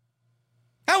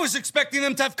 I was expecting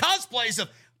them to have cosplays of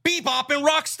Bebop and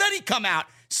Rocksteady come out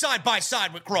side by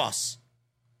side with Cross.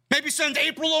 Maybe send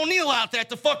April O'Neil out there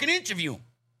to fucking interview him.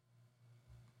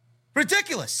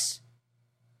 Ridiculous.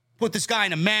 Put this guy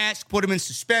in a mask, put him in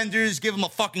suspenders, give him a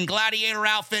fucking gladiator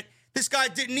outfit. This guy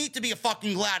didn't need to be a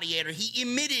fucking gladiator. He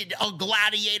emitted a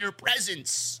gladiator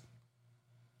presence.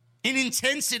 In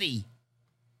intensity.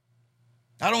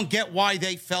 I don't get why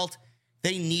they felt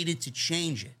they needed to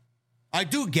change it. I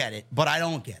do get it, but I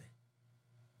don't get it.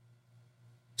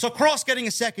 So Cross getting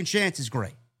a second chance is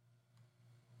great.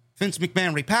 Vince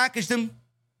McMahon repackaged him.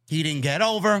 He didn't get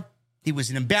over. He was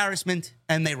an embarrassment,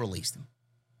 and they released him.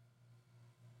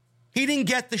 He didn't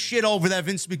get the shit over that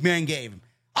Vince McMahon gave him.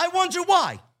 I wonder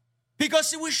why.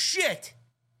 Because it was shit.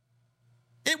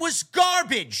 It was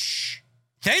garbage.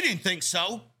 They didn't think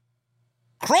so.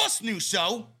 Cross knew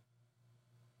so.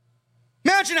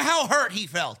 Imagine how hurt he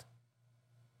felt.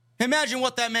 Imagine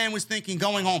what that man was thinking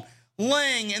going home,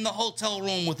 laying in the hotel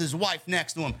room with his wife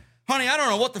next to him. Honey, I don't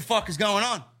know what the fuck is going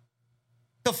on.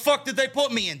 The fuck did they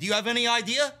put me in? Do you have any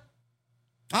idea?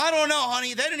 I don't know,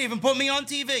 honey. They didn't even put me on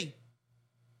TV.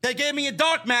 They gave me a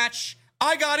dark match.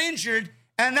 I got injured,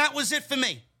 and that was it for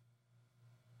me.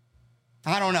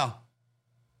 I don't know.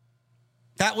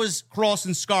 That was Cross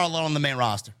and Scarlett on the main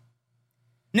roster.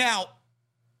 Now,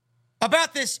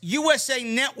 about this USA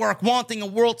Network wanting a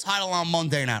world title on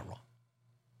Monday Night Raw.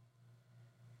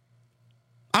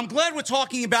 I'm glad we're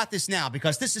talking about this now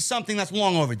because this is something that's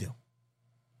long overdue.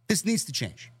 This needs to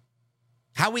change.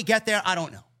 How we get there, I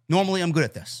don't know. Normally, I'm good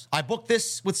at this. I booked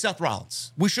this with Seth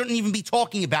Rollins. We shouldn't even be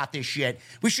talking about this shit.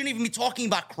 We shouldn't even be talking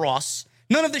about Cross.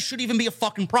 None of this should even be a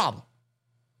fucking problem.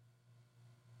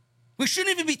 We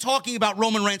shouldn't even be talking about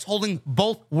Roman Reigns holding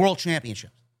both world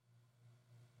championships.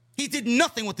 He did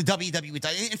nothing with the WWE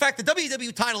title. In fact, the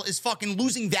WWE title is fucking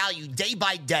losing value day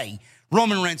by day.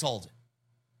 Roman Reigns holds it.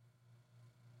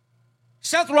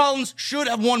 Seth Rollins should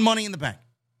have won Money in the Bank.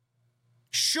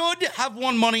 Should have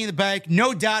won Money in the Bank.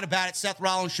 No doubt about it. Seth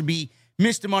Rollins should be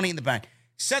Mr. Money in the Bank.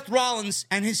 Seth Rollins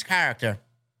and his character,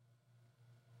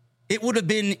 it would have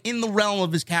been in the realm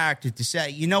of his character to say,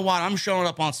 you know what, I'm showing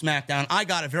up on SmackDown. I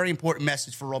got a very important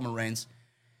message for Roman Reigns.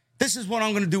 This is what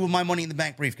I'm going to do with my Money in the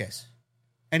Bank briefcase.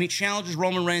 And he challenges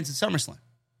Roman Reigns at SummerSlam.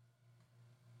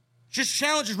 Just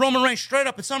challenges Roman Reigns straight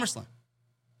up at SummerSlam.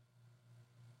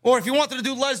 Or if you wanted to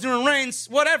do Lesnar and Reigns,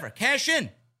 whatever, cash in.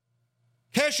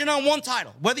 Cash in on one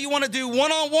title. Whether you want to do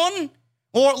one-on-one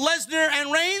or Lesnar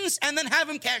and Reigns and then have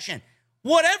him cash in.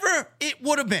 Whatever it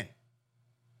would have been.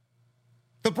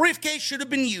 The briefcase should have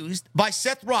been used by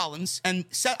Seth Rollins, and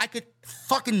I could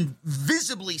fucking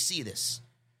visibly see this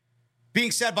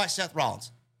being said by Seth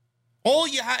Rollins.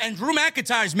 And Drew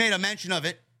McIntyre's made a mention of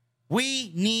it.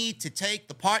 We need to take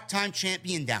the part-time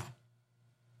champion down.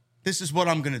 This is what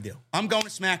I'm going to do. I'm going to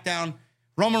SmackDown.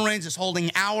 Roman Reigns is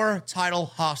holding our title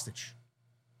hostage.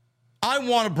 I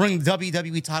want to bring the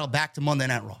WWE title back to Monday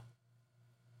Night Raw.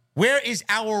 Where is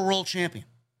our world champion?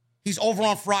 He's over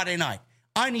on Friday night.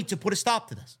 I need to put a stop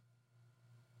to this.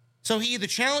 So he either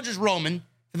challenges Roman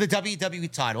for the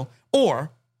WWE title,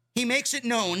 or he makes it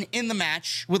known in the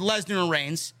match with Lesnar and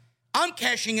Reigns, I'm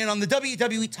cashing in on the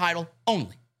WWE title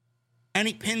only. And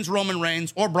he pins Roman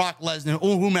Reigns or Brock Lesnar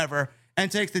or whomever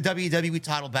and takes the WWE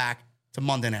title back to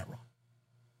Monday Night Raw.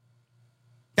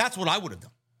 That's what I would have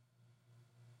done.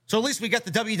 So at least we get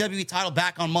the WWE title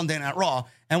back on Monday Night Raw,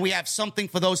 and we have something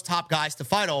for those top guys to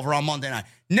fight over on Monday night.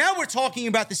 Now we're talking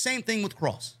about the same thing with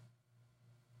Cross.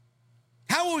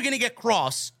 How are we going to get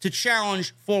Cross to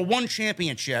challenge for one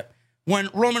championship when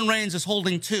Roman Reigns is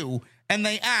holding two and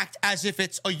they act as if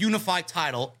it's a unified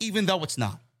title, even though it's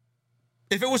not.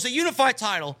 If it was a unified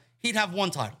title, he'd have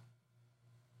one title.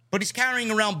 But he's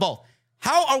carrying around both.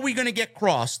 How are we going to get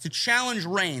Cross to challenge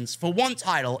Reigns for one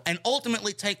title and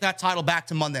ultimately take that title back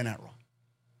to Monday Night Raw?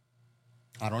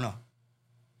 I don't know.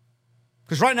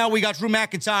 Because right now we got Drew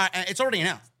McIntyre, and it's already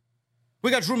announced. We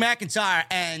got Drew McIntyre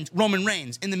and Roman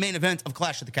Reigns in the main event of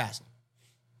Clash of the Castle.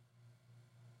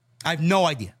 I have no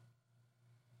idea.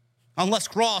 Unless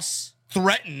Cross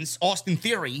threatens Austin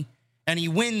Theory and he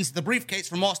wins the briefcase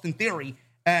from Austin Theory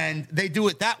and they do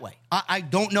it that way. I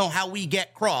don't know how we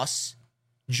get Cross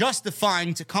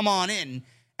justifying to come on in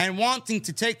and wanting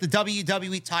to take the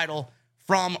WWE title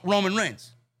from Roman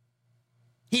Reigns.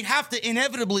 He'd have to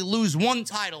inevitably lose one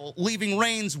title, leaving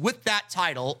Reigns with that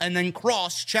title, and then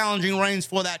Cross challenging Reigns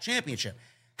for that championship.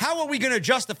 How are we going to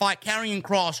justify Karrion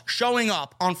Kross showing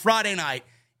up on Friday night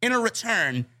in a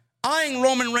return, eyeing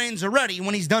Roman Reigns already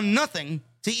when he's done nothing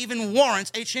to even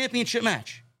warrant a championship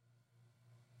match?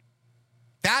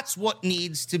 That's what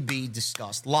needs to be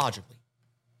discussed logically.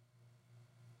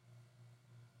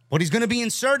 But he's going to be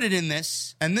inserted in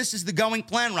this, and this is the going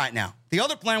plan right now. The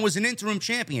other plan was an interim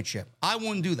championship. I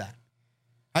wouldn't do that.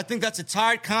 I think that's a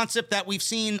tired concept that we've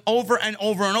seen over and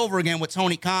over and over again with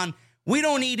Tony Khan. We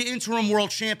don't need an interim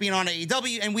world champion on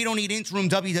AEW, and we don't need interim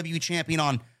WWE champion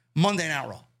on Monday Night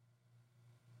Raw.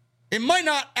 It might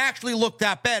not actually look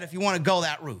that bad if you want to go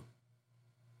that route.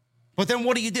 But then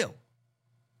what do?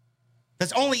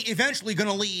 That's only eventually going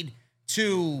to lead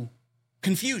to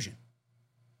confusion.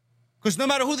 Because no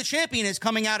matter who the champion is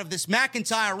coming out of this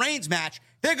McIntyre-Reigns match,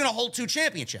 they're going to hold two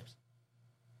championships.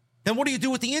 Then what do you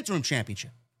do with the interim championship?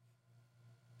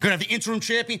 Going to have the interim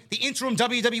champion, the interim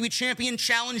WWE champion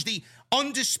challenge the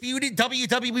undisputed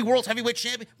WWE World Heavyweight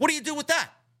Champion? What do you do with that?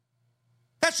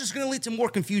 That's just going to lead to more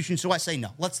confusion, so I say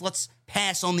no. Let's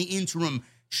pass on the interim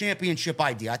championship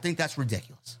idea. I think that's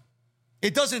ridiculous.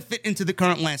 It doesn't fit into the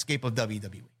current landscape of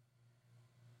WWE.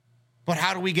 But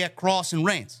how do we get Cross and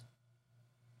Reigns?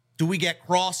 Do we get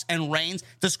Cross and Reigns?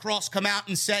 Does Cross come out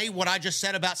and say what I just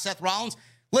said about Seth Rollins?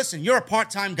 Listen, you're a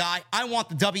part-time guy. I want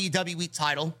the WWE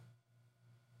title.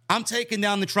 I'm taking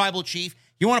down the tribal chief.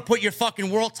 You want to put your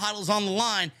fucking world titles on the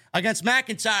line against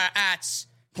McIntyre at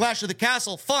Clash of the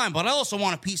Castle? Fine, but I also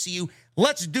want a piece of you.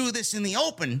 Let's do this in the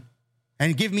open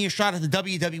and give me a shot at the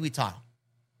WWE title.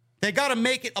 They got to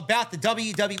make it about the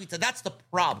WWE title. That's the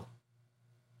problem.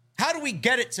 How do we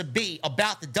get it to be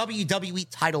about the WWE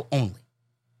title only?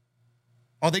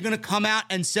 Are they going to come out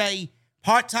and say,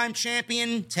 part-time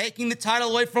champion taking the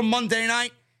title away from Monday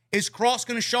night? Is Cross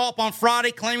going to show up on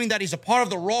Friday claiming that he's a part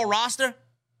of the Raw roster?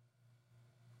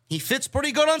 He fits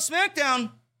pretty good on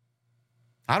SmackDown.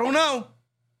 I don't know.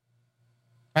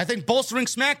 I think bolstering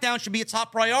SmackDown should be a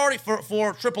top priority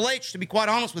for Triple H, to be quite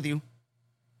honest with you.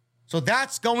 So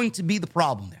that's going to be the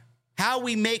problem there. How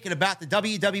we make it about the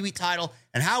WWE title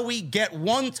and how we get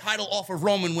one title off of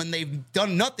Roman when they've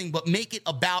done nothing but make it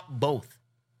about both.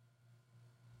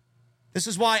 This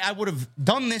is why I would have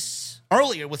done this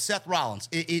earlier with Seth Rollins.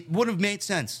 It would have made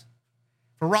sense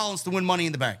for Rollins to win Money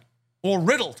in the Bank or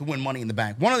Riddle to win Money in the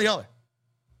Bank. One or the other.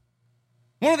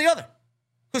 One or the other.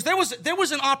 Because there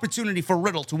was an opportunity for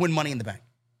Riddle to win Money in the Bank.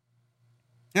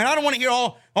 And I don't want to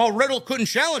hear, Riddle couldn't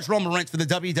challenge Roman Reigns for the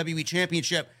WWE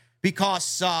Championship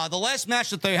because the last match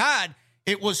that they had,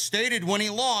 it was stated when he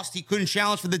lost, he couldn't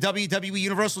challenge for the WWE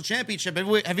Universal Championship,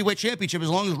 Heavyweight Championship, as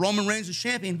long as Roman Reigns was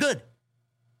champion. Good.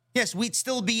 Yes, we'd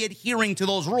still be adhering to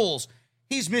those rules.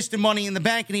 He's Mr. Money in the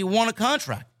Bank and he won a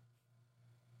contract.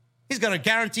 He's got a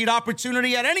guaranteed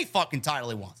opportunity at any fucking title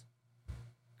he wants.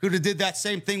 Could have did that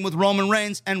same thing with Roman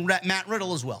Reigns and Matt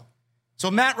Riddle as well.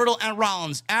 So Matt Riddle and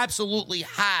Rollins absolutely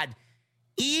had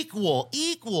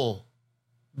equal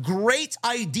great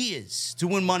ideas to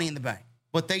win Money in the Bank,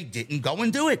 but they didn't go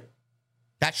and do it.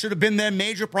 That should have been their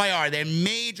major priority. Their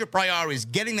major priority is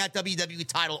getting that WWE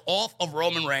title off of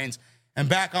Roman Reigns and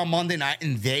back on Monday night,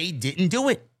 and they didn't do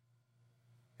it.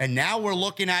 And now we're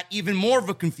looking at even more of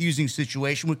a confusing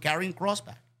situation with Karrion Kross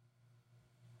back.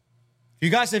 If you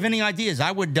guys have any ideas,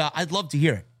 I'd love to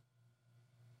hear it.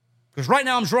 Because right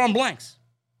now I'm drawing blanks.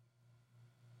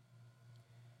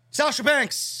 Sasha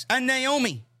Banks and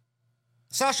Naomi.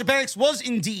 Sasha Banks was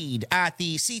indeed at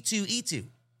the C2E2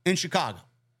 in Chicago.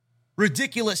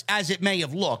 Ridiculous as it may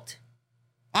have looked,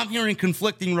 I'm hearing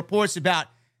conflicting reports about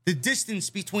the distance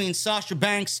between Sasha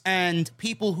Banks and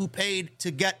people who paid to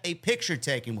get a picture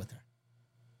taken with her.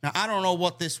 Now, I don't know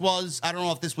what this was. I don't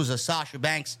know if this was a Sasha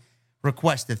Banks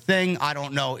requested thing. I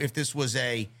don't know if this was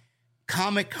a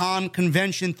Comic-Con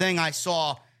convention thing. I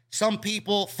saw Some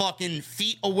people fucking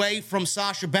feet away from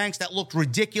Sasha Banks. That looked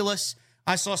ridiculous.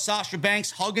 I saw Sasha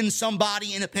Banks hugging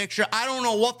somebody in a picture. I don't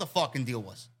know what the fucking deal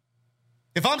was.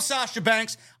 If I'm Sasha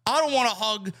Banks, I don't want to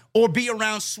hug or be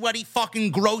around sweaty,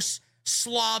 fucking gross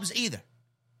slobs either.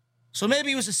 So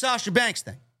maybe it was a Sasha Banks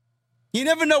thing. You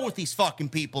never know with these fucking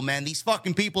people, man. These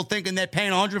fucking people thinking they're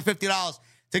paying $150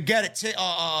 to get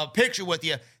a picture with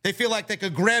you. They feel like they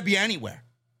could grab you anywhere.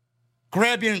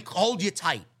 Grab you and hold you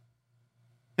tight.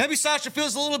 Maybe Sasha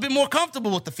feels a little bit more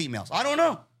comfortable with the females. I don't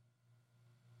know.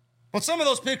 But some of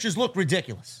those pictures look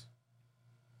ridiculous.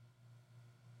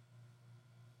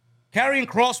 Karrion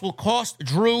Kross will cost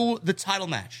Drew the title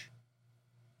match.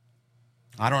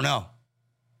 I don't know.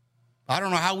 I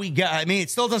don't know how we get... I mean, it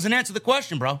still doesn't answer the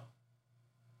question, bro.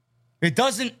 It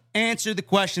doesn't answer the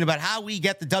question about how we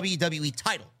get the WWE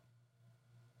title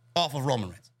off of Roman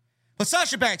Reigns. But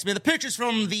Sasha Banks, man, the pictures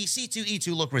from the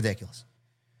C2E2 look ridiculous.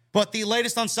 But the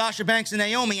latest on Sasha Banks and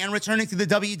Naomi and returning to the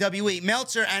WWE,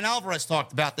 Meltzer and Alvarez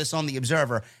talked about this on The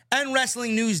Observer, and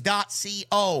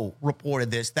WrestlingNews.co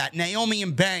reported this, that Naomi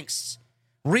and Banks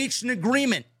reached an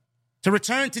agreement to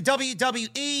return to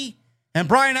WWE, and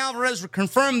Brian Alvarez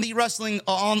confirmed the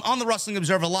on the Wrestling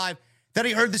Observer Live that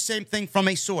he heard the same thing from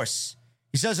a source.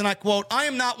 He says, and I quote, I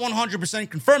am not 100%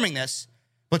 confirming this,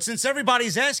 but since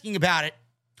everybody's asking about it,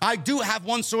 I do have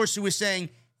one source who is saying,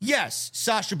 yes,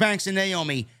 Sasha Banks and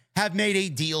Naomi have made a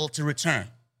deal to return.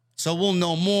 So we'll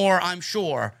know more, I'm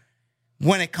sure,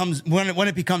 when it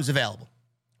becomes available.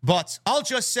 But I'll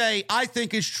just say I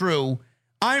think it's true.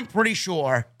 I'm pretty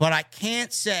sure, but I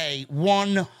can't say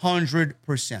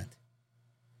 100%.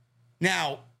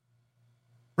 Now,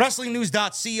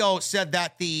 WrestlingNews.co said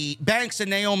that the Banks and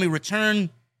Naomi return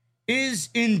is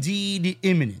indeed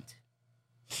imminent.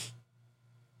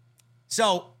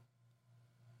 So,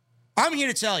 I'm here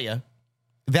to tell you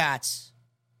that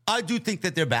I do think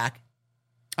that they're back.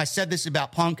 I said this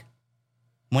about Punk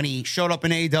when he showed up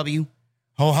in AEW.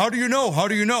 Oh, how do you know? How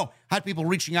do you know? I had people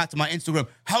reaching out to my Instagram.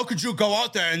 How could you go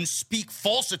out there and speak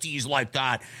falsities like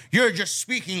that? You're just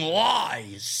speaking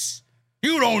lies.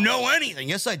 You don't know anything.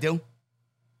 Yes, I do.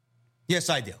 Yes,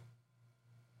 I do.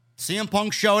 CM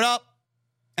Punk showed up,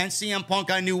 and CM Punk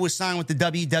I knew was signed with the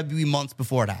WWE months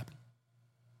before it happened.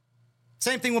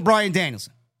 Same thing with Bryan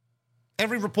Danielson.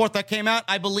 Every report that came out,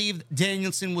 I believed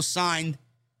Danielson was signed,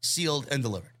 sealed, and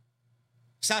delivered.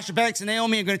 Sasha Banks and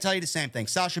Naomi are going to tell you the same thing.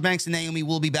 Sasha Banks and Naomi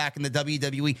will be back in the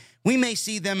WWE. We may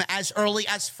see them as early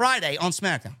as Friday on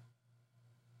SmackDown.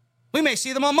 We may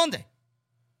see them on Monday.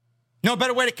 No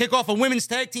better way to kick off a women's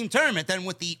tag team tournament than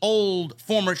with the old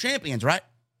former champions, right?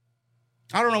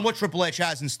 I don't know what Triple H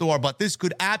has in store, but this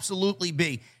could absolutely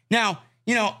be. Now,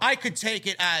 I could take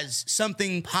it as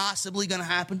something possibly going to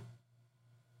happen,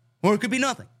 or it could be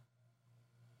nothing.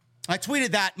 I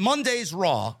tweeted that Monday's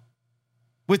Raw,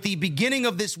 with the beginning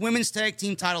of this women's tag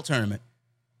team title tournament,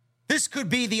 this could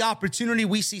be the opportunity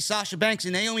we see Sasha Banks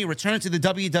and Naomi return to the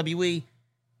WWE.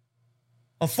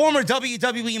 A former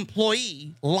WWE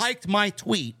employee liked my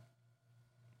tweet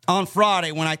on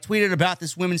Friday when I tweeted about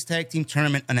this women's tag team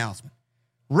tournament announcement.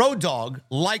 Road Dogg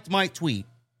liked my tweet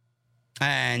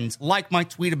and liked my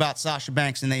tweet about Sasha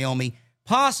Banks and Naomi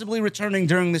possibly returning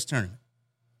during this tournament.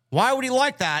 Why would he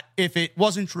like that if it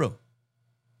wasn't true?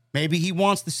 Maybe he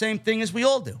wants the same thing as we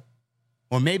all do.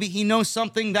 Or maybe he knows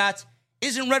something that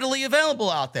isn't readily available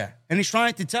out there, and he's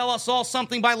trying to tell us all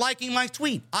something by liking my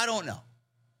tweet. I don't know.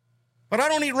 But I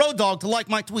don't need Road Dogg to like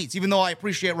my tweets, even though I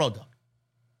appreciate Road Dogg.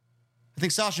 I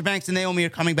think Sasha Banks and Naomi are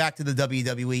coming back to the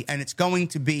WWE, and it's going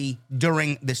to be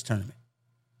during this tournament.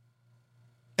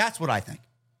 That's what I think.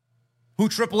 Who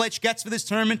Triple H gets for this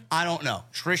tournament, I don't know.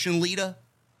 Trish and Lita,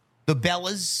 the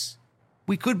Bellas.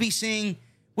 We could be seeing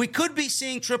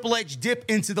Triple H dip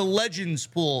into the Legends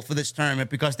pool for this tournament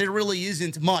because there really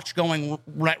isn't much going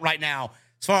right now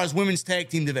as far as women's tag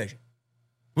team division.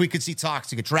 We could see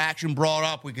Toxic Attraction brought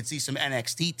up. We could see some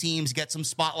NXT teams get some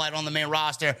spotlight on the main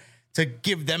roster to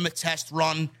give them a test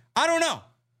run. I don't know.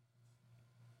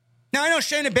 Now, I know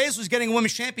Shayna Baszler was getting a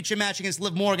women's championship match against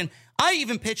Liv Morgan. I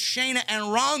even pitched Shayna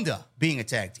and Ronda being a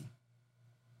tag team,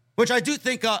 which I do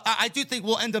think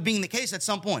will end up being the case at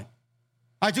some point.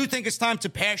 I do think it's time to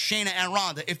pair Shayna and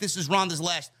Ronda if this is Ronda's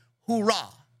last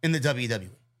hoorah in the WWE.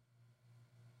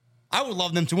 I would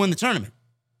love them to win the tournament.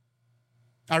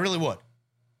 I really would.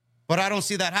 But I don't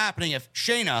see that happening if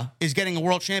Shayna is getting a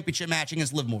world championship match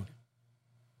against Liv Morgan.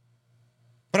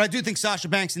 But I do think Sasha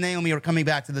Banks and Naomi are coming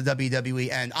back to the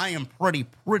WWE, and I am pretty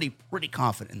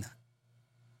confident in that.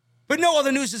 But no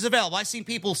other news is available. I've seen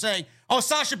people say, oh,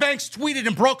 Sasha Banks tweeted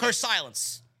and broke her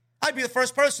silence. I'd be the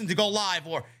first person to go live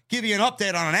or give you an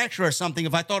update on an extra or something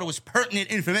if I thought it was pertinent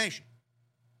information.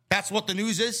 That's what the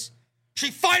news is.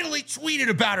 She finally tweeted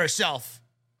about herself.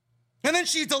 And then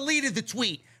she deleted the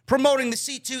tweet promoting the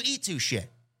C2E2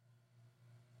 shit.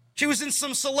 She was in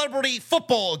some celebrity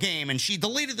football game and she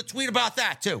deleted the tweet about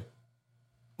that too.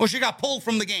 Or she got pulled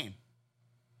from the game.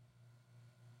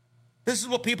 This is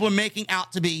what people are making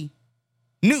out to be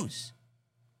news.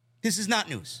 This is not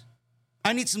news.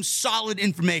 I need some solid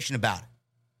information about it.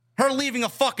 Her leaving a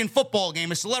fucking football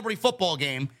game, a celebrity football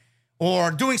game,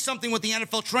 or doing something with the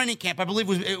NFL training camp, I believe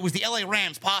it was the LA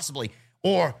Rams possibly,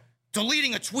 or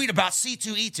deleting a tweet about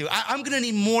C2E2. I'm going to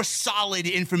need more solid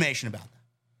information about that.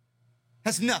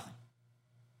 That's nothing.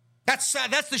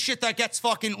 That's the shit that gets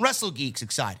fucking wrestle geeks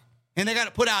excited. And they got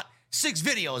to put out 6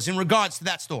 videos in regards to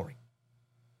that story.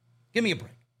 Give me a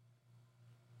break.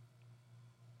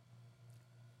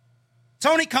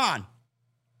 Tony Khan.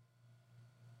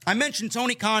 I mentioned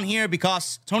Tony Khan here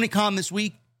because Tony Khan this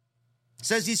week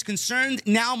says he's concerned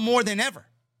now more than ever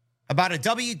about a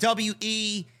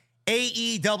WWE,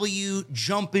 AEW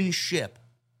jumping ship,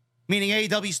 meaning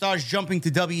AEW stars jumping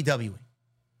to WWE.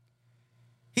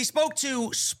 He spoke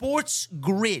to Sports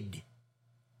Grid.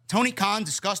 Tony Khan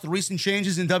discussed the recent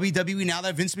changes in WWE now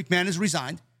that Vince McMahon has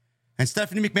resigned, and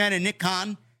Stephanie McMahon and Nick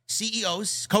Khan,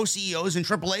 CEOs, co-CEOs, and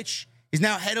Triple H is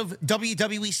now head of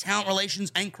WWE's talent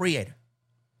relations and creator.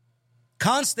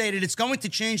 Khan stated it's going to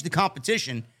change the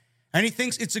competition, and he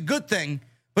thinks it's a good thing,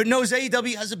 but knows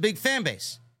AEW has a big fan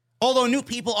base. Although new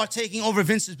people are taking over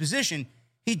Vince's position,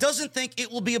 he doesn't think it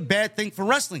will be a bad thing for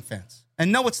wrestling fans.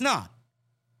 And no, it's not.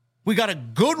 We got a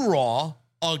good Raw,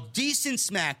 a decent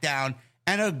SmackDown,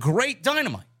 and a great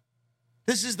Dynamite.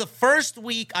 This is the first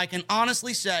week I can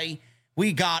honestly say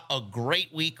we got a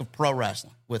great week of pro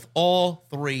wrestling with all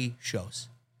 3 shows.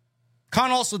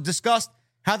 Khan also discussed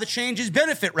how the changes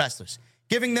benefit wrestlers,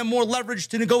 giving them more leverage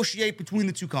to negotiate between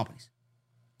the 2 companies.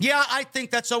 Yeah, I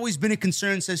think that's always been a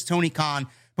concern, says Tony Khan,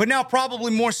 but now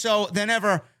probably more so than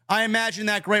ever, I imagine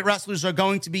that great wrestlers are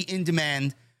going to be in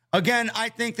demand. Again, I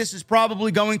think this is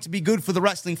probably going to be good for the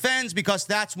wrestling fans because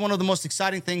that's one of the most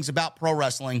exciting things about pro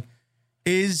wrestling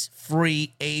is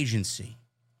free agency.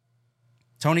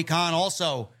 Tony Khan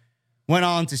also went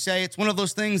on to say it's one of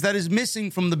those things that is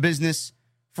missing from the business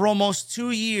for almost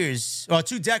 2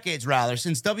 decades rather,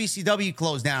 since WCW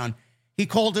closed down. He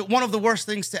called it one of the worst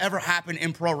things to ever happen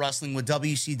in pro wrestling with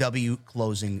WCW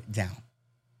closing down.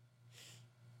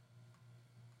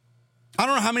 I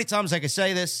don't know how many times I could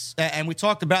say this, and we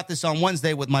talked about this on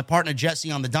Wednesday with my partner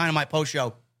Jesse on the Dynamite Post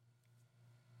Show.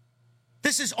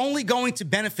 This is only going to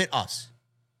benefit us.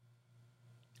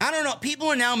 I don't know. People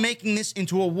are now making this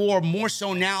into a war more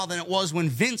so now than it was when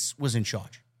Vince was in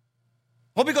charge.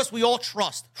 Well, because we all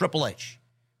trust Triple H.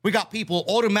 We got people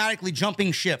automatically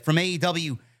jumping ship from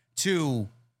AEW to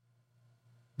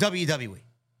WWE.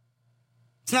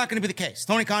 It's not going to be the case.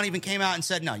 Tony Khan even came out and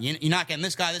said, no, you're not getting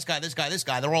this guy, this guy, this guy, this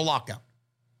guy. They're all locked down.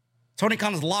 Tony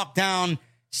Khan has locked down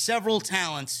several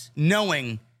talents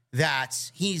knowing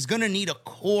that he's going to need a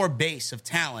core base of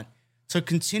talent to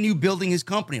continue building his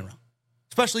company around,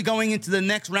 especially going into the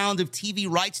next round of TV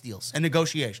rights deals and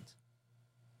negotiations.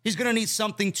 He's going to need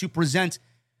something to present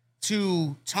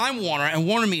to Time Warner and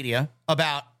Warner Media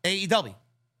about AEW.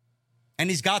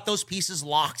 And he's got those pieces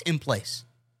locked in place.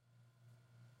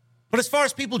 But as far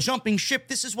as people jumping ship,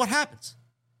 this is what happens.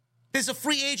 There's a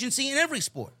free agency in every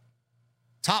sport.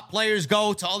 Top players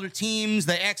go to other teams.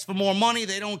 They ask for more money.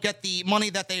 They don't get the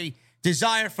money that they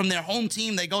desire from their home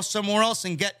team. They go somewhere else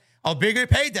and get a bigger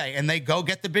payday, and they go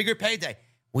get the bigger payday.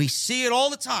 We see it all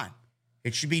the time.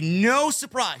 It should be no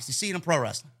surprise to see it in pro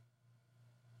wrestling.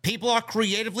 People are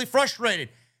creatively frustrated,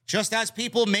 just as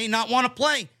people may not want to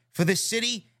play for the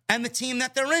city and the team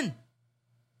that they're in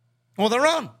or they're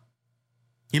on.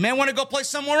 You may want to go play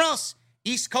somewhere else.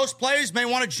 East Coast players may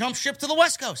want to jump ship to the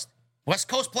West Coast. West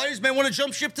Coast players may want to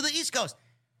jump ship to the East Coast.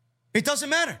 It doesn't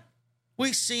matter.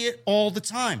 We see it all the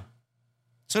time.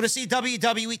 So to see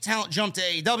WWE talent jump to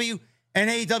AEW and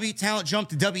AEW talent jump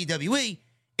to WWE,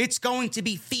 it's going to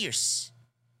be fierce.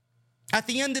 At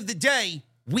the end of the day,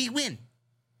 we win.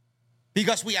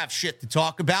 Because we have shit to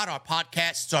talk about. Our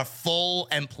podcasts are full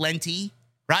and plenty,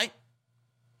 right?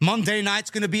 Monday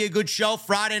night's going to be a good show.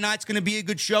 Friday night's going to be a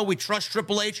good show. We trust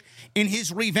Triple H in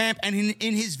his revamp and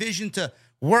in his vision to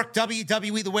work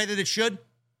WWE the way that it should.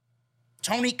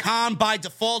 Tony Khan, by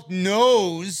default,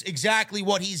 knows exactly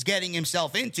what he's getting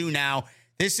himself into now.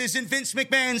 This isn't Vince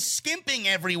McMahon skimping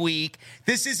every week.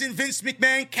 This isn't Vince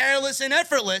McMahon careless and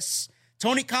effortless.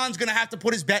 Tony Khan's going to have to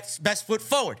put his best foot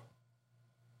forward.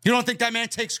 You don't think that man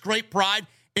takes great pride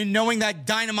in knowing that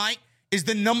Dynamite is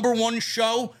the #1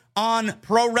 show on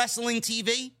pro wrestling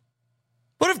TV?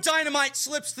 What if Dynamite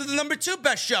slips to the number 2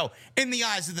 best show in the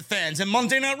eyes of the fans and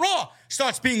Monday Night Raw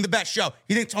starts being the best show?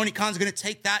 You think Tony Khan's going to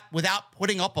take that without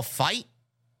putting up a fight?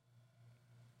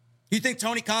 You think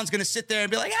Tony Khan's going to sit there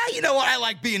and be like, you know what? I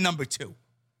like being number 2.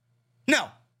 No.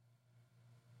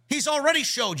 He's already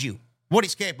showed you what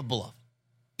he's capable of,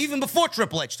 even before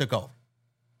Triple H took over.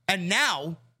 And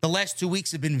now, the last 2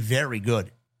 weeks have been very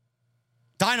good.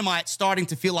 Dynamite starting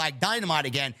to feel like Dynamite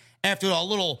again after a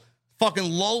little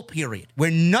fucking lull period where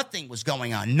nothing was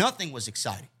going on. Nothing was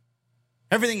exciting.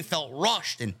 Everything felt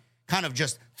rushed and kind of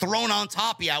just thrown on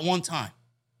top of you at one time.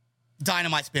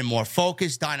 Dynamite's been more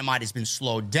focused. Dynamite has been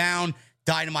slowed down.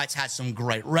 Dynamite's had some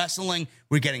great wrestling.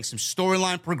 We're getting some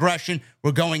storyline progression.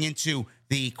 We're going into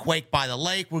the Quake by the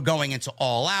Lake. We're going into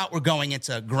All Out. We're going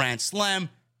into Grand Slam.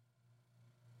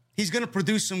 He's going to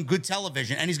produce some good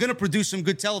television. And he's going to produce some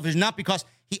good television, not because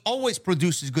he always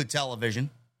produces good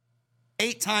television,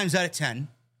 8 times out of 10.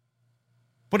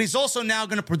 But he's also now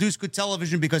going to produce good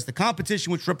television because the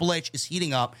competition with Triple H is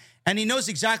heating up. And he knows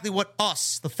exactly what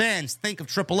us, the fans, think of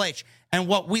Triple H and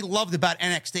what we loved about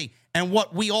NXT and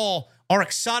what we all are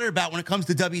excited about when it comes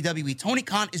to WWE. Tony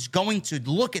Khan is going to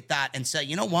look at that and say,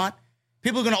 you know what?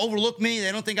 People are going to overlook me.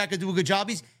 They don't think I could do a good job.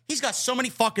 He's got so many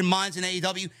fucking minds in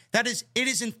AEW that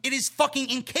it is fucking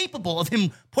incapable of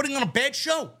him putting on a bad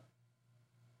show.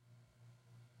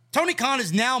 Tony Khan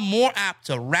is now more apt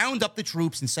to round up the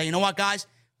troops and say, you know what, guys?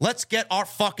 Let's get our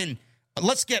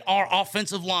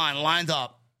offensive line lined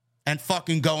up and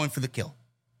fucking going for the kill.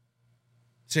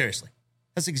 Seriously.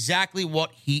 That's exactly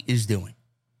what he is doing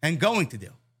and going to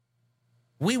do.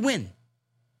 We win.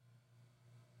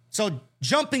 So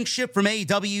jumping ship from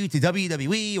AEW to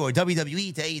WWE or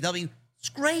WWE to AEW, it's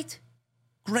great.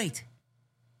 Great.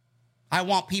 I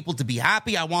want people to be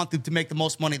happy. I want them to make the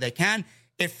most money they can.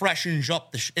 It freshens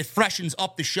up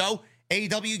the show.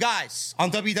 AEW guys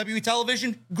on WWE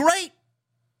television, great.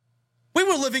 We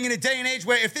were living in a day and age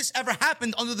where if this ever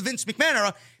happened under the Vince McMahon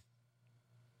era,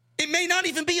 it may not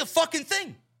even be a fucking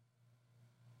thing.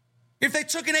 If they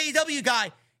took an AEW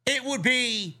guy, it would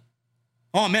be,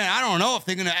 oh man, I don't know if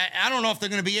they're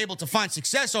gonna be able to find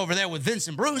success over there with Vince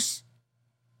and Bruce.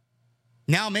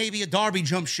 Now maybe a Darby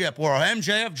jump ship or a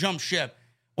MJF jump ship,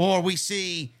 or we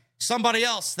see somebody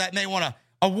else that may want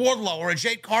a Wardlow or a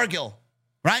Jade Cargill,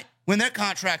 right? When their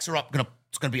contracts are up,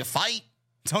 it's going to be a fight.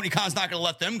 Tony Khan's not going to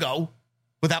let them go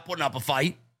without putting up a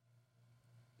fight.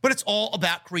 But it's all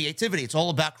about creativity. It's all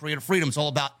about creative freedom. It's all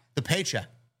about the paycheck.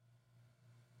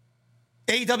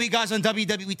 AEW guys on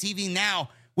WWE TV now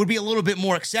would be a little bit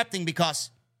more accepting because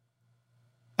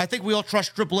I think we all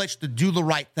trust Triple H to do the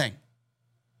right thing.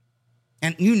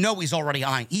 And you know he's already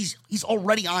eyeing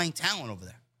talent over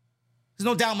there. There's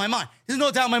no doubt in my mind. There's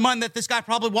no doubt in my mind that this guy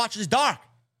probably watches Dark.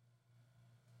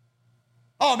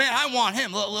 Oh, man, I want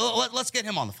him. Let's get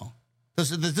him on the phone. Does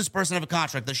this person have a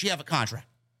contract? Does she have a contract?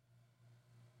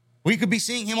 We could be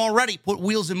seeing him already put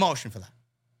wheels in motion for that.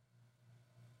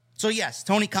 So, yes,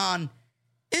 Tony Khan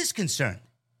is concerned.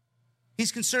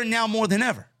 He's concerned now more than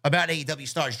ever about AEW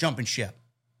stars jumping ship.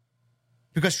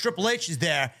 Because Triple H is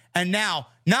there, and now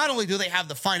not only do they have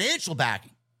the financial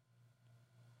backing,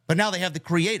 but now they have the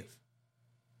creative.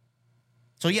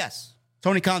 So, yes,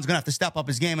 Tony Khan's going to have to step up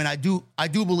his game, and I do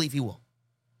believe he will.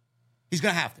 He's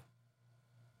going to have to.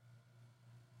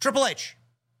 Triple H.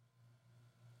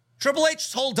 Triple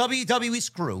H told WWE's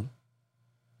crew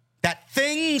that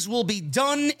things will be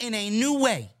done in a new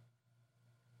way.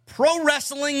 Pro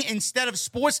wrestling instead of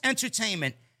sports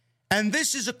entertainment. And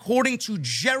this is according to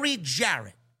Jerry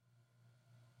Jarrett.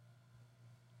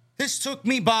 This took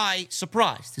me by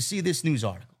surprise to see this news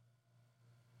article.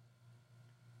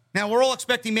 Now, we're all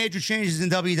expecting major changes in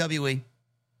WWE.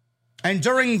 And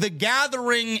during the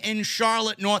gathering in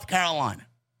Charlotte, North Carolina,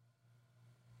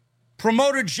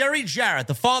 promoter Jerry Jarrett,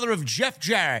 the father of Jeff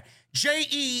Jarrett, Jeff,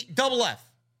 you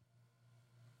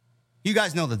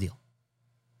guys know the deal,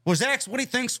 was asked what he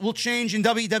thinks will change in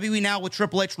WWE now with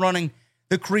Triple H running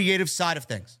the creative side of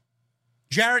things.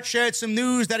 Jarrett shared some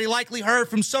news that he likely heard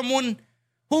from someone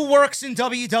who works in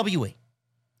WWE.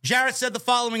 Jarrett said the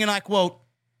following, and I quote,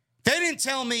 "They didn't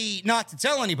tell me not to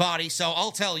tell anybody, so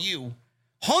I'll tell you.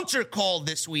 Hunter called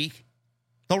this week.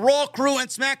 The Raw crew and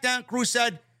SmackDown crew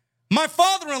said, my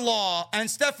father-in-law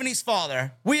and Stephanie's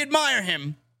father, we admire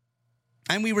him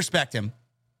and we respect him.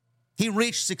 He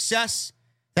reached success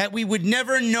that we would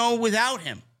never know without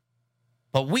him.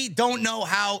 But we don't know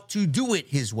how to do it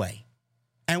his way.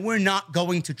 And we're not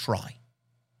going to try.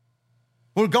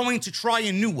 We're going to try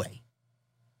a new way.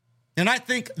 And I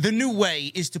think the new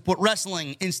way is to put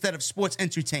wrestling instead of sports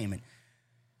entertainment.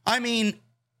 I mean,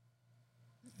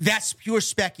 that's pure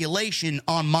speculation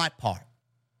on my part.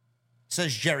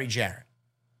 says Jerry Jarrett.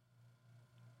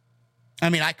 I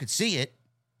mean, I could see it.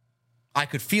 I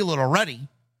could feel it already.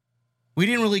 We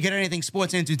didn't really get anything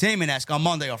sports entertainment-esque on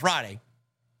Monday or Friday.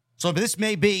 So this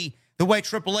may be the way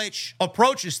Triple H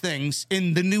approaches things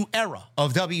in the new era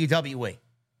of WWE.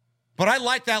 But I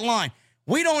like that line.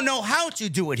 We don't know how to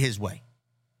do it his way.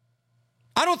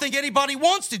 I don't think anybody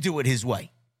wants to do it his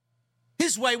way.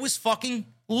 His way was fucking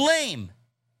lame.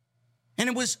 And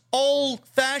it was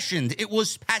old-fashioned. It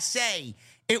was passé.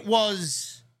 It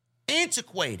was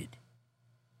antiquated.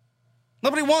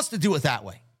 Nobody wants to do it that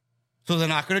way. So they're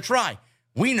not going to try.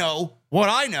 We know what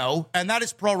I know, and that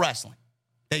is pro wrestling.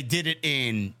 They did it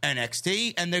in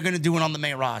NXT, and they're going to do it on the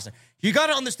main roster. You got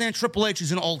to understand Triple H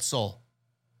is an old soul.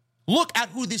 Look at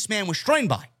who this man was trained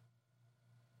by.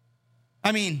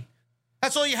 I mean,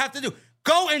 that's all you have to do.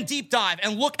 Go and deep dive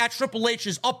and look at Triple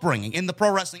H's upbringing in the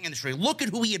pro wrestling industry. Look at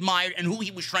who he admired and who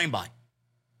he was trained by.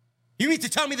 You mean to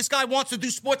tell me this guy wants to do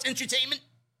sports entertainment?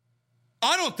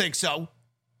 I don't think so.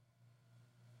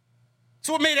 It's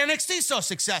what made NXT so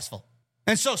successful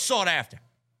and so sought after.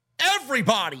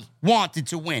 Everybody wanted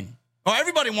to win, or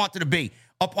everybody wanted to be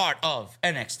a part of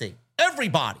NXT.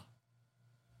 Everybody.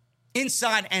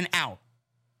 Inside and out.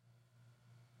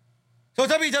 So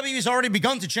WWE has already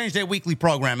begun to change their weekly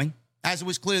programming, as it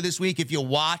was clear this week if you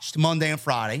watched Monday and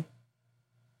Friday.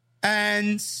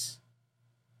 And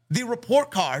the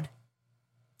report card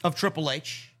of Triple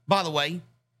H, by the way,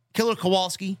 Killer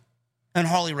Kowalski and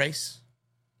Harley Race,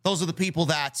 those are the people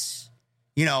that,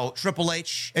 Triple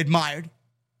H admired.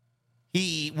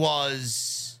 He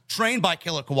was trained by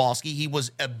Killer Kowalski. He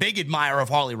was a big admirer of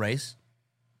Harley Race.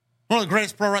 One of the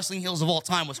greatest pro wrestling heels of all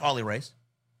time was Harley Race,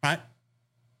 right?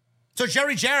 So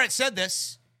Jerry Jarrett said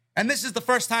this, and this is the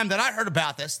first time that I heard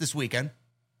about this weekend.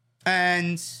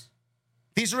 And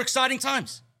these are exciting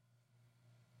times.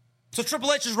 So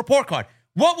Triple H's report card.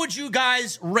 What would you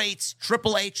guys rate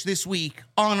Triple H this week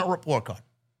on a report card?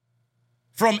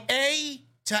 From A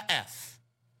to F.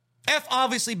 F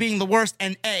obviously being the worst,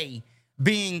 and A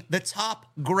being the top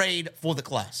grade for the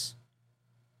class.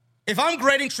 If I'm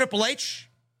grading Triple H,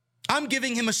 I'm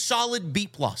giving him a solid B+.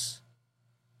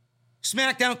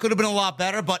 SmackDown could have been a lot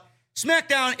better, but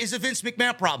SmackDown is a Vince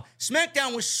McMahon problem.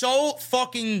 SmackDown was so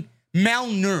fucking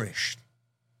malnourished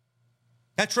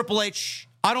that Triple H,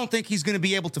 I don't think he's going to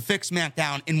be able to fix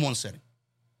SmackDown in one sitting.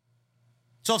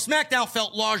 So if SmackDown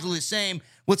felt largely the same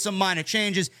with some minor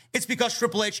changes, it's because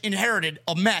Triple H inherited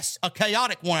a mess, a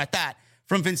chaotic one at that,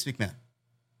 from Vince McMahon.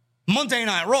 Monday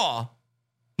Night Raw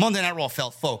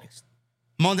felt focused.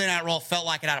 Monday Night Raw felt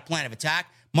like it had a plan of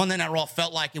attack. Monday Night Raw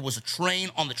felt like it was a train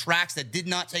on the tracks that did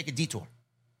not take a detour.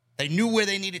 They knew where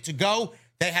they needed to go.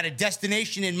 They had a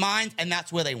destination in mind, and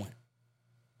that's where they went.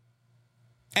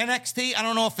 NXT, I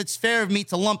don't know if it's fair of me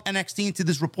to lump NXT into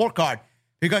this report card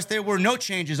because there were no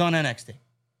changes on NXT.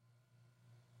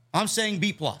 I'm saying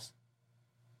B+.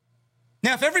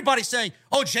 Now, if everybody's saying,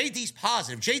 oh, JD's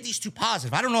positive, JD's too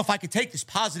positive, I don't know if I could take this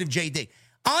positive JD.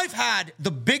 I've had the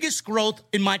biggest growth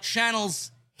in my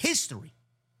channel's history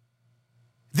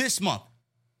this month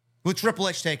with Triple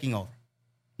H taking over.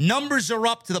 Numbers are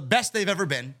up to the best they've ever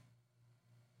been.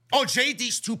 Oh,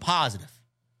 JD's too positive.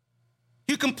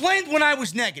 You complained when I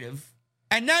was negative,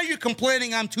 and now you're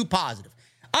complaining I'm too positive.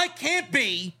 I can't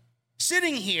be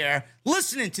sitting here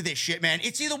listening to this shit, man.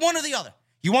 It's either one or the other.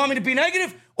 You want me to be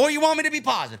negative or you want me to be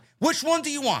positive? Which one do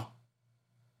you want?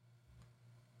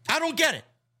 I don't get it.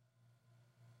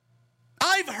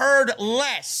 I've heard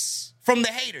less from the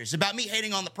haters about me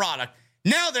hating on the product.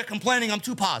 Now they're complaining I'm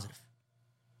too positive.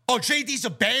 Oh, JD's a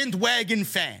bandwagon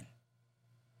fan.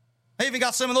 I even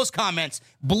got some of those comments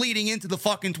bleeding into the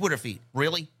fucking Twitter feed.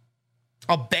 Really?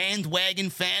 A bandwagon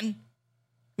fan? Give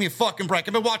me a fucking break.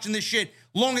 I've been watching this shit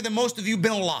longer than most of you have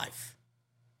been alive.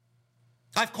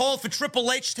 I've called for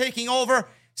Triple H taking over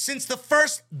since the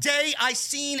first day I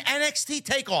seen NXT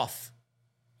take off.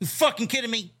 You fucking kidding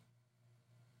me?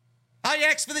 I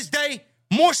asked for this day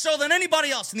more so than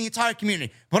anybody else in the entire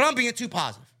community, but I'm being too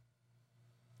positive.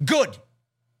 Good.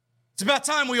 It's about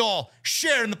time we all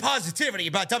share in the positivity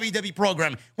about WWE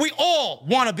programming. We all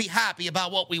want to be happy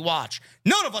about what we watch.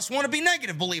 None of us want to be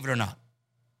negative, believe it or not.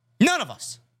 None of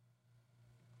us.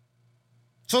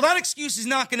 So that excuse is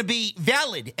not going to be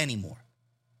valid anymore.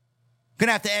 I'm going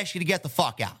to have to ask you to get the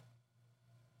fuck out.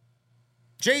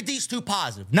 JD's too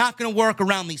positive. Not going to work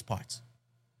around these parts.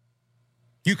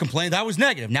 You complained I was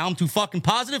negative. Now I'm too fucking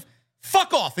positive?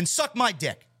 Fuck off and suck my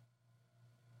dick.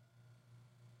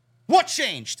 What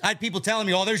changed? I had people telling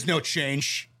me, oh, there's no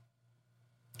change.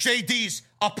 JD's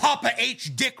a Papa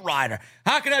H dick rider.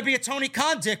 How could I be a Tony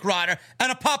Khan dick rider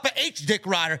and a Papa H dick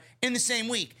rider in the same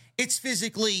week? It's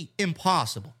physically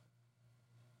impossible.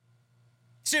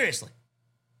 Seriously.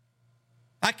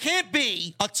 I can't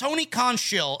be a Tony Khan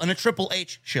shill and a Triple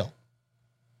H shill.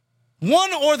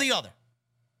 One or the other.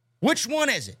 Which one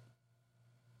is it?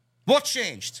 What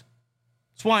changed?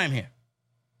 That's why I'm here.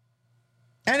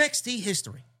 NXT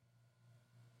history.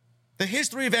 The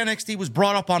history of NXT was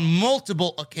brought up on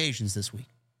multiple occasions this week.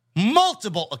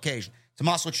 Multiple occasions.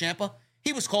 Tommaso Ciampa,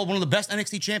 he was called one of the best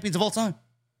NXT champions of all time.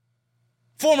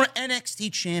 Former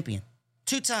NXT champion.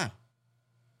 2-time.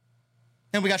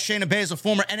 Then we got Shayna Baszler,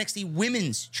 former NXT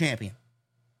women's champion.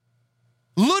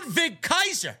 Ludwig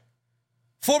Kaiser,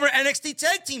 former NXT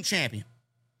tag team champion.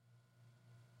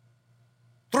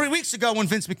 3 weeks ago when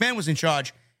Vince McMahon was in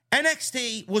charge,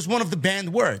 NXT was one of the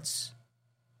banned words.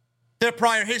 Their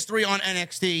prior history on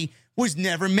NXT was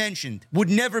never mentioned, would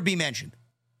never be mentioned.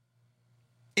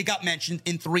 It got mentioned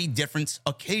in 3 different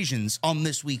occasions on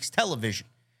this week's television.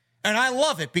 And I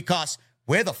love it because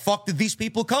where the fuck did these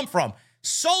people come from?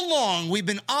 So long we've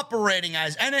been operating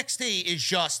as NXT is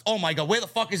just, oh my God, where the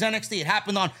fuck is NXT? It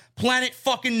happened on planet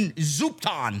fucking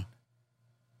Zupton.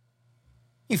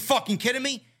 You fucking kidding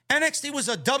me? NXT was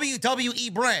a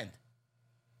WWE brand.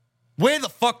 Where the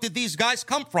fuck did these guys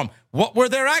come from? What were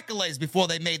their accolades before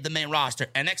they made the main roster?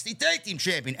 NXT Tag Team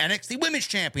Champion, NXT Women's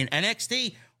Champion,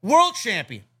 NXT World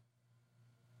Champion.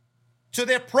 So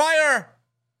their prior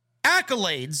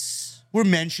accolades were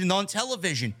mentioned on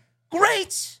television.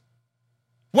 Great!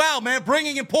 Wow, man,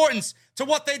 bringing importance to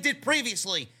what they did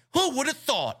previously. Who would have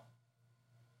thought?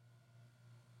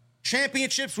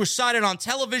 Championships were cited on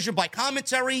television by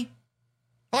commentary.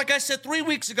 Like I said 3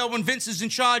 weeks ago when Vince is in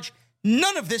charge,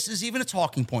 none of this is even a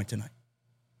talking point tonight.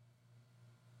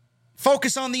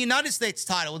 Focus on the United States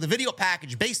title with a video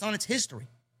package based on its history.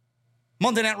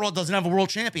 Monday Night Raw doesn't have a world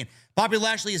champion. Bobby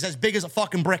Lashley is as big as a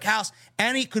fucking brick house,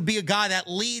 and he could be a guy that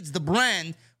leads the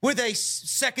brand with a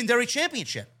secondary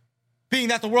championship. Being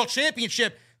that the world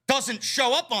championship doesn't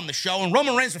show up on the show and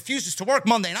Roman Reigns refuses to work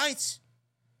Monday nights.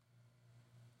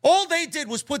 All they did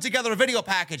was put together a video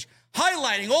package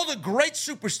highlighting all the great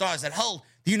superstars that held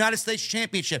the United States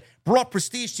Championship, brought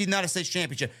prestige to the United States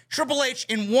Championship. Triple H,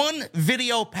 in one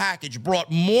video package,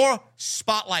 brought more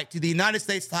spotlight to the United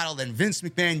States title than Vince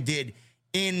McMahon did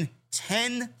in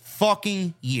 10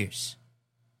 fucking years.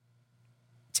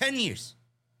 10 years.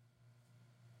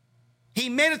 He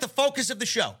made it the focus of the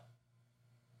show.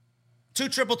 2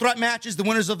 triple threat matches. The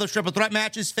winners of those triple threat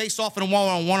matches face off in a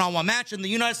one-on-one match, and the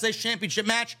United States Championship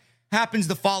match happens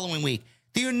the following week.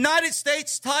 The United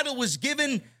States title was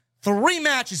given 3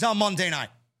 matches on Monday night.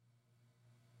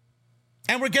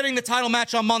 And we're getting the title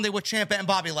match on Monday with Ciampa and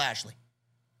Bobby Lashley.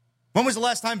 When was the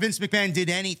last time Vince McMahon did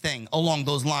anything along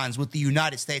those lines with the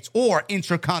United States or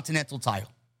Intercontinental title?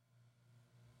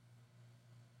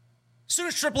 As soon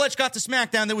as Triple H got to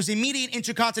SmackDown, there was immediate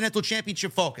Intercontinental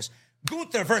Championship focus.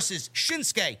 Gunther versus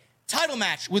Shinsuke. Title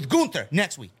match with Gunther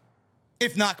next week.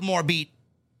 If Nakamura beat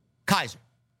Kaiser.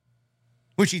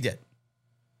 Which he did.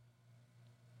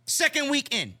 Second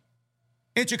week in.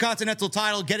 Intercontinental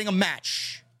title getting a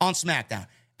match on SmackDown.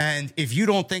 And if you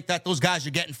don't think that those guys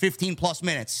are getting 15 plus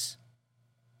minutes,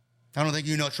 I don't think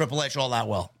you know Triple H all that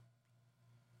well.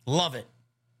 Love it.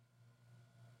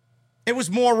 It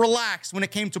was more relaxed when it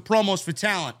came to promos for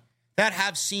talent that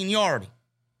have seniority.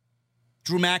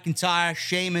 Drew McIntyre,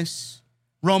 Sheamus,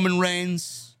 Roman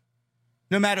Reigns,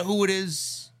 no matter who it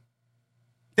is,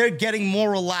 they're getting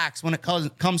more relaxed when it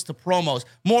comes to promos,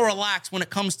 more relaxed when it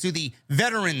comes to the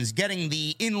veterans getting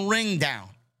the in-ring down,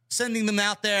 sending them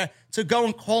out there to go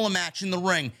and call a match in the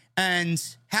ring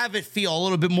and have it feel a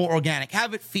little bit more organic,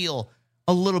 have it feel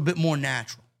a little bit more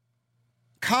natural.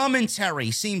 Commentary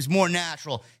seems more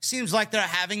natural. Seems like they're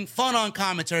having fun on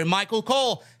commentary. Michael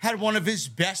Cole had one of his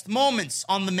best moments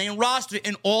on the main roster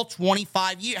in all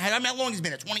 25 years. I mean, how long has he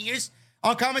been? 20 years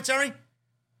on commentary?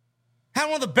 Had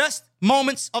one of the best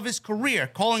moments of his career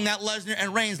calling that Lesnar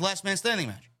and Reigns last man standing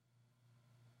match.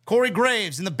 Corey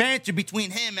Graves and the banter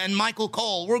between him and Michael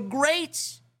Cole were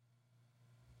great.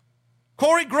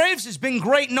 Corey Graves has been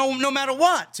great no matter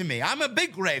what to me. I'm a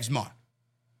big Graves mark.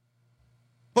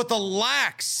 But the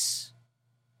lax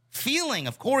feeling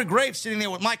of Corey Graves sitting there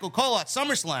with Michael Cole at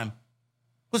SummerSlam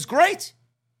was great.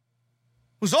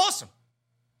 It was awesome.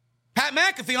 Pat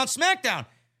McAfee on SmackDown,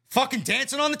 fucking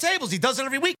dancing on the tables. He does it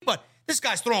every week, but this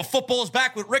guy's throwing footballs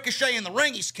back with Ricochet in the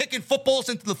ring. He's kicking footballs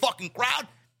into the fucking crowd.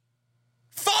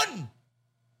 Fun.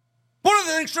 One of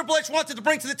the things Triple H wanted to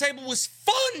bring to the table was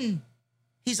fun.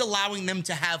 He's allowing them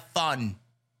to have fun.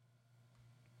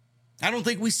 I don't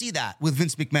think we see that with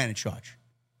Vince McMahon in charge.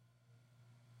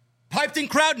 Piped-in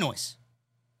crowd noise.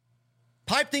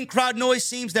 Piped-in crowd noise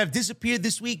seems to have disappeared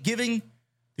this week, giving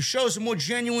the shows a more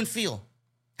genuine feel.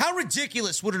 How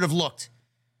ridiculous would it have looked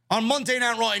on Monday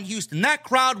Night Raw in Houston. That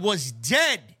crowd was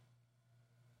dead.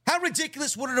 How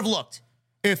ridiculous would it have looked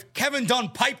if Kevin Dunn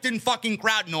piped in fucking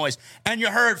crowd noise and you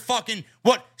heard fucking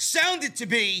what sounded to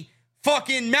be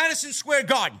fucking Madison Square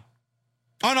Garden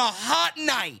on a hot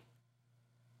night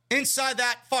inside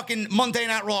that fucking Monday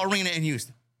Night Raw arena in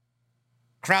Houston?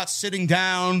 Crowd sitting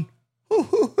down,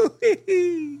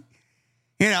 you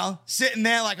know, sitting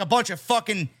there like a bunch of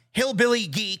fucking hillbilly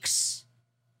geeks,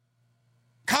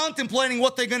 contemplating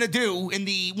what they're going to do in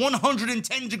the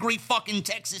 110-degree fucking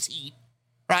Texas heat,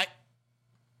 right?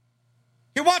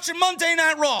 You're watching Monday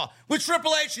Night Raw with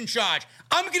Triple H in charge.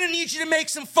 I'm going to need you to make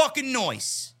some fucking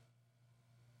noise.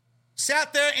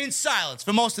 Sat there in silence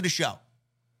for most of the show.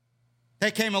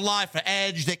 They came alive for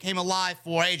Edge. They came alive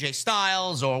for AJ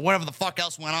Styles or whatever the fuck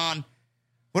else went on.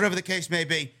 Whatever the case may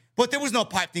be. But there was no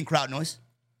piped-in crowd noise.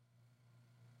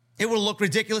 It would look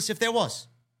ridiculous if there was.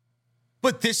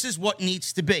 But this is what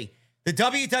needs to be. The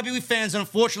WWE fans,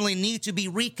 unfortunately, need to be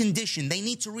reconditioned. They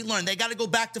need to relearn. They got to go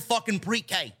back to fucking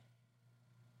pre-K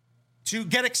to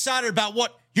get excited about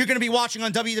what you're going to be watching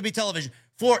on WWE television.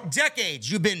 For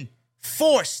decades, you've been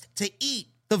forced to eat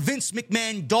the Vince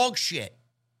McMahon dog shit.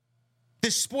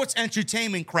 This sports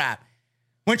entertainment crap.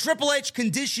 When Triple H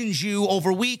conditions you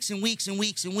over weeks and weeks and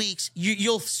weeks and weeks,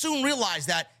 you'll soon realize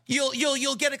that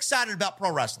you'll get excited about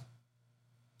pro wrestling.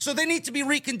 So they need to be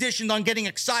reconditioned on getting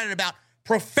excited about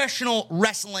professional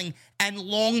wrestling and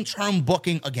long-term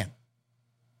booking again.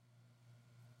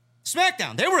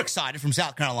 SmackDown, they were excited from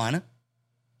South Carolina.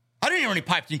 I didn't hear any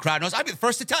piped-in crowd noise. I'd be the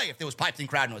first to tell you if there was piped-in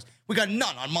crowd noise. We got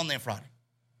none on Monday and Friday.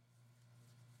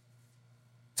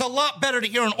 It's a lot better to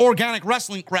hear an organic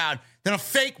wrestling crowd than a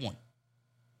fake one.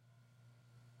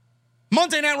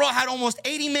 Monday Night Raw had almost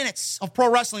 80 minutes of pro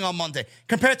wrestling on Monday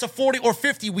compared to 40 or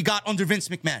 50 we got under Vince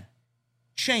McMahon.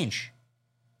 Change.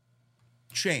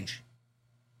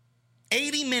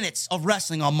 80 minutes of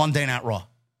wrestling on Monday Night Raw.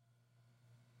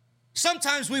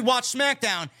 Sometimes we watch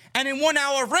SmackDown, and in 1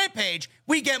 hour of Rampage,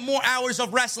 we get more hours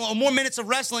of wrestling or more minutes of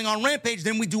wrestling on Rampage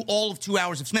than we do all of 2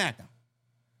 hours of SmackDown.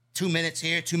 2 minutes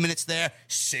here, 2 minutes there,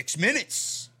 6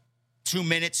 minutes. 2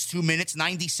 minutes,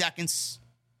 90 seconds.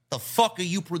 The fuck are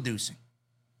you producing?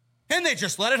 And they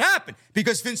just let it happen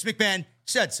because Vince McMahon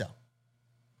said so.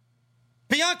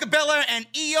 Bianca Belair and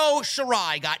Io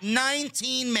Shirai got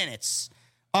 19 minutes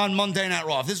on Monday Night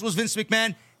Raw. If this was Vince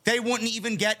McMahon, they wouldn't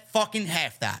even get fucking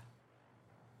half that.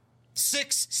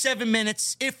 6, 7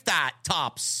 minutes, if that,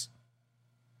 tops.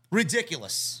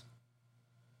 Ridiculous.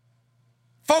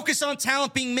 Focus on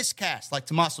talent being miscast, like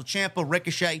Tommaso Ciampa,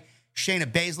 Ricochet, Shayna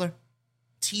Baszler,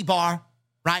 T-Bar,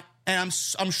 right? And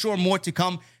I'm sure more to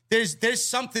come. There's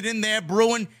something in there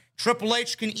brewing. Triple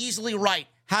H can easily write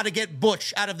how to get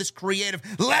Butch out of this creative,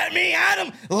 let me at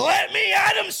him,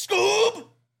 Scoob.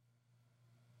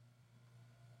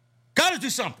 Got to do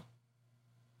something.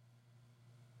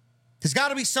 There's got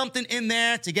to be something in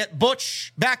there to get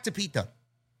Butch back to Pete Dunne.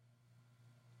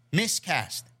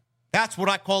 Miscast. That's what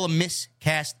I call a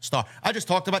miscast star. I just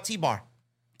talked about T-Bar,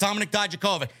 Dominic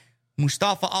Dijakovic,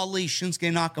 Mustafa Ali,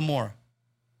 Shinsuke Nakamura.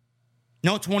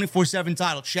 No 24/7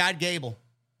 title, Chad Gable.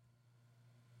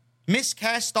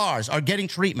 Miscast stars are getting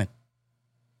treatment.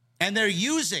 And they're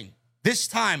using this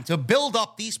time to build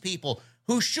up these people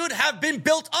who should have been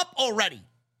built up already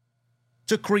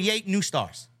to create new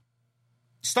stars.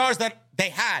 Stars that they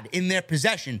had in their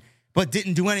possession but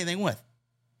didn't do anything with.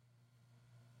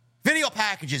 Video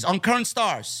packages on current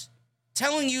stars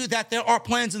telling you that there are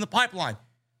plans in the pipeline.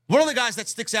 One of the guys that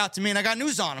sticks out to me, and I got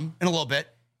news on him in a little bit,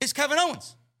 is Kevin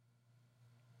Owens.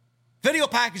 Video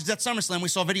packages at SummerSlam, we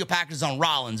saw video packages on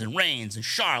Rollins and Reigns and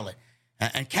Charlotte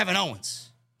and Kevin Owens,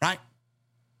 right?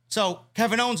 So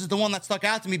Kevin Owens is the one that stuck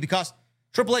out to me because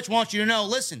Triple H wants you to know,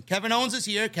 listen, Kevin Owens is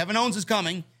here. Kevin Owens is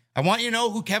coming. I want you to know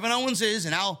who Kevin Owens is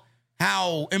and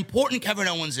how important Kevin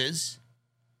Owens is.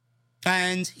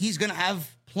 And he's going to have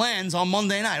plans on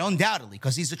Monday night, undoubtedly,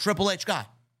 because he's a Triple H guy.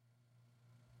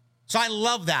 So I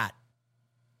love that.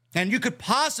 And you could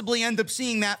possibly end up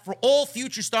seeing that for all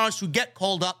future stars who get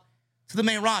called up to the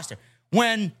main roster.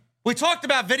 When we talked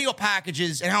about video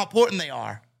packages and how important they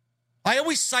are, I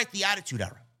always cite the Attitude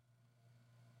Era.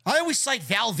 I always cite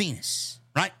Val Venus,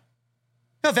 right?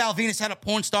 Now, Val Venus had a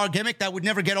porn star gimmick that would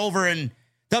never get over in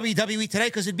WWE today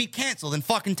because it'd be canceled in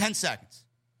fucking 10 seconds.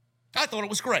 I thought it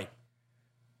was great.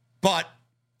 But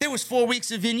there was 4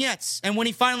 weeks of vignettes, and when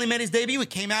he finally made his debut,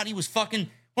 it came out he was fucking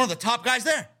one of the top guys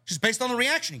there, just based on the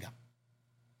reaction he got.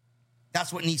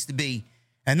 That's what needs to be,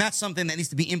 and that's something that needs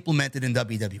to be implemented in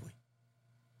WWE.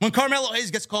 When Carmelo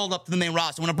Hayes gets called up to the main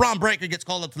roster, when a Braun Breaker gets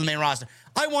called up to the main roster,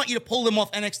 I want you to pull them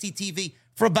off NXT TV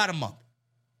for about a month.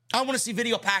 I want to see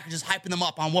video packages hyping them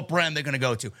up on what brand they're going to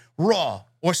go to, Raw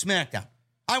or SmackDown.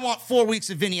 I want 4 weeks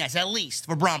of vignettes at least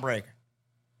for Braun Breaker.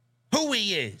 Who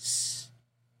he is.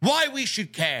 Why we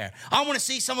should care. I want to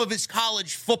see some of his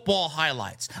college football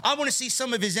highlights. I want to see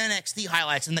some of his NXT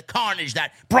highlights and the carnage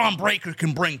that Braun Breaker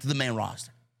can bring to the main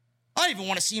roster. I even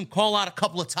want to see him call out a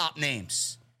couple of top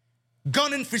names.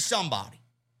 Gunning for somebody.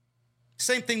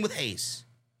 Same thing with Hayes.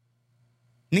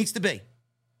 Needs to be.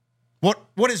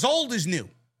 What is old is new.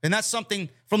 And that's something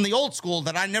from the old school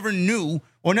that I never knew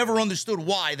or never understood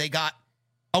why they got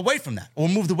away from that or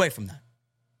moved away from that.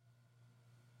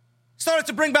 Started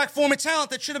to bring back former talent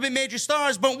that should have been major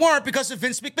stars but weren't because of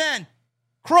Vince McMahon.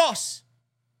 Cross.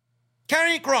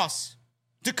 Karrion Kross.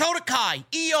 Dakota Kai.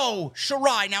 Io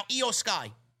Shirai. Now Io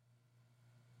Sky.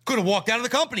 Could have walked out of the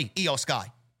company, Io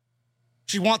Sky.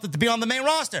 She wanted to be on the main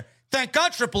roster. Thank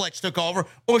God Triple H took over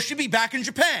or she'd be back in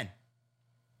Japan.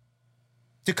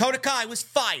 Dakota Kai was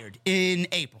fired in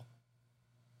April.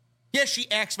 Yes,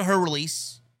 she asked for her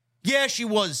release. Yeah, she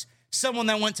was someone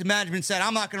that went to management and said,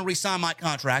 I'm not going to re-sign my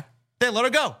contract. They let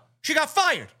her go. She got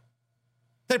fired.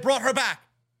 They brought her back.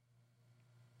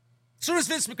 As soon as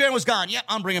Vince McMahon was gone, yeah,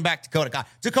 I'm bringing back Dakota Kai.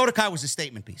 Dakota Kai was a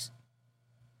statement piece.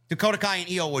 Dakota Kai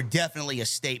and Io were definitely a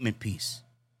statement piece.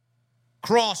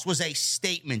 Cross was a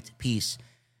statement piece.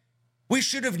 We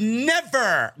should have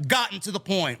never gotten to the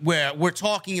point where we're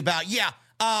talking about,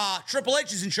 Triple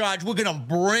H is in charge. We're going to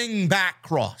bring back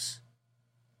Cross.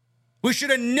 We should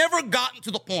have never gotten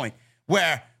to the point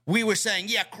where we were saying,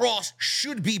 Cross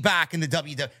should be back in the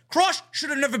WWE. Cross should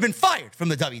have never been fired from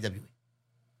the WWE.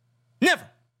 Never.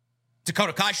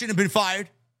 Dakota Kai shouldn't have been fired.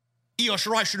 Io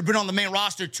Shirai should have been on the main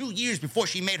roster 2 years before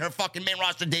she made her fucking main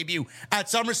roster debut at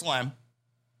SummerSlam.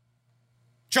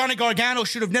 Johnny Gargano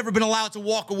should have never been allowed to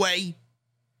walk away.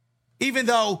 Even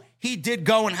though he did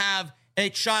go and have a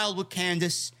child with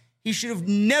Candice, he should have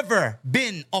never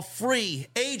been a free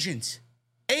agent,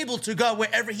 able to go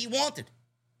wherever he wanted.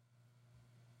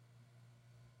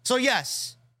 So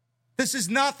yes, this is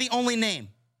not the only name,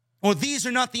 or these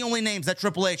are not the only names that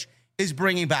Triple H is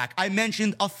bringing back. I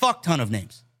mentioned a fuck ton of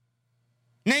names.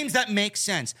 Names that make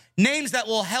sense. Names that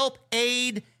will help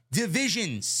aid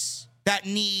divisions that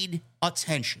need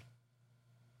attention.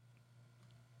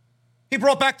 He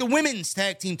brought back the women's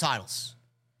tag team titles.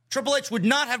 Triple H would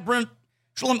not have let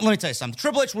me tell you something.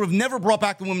 Triple H would have never brought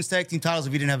back the women's tag team titles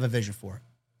if he didn't have a vision for it.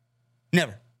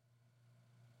 Never.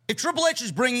 If Triple H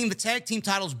is bringing the tag team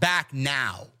titles back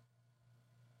now,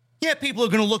 people are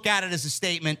going to look at it as a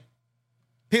statement.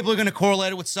 People are going to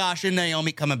correlate it with Sasha and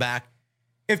Naomi coming back.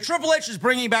 If Triple H is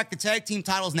bringing back the tag team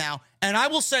titles now, and I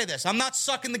will say this, I'm not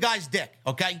sucking the guy's dick,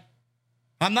 okay?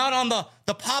 I'm not on the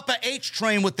Papa H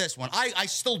train with this one. I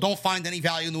still don't find any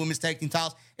value in the women's tag team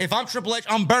titles. If I'm Triple H,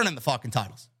 I'm burning the fucking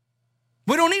titles.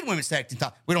 We don't need women's tag team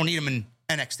titles. We don't need them in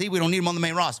NXT. We don't need them on the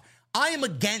main roster. I am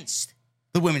against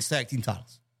the women's tag team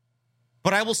titles.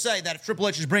 But I will say that if Triple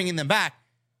H is bringing them back,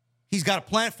 he's got a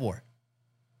plan for it.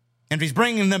 And if he's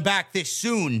bringing them back this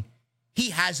soon,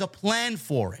 he has a plan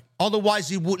for it. Otherwise,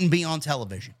 he wouldn't be on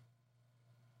television.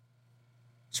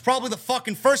 It's probably the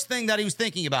fucking first thing that he was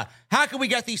thinking about. How can we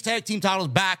get these tag team titles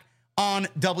back on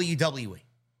WWE?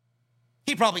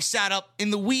 He probably sat up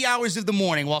in the wee hours of the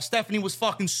morning while Stephanie was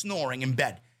fucking snoring in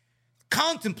bed,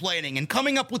 contemplating and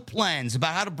coming up with plans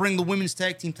about how to bring the women's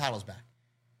tag team titles back.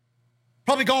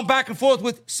 Probably going back and forth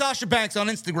with Sasha Banks on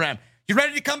Instagram. You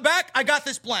ready to come back? I got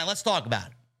this plan. Let's talk about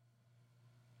it.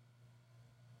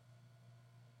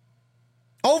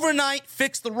 Overnight,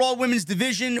 fixed the Raw Women's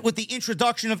division with the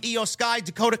introduction of Io Sky,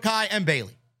 Dakota Kai, and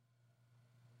Bayley.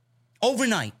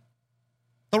 Overnight.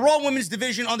 The Raw Women's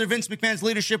division under Vince McMahon's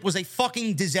leadership was a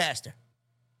fucking disaster.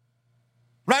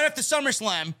 Right after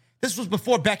SummerSlam, this was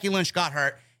before Becky Lynch got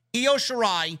hurt, Io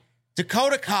Shirai,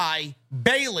 Dakota Kai,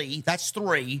 Bayley, that's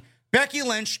 3, Becky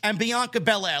Lynch, and Bianca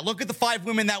Belair. Look at the 5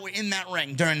 women that were in that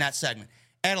ring during that segment.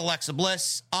 And Alexa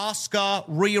Bliss, Asuka,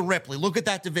 Rhea Ripley. Look at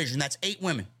that division. That's 8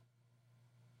 women.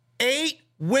 8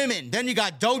 women. Then you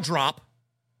got Doudrop.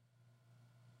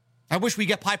 I wish we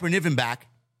get Piper Niven back.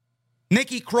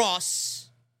 Nikki Cross,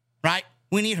 right?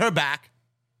 We need her back.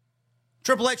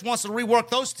 Triple H wants to rework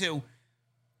those 2.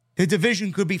 The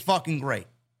division could be fucking great.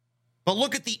 But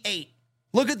look at the 8.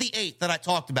 Look at the 8 that I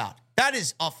talked about. That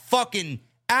is a fucking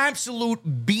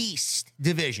absolute beast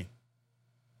division.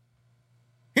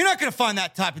 You're not going to find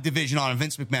that type of division on a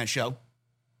Vince McMahon show.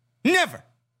 Never.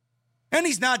 And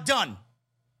he's not done.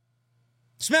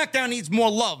 SmackDown needs more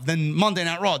love than Monday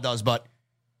Night Raw does, but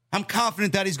I'm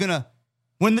confident that he's going to,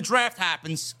 when the draft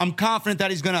happens, I'm confident that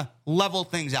he's going to level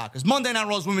things out. Because Monday Night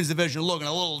Raw's women's division is looking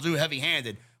a little too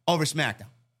heavy-handed over SmackDown.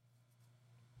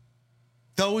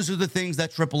 those are the things that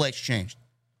Triple H changed.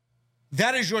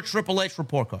 That is your Triple H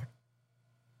report card.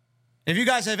 If you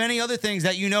guys have any other things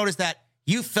that you noticed that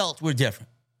you felt were different,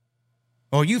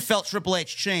 or you felt Triple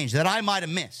H changed that I might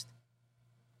have missed,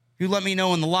 you let me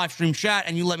know in the live stream chat,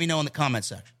 and you let me know in the comment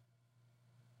section.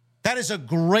 That is a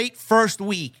great first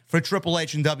week for Triple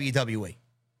H and WWE.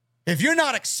 If you're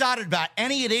not excited about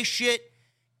any of this shit,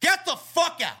 get the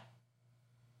fuck out.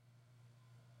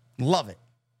 Love it.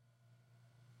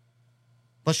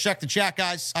 Let's check the chat,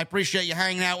 guys. I appreciate you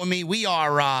hanging out with me. We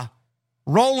are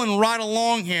rolling right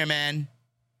along here, man.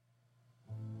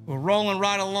 We're rolling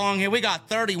right along here. We got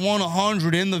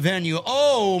 3,100 in the venue.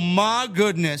 Oh, my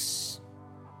goodness.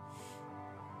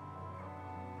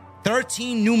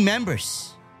 13 new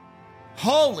members.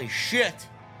 Holy shit.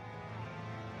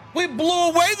 We blew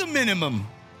away the minimum.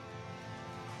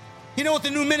 You know what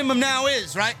the new minimum now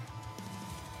is, right?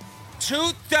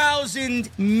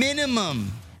 2,000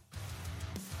 minimum.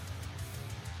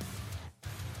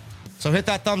 So hit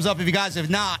that thumbs up if you guys have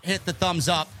not hit the thumbs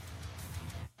up.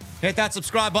 Hit that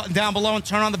subscribe button down below and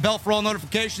turn on the bell for all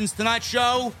notifications. Tonight's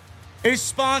show is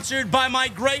sponsored by my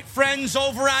great friends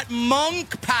over at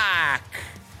Monk Pack.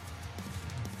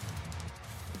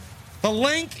 The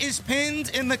link is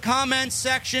pinned in the comments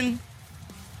section.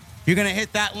 You're going to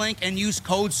hit that link and use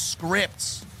code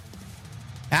SCRIPTS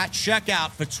at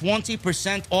checkout for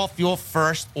 20% off your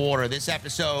first order. This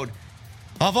episode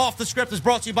of Off the Script is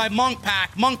brought to you by Monk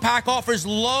Pack. Monk Pack offers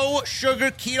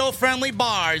low-sugar, keto-friendly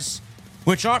bars,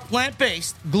 which are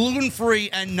plant-based,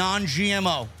 gluten-free, and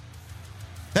non-GMO.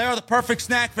 They are the perfect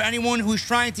snack for anyone who's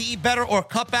trying to eat better or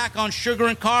cut back on sugar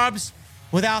and carbs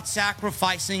without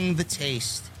sacrificing the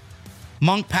taste.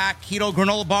 Monk Pack Keto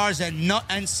Granola Bars and Nut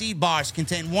and Seed Bars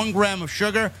contain 1 gram of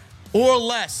sugar or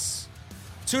less,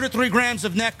 2 to 3 grams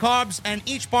of net carbs, and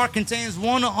each bar contains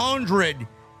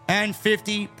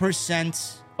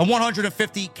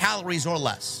 150 calories or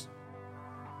less.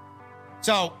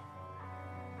 So,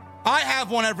 I have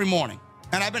one every morning,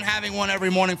 and I've been having one every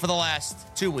morning for the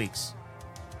last 2 weeks.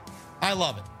 I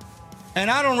love it. And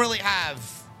I don't really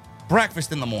have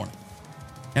breakfast in the morning.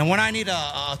 And when I need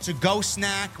a to-go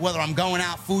snack, whether I'm going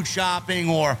out food shopping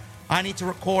or I need to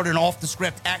record an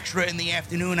off-the-script extra in the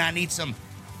afternoon, I need some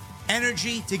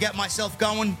energy to get myself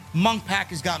going, Monk Pack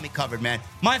has got me covered, man.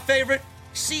 My favorite,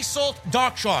 sea salt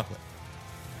dark chocolate.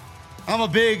 I'm a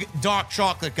big dark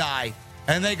chocolate guy,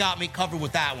 and they got me covered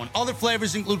with that one. Other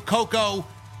flavors include cocoa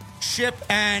chip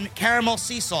and caramel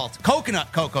sea salt.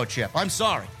 Coconut cocoa chip, I'm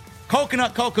sorry.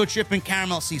 Coconut cocoa chip and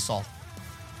caramel sea salt.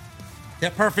 They're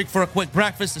perfect for a quick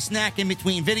breakfast, a snack in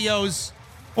between videos,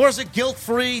 or as a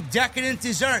guilt-free, decadent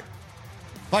dessert.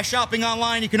 By shopping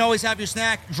online, you can always have your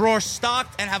snack drawer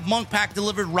stocked and have Monk Pack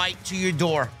delivered right to your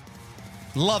door.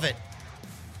 Love it.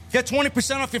 Get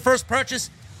 20% off your first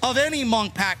purchase of any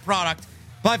Monk Pack product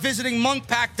by visiting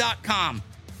monkpack.com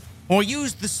or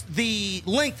use the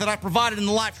link that I provided in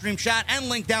the live stream chat and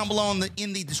link down below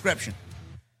in the description.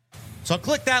 So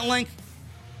click that link,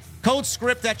 code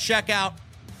SCRIPT at checkout,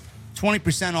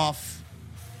 20% off.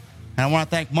 And I want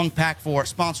to thank Monk Pack for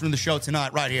sponsoring the show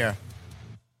tonight right here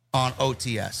on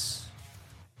OTS.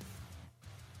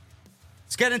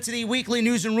 Let's get into the weekly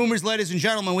news and rumors, ladies and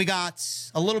gentlemen. We got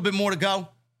a little bit more to go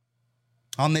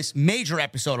on this major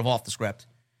episode of Off the Script.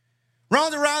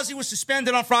 Ronda Rousey was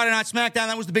suspended on Friday Night SmackDown.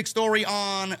 That was the big story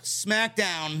on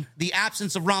SmackDown, the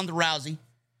absence of Ronda Rousey.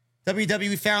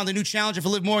 WWE found a new challenger for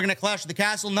Liv Morgan at Clash of the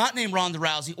Castle, not named Ronda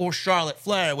Rousey or Charlotte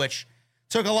Flair, which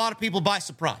took a lot of people by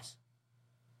surprise.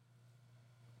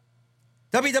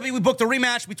 WWE booked a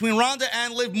rematch between Ronda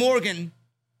and Liv Morgan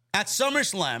at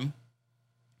SummerSlam.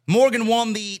 Morgan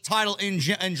won the title in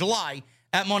July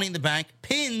at Money in the Bank,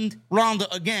 pinned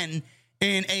Ronda again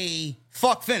in a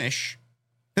fuck finish.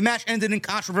 The match ended in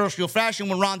controversial fashion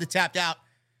when Ronda tapped out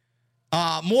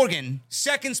Morgan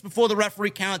seconds before the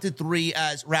referee counted 3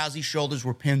 as Rousey's shoulders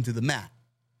were pinned to the mat.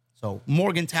 So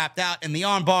Morgan tapped out in the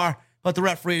armbar, but the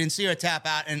referee didn't see her tap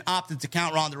out and opted to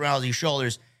count Ronda Rousey's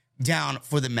shoulders down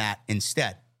for the mat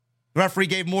instead. The referee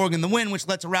gave Morgan the win, which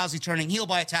led to Rousey turning heel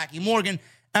by attacking Morgan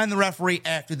and the referee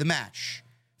after the match.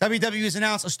 WWE has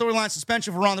announced a storyline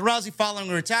suspension for Ronda Rousey following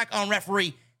her attack on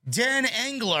referee Dan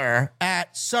Engler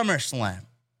at SummerSlam.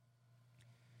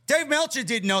 Dave Meltzer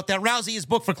did note that Rousey is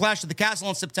booked for Clash of the Castle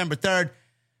on September 3rd.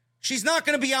 She's not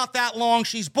going to be out that long.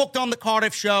 She's booked on the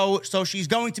Cardiff show, so she's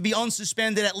going to be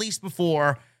unsuspended at least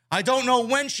before. I don't know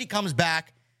when she comes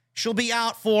back. She'll be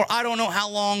out for I don't know how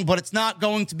long, but it's not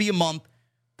going to be a month.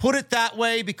 Put it that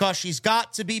way because she's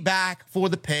got to be back for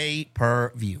the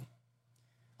pay-per-view.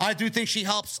 I do think she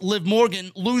helps Liv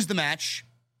Morgan lose the match,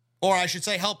 or I should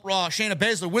say help Shayna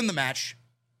Baszler win the match,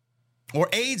 or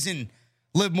aids in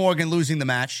Liv Morgan losing the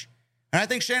match. And I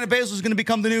think Shayna Baszler is going to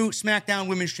become the new SmackDown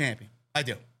Women's Champion. I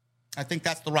do. I think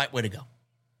that's the right way to go.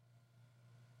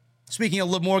 Speaking of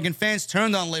Liv Morgan, fans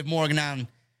turned on Liv Morgan on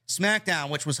SmackDown,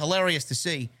 which was hilarious to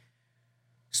see.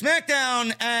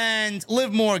 SmackDown and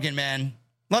Liv Morgan, man.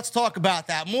 Let's talk about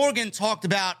that. Morgan talked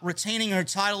about retaining her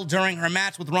title during her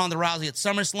match with Ronda Rousey at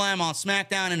SummerSlam on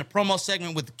SmackDown in a promo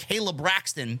segment with Kayla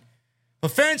Braxton.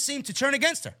 But fans seemed to turn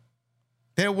against her.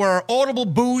 There were audible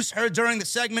boos heard during the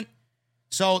segment.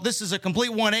 So this is a complete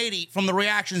 180 from the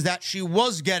reactions that she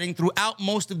was getting throughout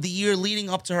most of the year leading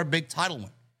up to her big title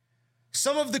win.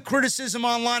 Some of the criticism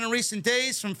online in recent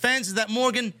days from fans is that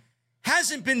Morgan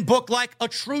hasn't been booked like a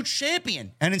true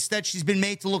champion, and instead she's been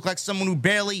made to look like someone who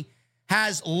barely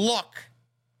has luck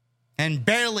and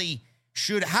barely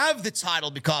should have the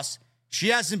title because she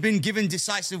hasn't been given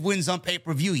decisive wins on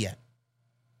pay-per-view yet.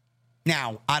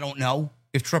 Now, I don't know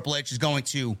if Triple H is going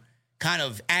to kind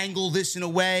of angle this in a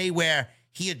way where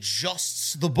he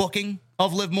adjusts the booking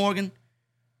of Liv Morgan.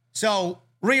 So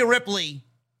Rhea Ripley,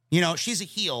 she's a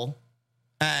heel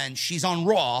and she's on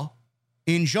Raw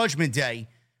in Judgment Day.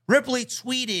 Ripley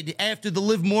tweeted after the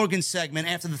Liv Morgan segment,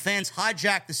 after the fans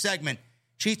hijacked the segment,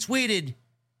 she tweeted,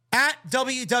 at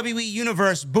WWE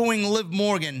Universe booing Liv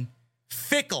Morgan,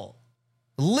 fickle.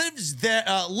 Liv,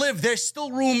 there's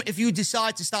still room if you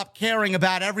decide to stop caring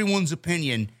about everyone's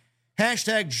opinion.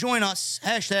 Hashtag join us.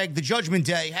 Hashtag the Judgment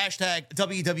Day. Hashtag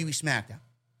WWE SmackDown.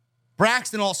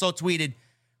 Braxton also tweeted,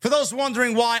 for those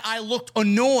wondering why I looked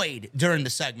annoyed during the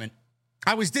segment,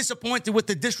 I was disappointed with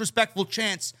the disrespectful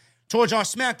chants towards our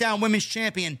SmackDown Women's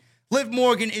Champion. Liv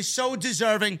Morgan is so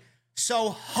deserving, so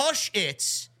hush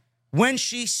it when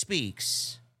she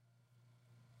speaks.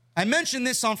 I mentioned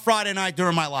this on Friday night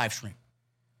during my live stream.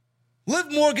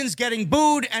 Liv Morgan's getting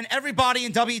booed, and everybody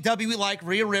in WWE, like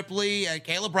Rhea Ripley and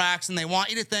Kayla Braxton, they want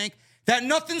you to think that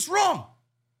nothing's wrong.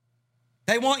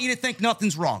 They want you to think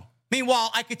nothing's wrong.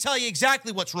 Meanwhile, I could tell you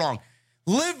exactly what's wrong.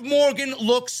 Liv Morgan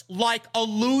looks like a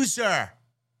loser.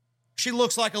 She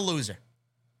looks like a loser.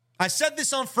 I said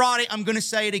this on Friday. I'm going to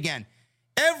say it again.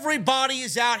 Everybody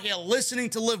is out here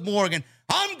listening to Liv Morgan.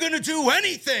 I'm going to do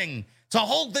anything to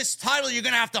hold this title. You're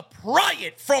going to have to pry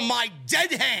it from my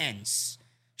dead hands,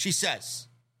 she says.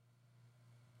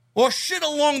 Or shit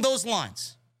along those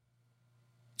lines.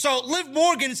 So Liv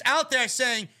Morgan's out there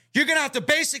saying, you're going to have to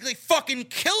basically fucking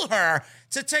kill her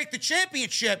to take the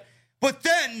championship. But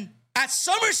then at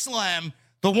SummerSlam,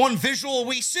 the one visual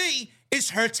we see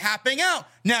is her tapping out.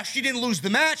 Now, she didn't lose the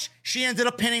match. She ended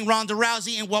up pinning Ronda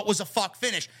Rousey in what was a fuck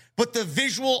finish. But the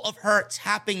visual of her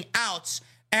tapping out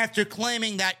after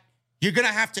claiming that you're going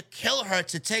to have to kill her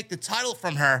to take the title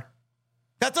from her,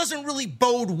 that doesn't really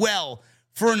bode well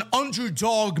for an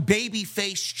underdog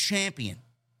babyface champion.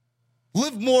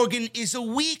 Liv Morgan is a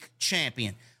weak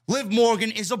champion. Liv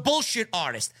Morgan is a bullshit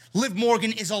artist. Liv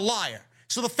Morgan is a liar.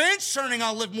 So the fans turning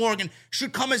on Liv Morgan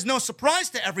should come as no surprise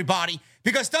to everybody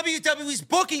because WWE's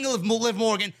booking of Liv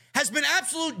Morgan has been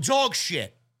absolute dog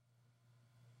shit.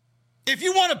 If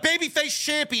you want a babyface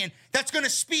champion that's going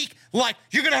to speak like,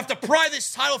 you're going to have to pry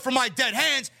this title from my dead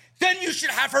hands, then you should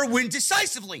have her win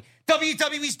decisively.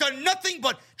 WWE's done nothing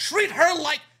but treat her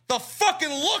like the fucking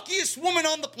luckiest woman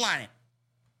on the planet.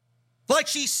 Like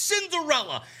she's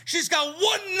Cinderella. She's got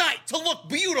one night to look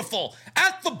beautiful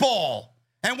at the ball.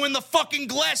 And when the fucking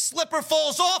glass slipper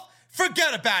falls off,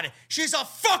 forget about it. She's a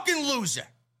fucking loser.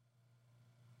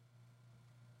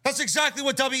 That's exactly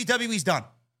what WWE's done.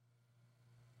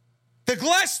 The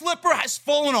glass slipper has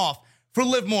fallen off for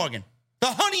Liv Morgan. The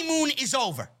honeymoon is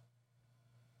over.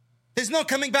 There's no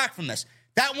coming back from this.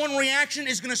 That one reaction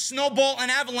is going to snowball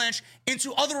and avalanche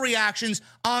into other reactions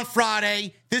on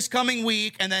Friday, this coming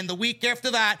week, and then the week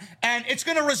after that. And it's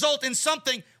going to result in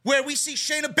something where we see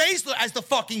Shayna Baszler as the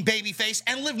fucking babyface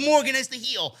and Liv Morgan as the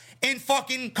heel in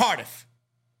fucking Cardiff.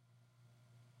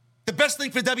 The best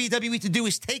thing for WWE to do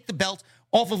is take the belt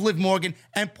off of Liv Morgan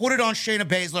and put it on Shayna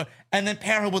Baszler and then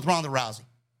pair her with Ronda Rousey.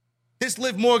 This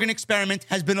Liv Morgan experiment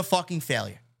has been a fucking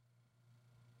failure.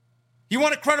 You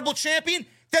want a credible champion?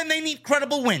 Then they need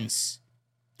credible wins.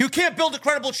 You can't build a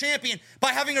credible champion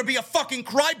by having her be a fucking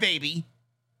crybaby,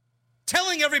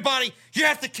 telling everybody you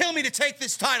have to kill me to take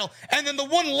this title, and then the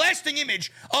one lasting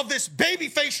image of this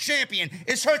babyface champion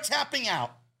is her tapping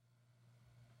out.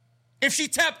 If she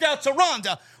tapped out to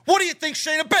Ronda, what do you think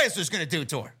Shayna Baszler's going to do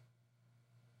to her?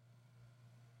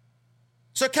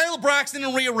 So Kayla Braxton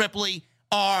and Rhea Ripley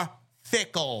are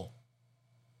fickle.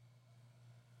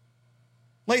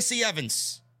 Lacey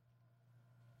Evans.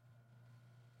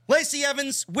 Lacey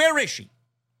Evans, where is she?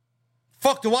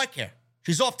 Fuck do I care?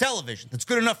 She's off television. That's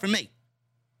good enough for me.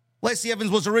 Lacey Evans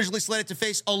was originally slated to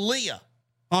face Aaliyah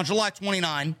on July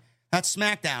 29. That's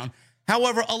SmackDown.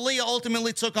 However, Aaliyah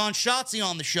ultimately took on Shotzi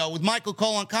on the show, with Michael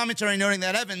Cole on commentary noting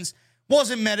that Evans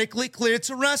wasn't medically cleared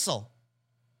to wrestle.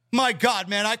 My God,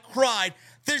 man, I cried.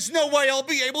 There's no way I'll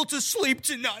be able to sleep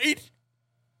tonight.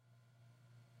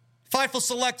 Fightful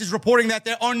Select is reporting that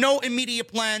there are no immediate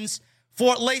plans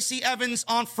for Lacey Evans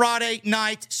on Friday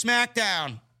Night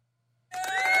SmackDown.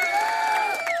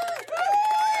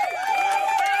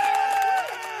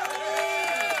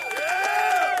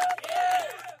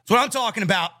 That's what I'm talking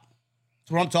about.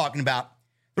 That's what I'm talking about.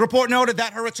 The report noted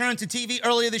that her return to TV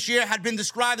earlier this year had been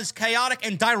described as chaotic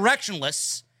and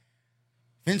directionless.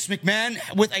 Vince McMahon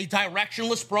with a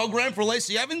directionless program for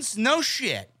Lacey Evans? No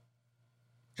shit.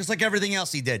 Just like everything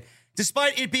else he did.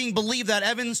 Despite it being believed that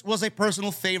Evans was a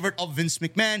personal favorite of Vince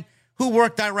McMahon, who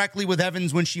worked directly with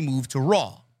Evans when she moved to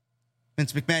Raw.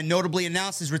 Vince McMahon notably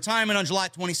announced his retirement on July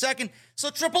 22nd, so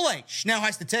Triple H now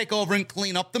has to take over and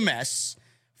clean up the mess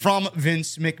from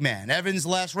Vince McMahon. Evans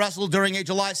last wrestled during a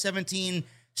July 17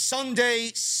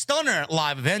 Sunday Stunner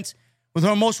live event, with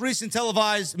her most recent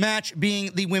televised match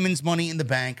being the Women's Money in the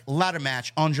Bank ladder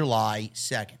match on July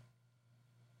 2nd.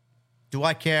 Do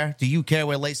I care? Do you care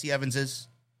where Lacey Evans is?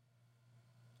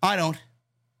 I don't.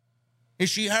 Is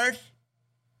she hurt?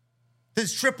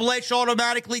 Does Triple H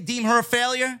automatically deem her a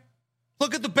failure?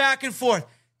 Look at the back and forth.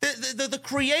 The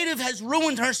creative has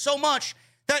ruined her so much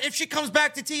that if she comes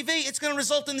back to TV, it's going to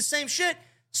result in the same shit.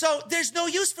 So there's no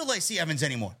use for Lacey Evans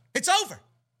anymore. It's over.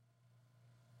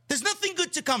 There's nothing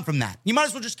good to come from that. You might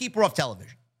as well just keep her off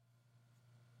television.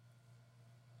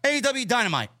 AEW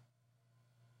Dynamite.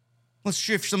 Let's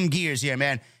shift some gears here,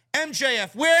 man.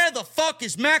 MJF, where the fuck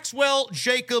is Maxwell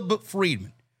Jacob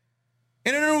Friedman?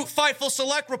 In a new Fightful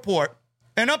Select report,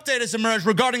 an update has emerged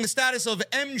regarding the status of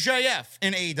MJF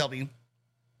in AEW.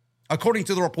 According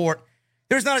to the report,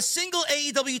 there's not a single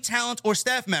AEW talent or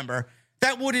staff member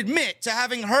that would admit to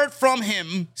having heard from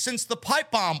him since the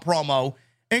pipe bomb promo,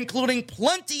 including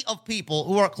plenty of people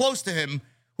who are close to him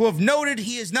who have noted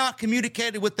he has not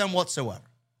communicated with them whatsoever.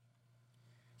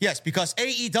 Yes, because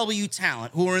AEW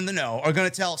talent who are in the know are going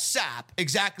to tell SAP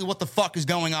exactly what the fuck is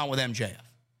going on with MJF.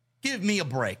 Give me a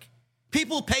break.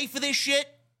 People pay for this shit.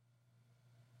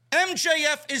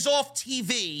 MJF is off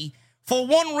TV for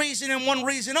one reason and one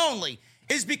reason only,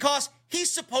 is because he's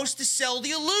supposed to sell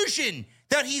the illusion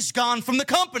that he's gone from the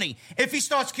company. If he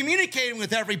starts communicating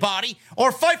with everybody,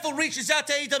 or Fightful reaches out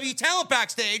to AEW talent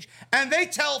backstage and they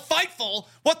tell Fightful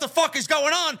what the fuck is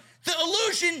going on, the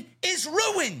illusion is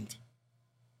ruined.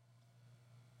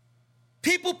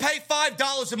 People pay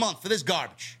 $5 a month for this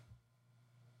garbage.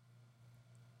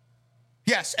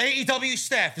 Yes, AEW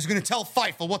staff is going to tell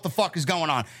Fightful what the fuck is going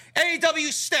on.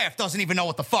 AEW staff doesn't even know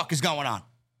what the fuck is going on.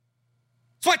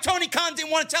 That's why Tony Khan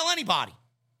didn't want to tell anybody.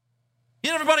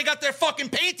 Yet everybody got their fucking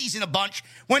panties in a bunch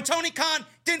when Tony Khan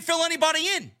didn't fill anybody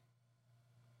in.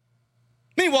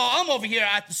 Meanwhile, I'm over here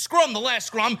at the last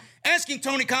scrum, asking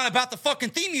Tony Khan about the fucking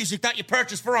theme music that you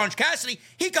purchased for Orange Cassidy.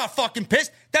 He got fucking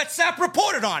pissed that SAP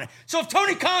reported on it. So if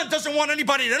Tony Khan doesn't want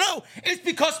anybody to know, it's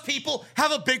because people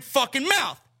have a big fucking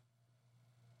mouth.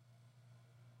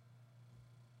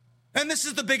 And this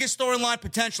is the biggest storyline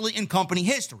potentially in company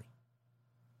history.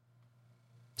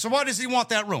 So why does he want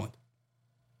that ruined?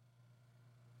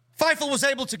 Fightful was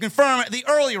able to confirm the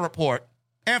earlier report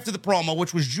after the promo,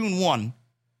 which was June 1.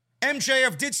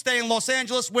 MJF did stay in Los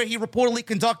Angeles, where he reportedly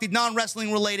conducted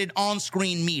non-wrestling related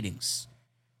on-screen meetings.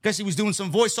 Guess he was doing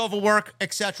some voiceover work,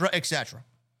 etc., etc.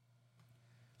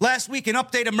 Last week, an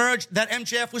update emerged that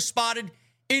MJF was spotted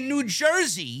in New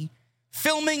Jersey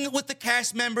filming with the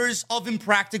cast members of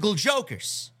Impractical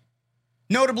Jokers.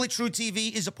 Notably, True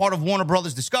TV is a part of Warner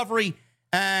Brothers Discovery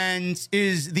and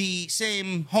is the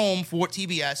same home for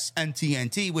TBS and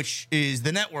TNT, which is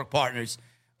the network partners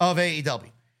of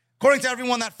AEW. According to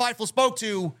everyone that Fightful spoke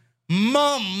to,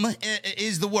 mum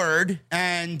is the word,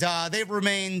 and they've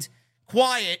remained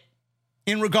quiet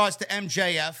in regards to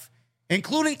MJF,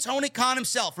 including Tony Khan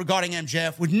himself regarding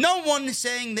MJF, with no one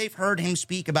saying they've heard him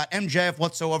speak about MJF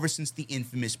whatsoever since the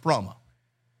infamous promo.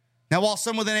 Now, while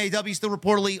some within AEW still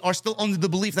reportedly are still under the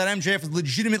belief that MJF is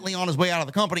legitimately on his way out of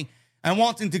the company and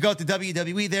wanting to go to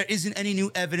WWE, there isn't any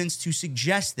new evidence to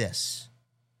suggest this.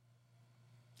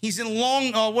 He's in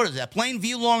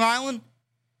Plainview, Long Island?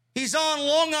 He's on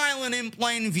Long Island in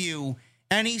Plainview,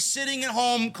 and he's sitting at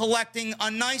home collecting a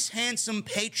nice, handsome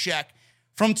paycheck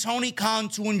from Tony Khan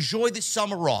to enjoy the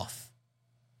summer off.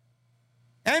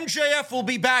 MJF will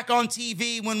be back on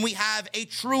TV when we have a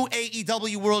true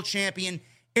AEW World Champion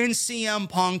in CM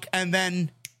Punk, and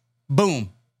then,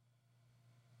 boom.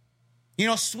 You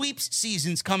know, sweeps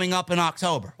season's coming up in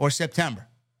October or September.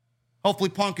 Hopefully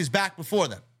Punk is back before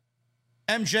then.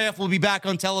 MJF will be back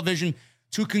on television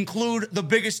to conclude the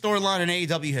biggest storyline in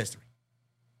AEW history.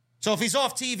 So if he's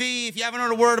off TV, if you haven't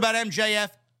heard a word about MJF,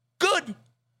 good.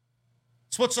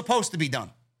 It's what's supposed to be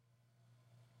done.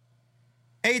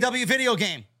 AEW video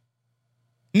game.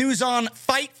 News on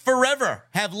Fight Forever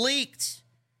have leaked.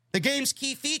 The game's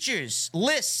key features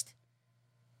list: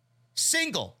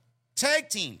 single, tag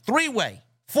team, three-way,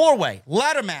 four-way,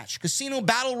 ladder match, casino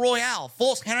battle royale,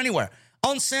 false count anywhere,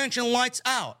 unsanctioned lights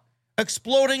out,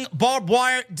 exploding barbed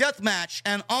wire death match,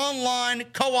 and online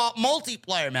co-op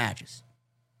multiplayer matches.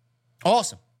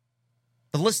 Awesome.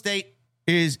 The list date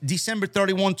is December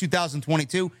 31,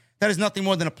 2022. That is nothing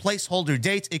more than a placeholder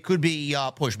date. It could be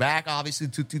pushed back, obviously,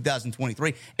 to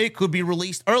 2023. It could be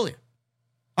released earlier.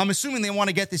 I'm assuming they want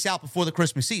to get this out before the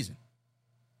Christmas season.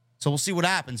 So we'll see what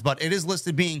happens. But it is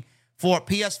listed being for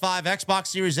PS5, Xbox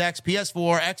Series X,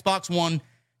 PS4, Xbox One,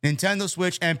 Nintendo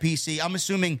Switch, and PC. I'm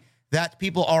assuming that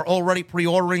people are already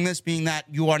pre-ordering this, being that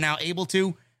you are now able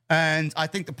to. And I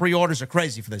think the pre-orders are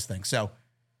crazy for this thing. So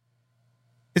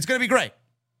it's going to be great.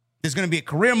 There's going to be a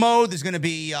career mode. There's going to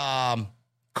be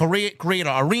create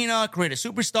an arena, create a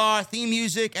superstar, theme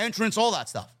music, entrance, all that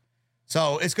stuff.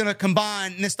 So it's going to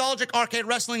combine nostalgic arcade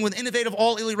wrestling with innovative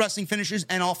all-elite wrestling finishes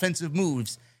and offensive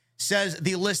moves, says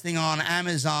the listing on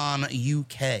Amazon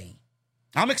UK.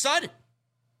 I'm excited.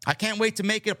 I can't wait to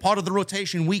make it a part of the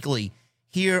rotation weekly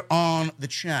here on the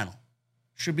channel.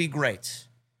 Should be great.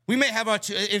 We may have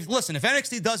if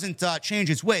NXT doesn't change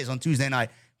its ways on Tuesday night,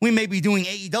 we may be doing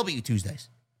AEW Tuesdays.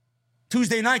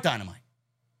 Tuesday Night Dynamite.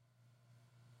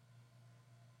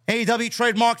 AEW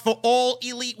trademarked for all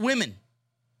elite women.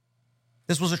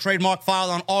 This was a trademark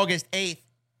filed on August 8th.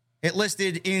 It's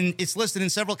listed in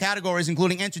several categories,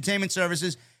 including entertainment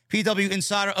services. PW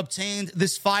Insider obtained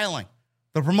this filing.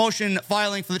 The promotion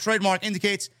filing for the trademark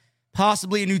indicates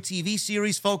possibly a new TV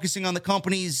series focusing on the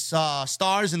company's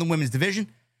stars in the women's division.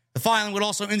 The filing would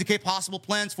also indicate possible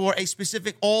plans for a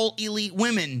specific all-elite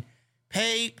women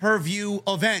pay-per-view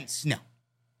event. No,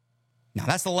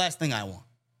 that's the last thing I want.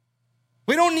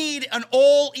 We don't need an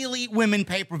all-elite women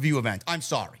pay-per-view event. I'm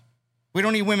sorry. We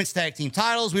don't need women's tag team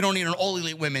titles. We don't need an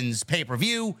all-elite women's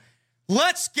pay-per-view.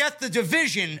 Let's get the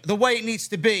division the way it needs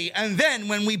to be. And then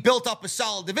when we built up a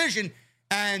solid division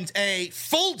and a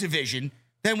full division,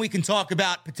 then we can talk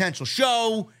about potential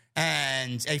show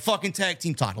and a fucking tag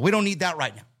team title. We don't need that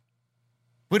right now.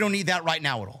 We don't need that right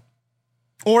now at all.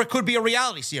 Or it could be a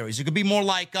reality series. It could be more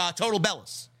like Total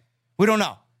Bellas. We don't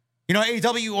know. You know,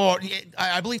 AEW or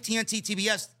I believe TNT,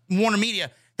 TBS, Warner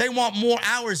Media, they want more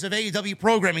hours of AEW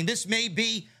programming. This may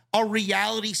be a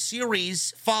reality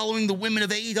series following the women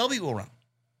of AEW around.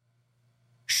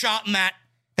 Shot in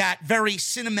that very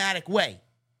cinematic way.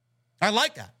 I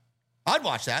like that. I'd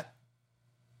watch that.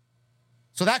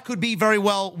 So that could be very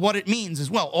well what it means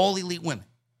as well, all elite women.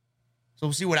 So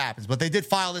we'll see what happens. But they did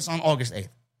file this on August 8th.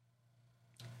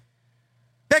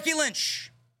 Becky Lynch.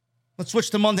 Let's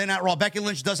switch to Monday Night Raw. Becky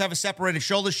Lynch does have a separated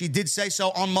shoulder. She did say so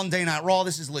on Monday Night Raw.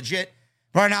 This is legit.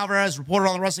 Brian Alvarez reported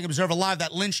on the Wrestling Observer Live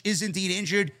that Lynch is indeed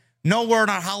injured. No word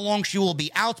on how long she will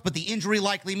be out, but the injury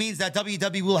likely means that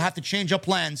WWE will have to change up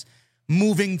plans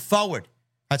moving forward.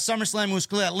 At SummerSlam, it was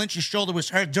clear that Lynch's shoulder was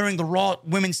hurt during the Raw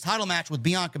Women's title match with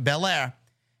Bianca Belair.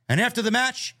 And after the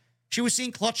match, she was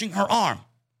seen clutching her arm.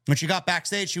 When she got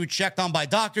backstage, she was checked on by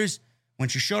doctors. When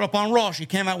she showed up on Raw, she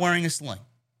came out wearing a sling.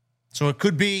 So it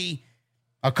could be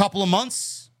a couple of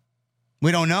months.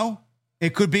 We don't know.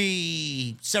 It could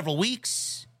be several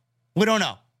weeks. We don't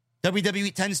know.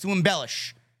 WWE tends to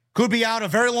embellish. Could be out a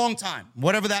very long time.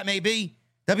 Whatever that may be,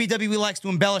 WWE likes to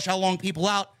embellish how long people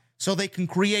out so they can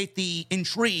create the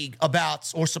intrigue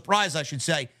about, or surprise, I should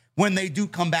say, when they do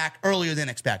come back earlier than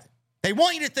expected. They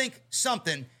want you to think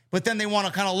something, but then they want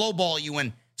to kind of lowball you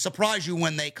and surprise you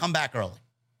when they come back early.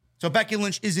 So Becky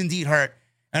Lynch is indeed hurt.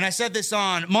 And I said this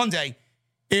on Monday.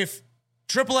 If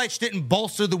Triple H didn't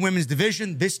bolster the women's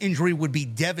division, this injury would be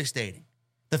devastating.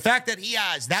 The fact that he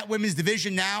has that women's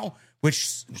division now,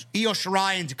 which Io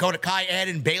Shirai and Dakota Kai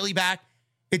added Bayley back,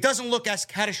 it doesn't look as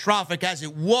catastrophic as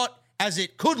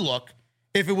it could look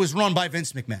if it was run by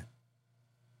Vince McMahon.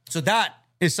 So that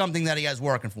is something that he has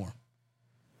working for him.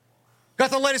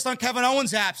 Got the latest on Kevin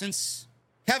Owens' absence.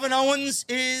 Kevin Owens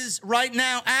is right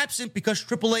now absent because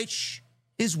Triple H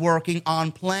is working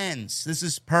on plans. This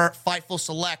is per Fightful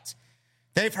Select.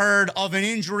 They've heard of an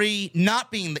injury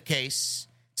not being the case.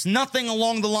 It's nothing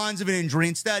along the lines of an injury.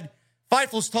 Instead,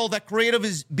 Fightful's told that creative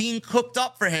is being cooked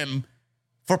up for him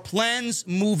for plans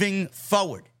moving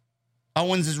forward.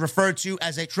 Owens is referred to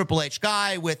as a Triple H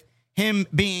guy, with him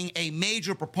being a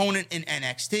major proponent in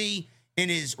NXT in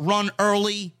his run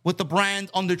early with the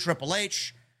brand under Triple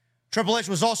H. Triple H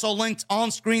was also linked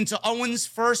on screen to Owens'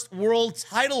 first world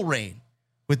title reign,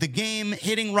 with the game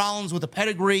hitting Rollins with a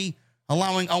pedigree,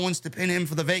 allowing Owens to pin him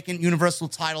for the vacant Universal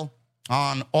title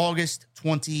on August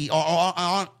 20,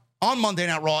 on Monday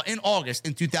Night Raw in August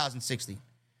in 2016.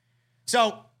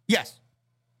 So, yes,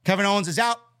 Kevin Owens is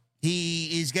out.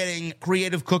 He is getting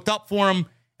creative cooked up for him,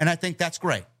 and I think that's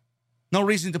great. No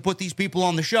reason to put these people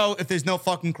on the show if there's no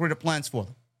fucking creative plans for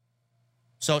them.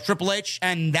 So Triple H,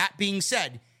 and that being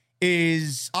said,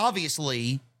 is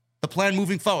obviously the plan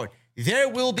moving forward. There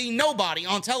will be nobody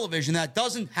on television that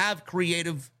doesn't have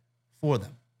creative for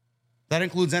them. That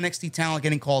includes NXT talent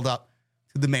getting called up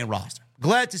to the main roster.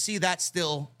 Glad to see that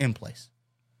still in place.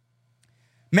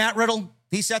 Matt Riddle,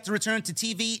 he's set to return to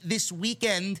TV this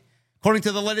weekend. According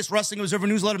to the latest Wrestling Observer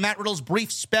newsletter, Matt Riddle's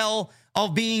brief spell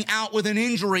of being out with an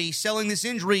injury, selling this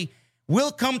injury,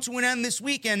 will come to an end this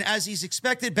weekend as he's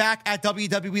expected back at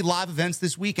WWE live events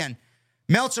this weekend.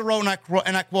 Meltzer wrote,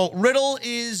 and I quote, Riddle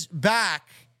is back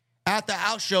at the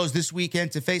house shows this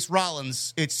weekend to face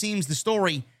Rollins. It seems the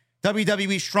story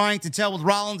WWE is trying to tell with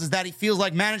Rollins is that he feels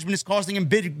like management is costing him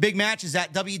big matches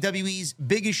at WWE's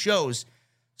biggest shows.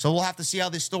 So we'll have to see how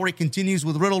this story continues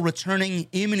with Riddle returning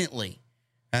imminently.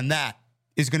 And that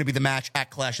is going to be the match at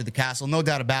Clash of the Castle. No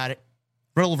doubt about it.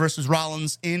 Riddle versus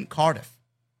Rollins in Cardiff.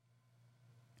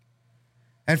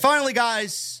 And finally,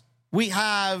 guys, we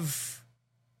have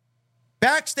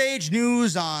backstage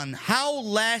news on how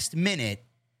last minute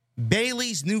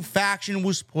Bayley's new faction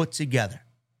was put together.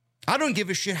 I don't give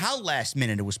a shit how last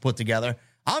minute it was put together.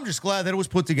 I'm just glad that it was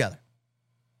put together.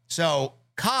 So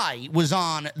Kai was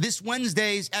on this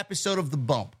Wednesday's episode of The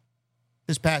Bump,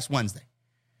 this past Wednesday.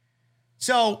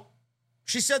 So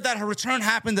she said that her return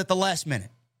happened at the last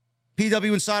minute.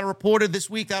 PW Insider reported this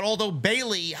week that although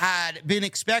Bayley had been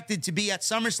expected to be at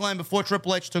SummerSlam before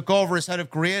Triple H took over as head of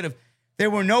creative, there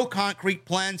were no concrete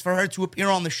plans for her to appear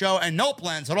on the show and no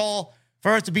plans at all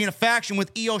for her to be in a faction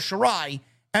with Io Shirai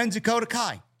and Dakota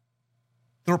Kai.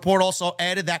 The report also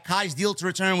added that Kai's deal to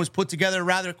return was put together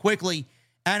rather quickly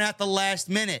and at the last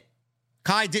minute.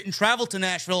 Kai didn't travel to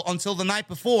Nashville until the night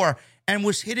before and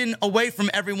was hidden away from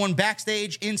everyone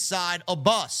backstage inside a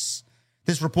bus.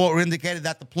 This report indicated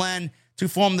that the plan to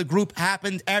form the group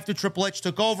happened after Triple H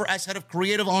took over as head of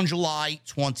creative on July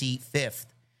 25th.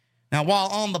 Now, while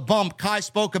on The Bump, Kai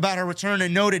spoke about her return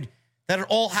and noted that it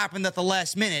all happened at the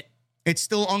last minute. It's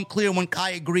still unclear when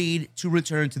Kai agreed to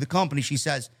return to the company. She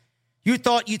says, "You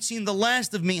thought you'd seen the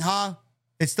last of me, huh?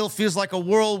 It still feels like a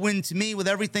whirlwind to me with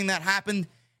everything that happened.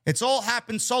 It's all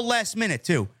happened so last minute,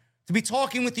 too. To be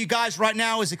talking with you guys right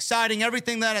now is exciting.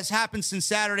 Everything that has happened since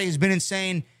Saturday has been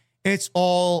insane. It's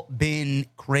all been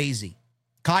crazy."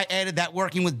 Kai added that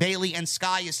working with Bayley and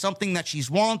Sky is something that she's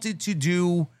wanted to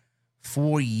do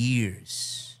for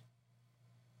years.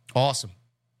 Awesome.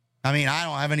 I mean, I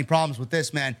don't have any problems with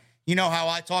this, man. You know how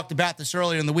I talked about this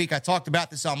earlier in the week. I talked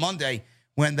about this on Monday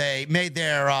when they made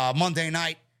their Monday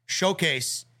night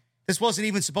showcase. This wasn't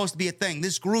even supposed to be a thing.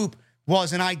 This group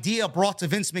was an idea brought to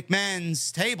Vince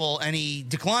McMahon's table, and he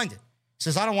declined it. He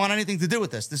says, I don't want anything to do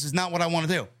with this. This is not what I want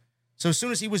to do. So as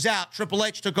soon as he was out, Triple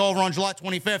H took over on July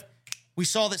 25th. We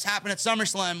saw this happen at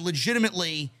SummerSlam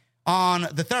legitimately on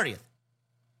the 30th.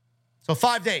 So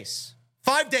 5 days.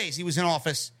 5 days he was in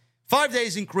office, 5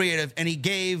 days in creative, and he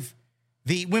gave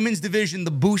the women's division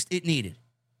the boost it needed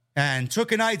and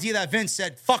took an idea that Vince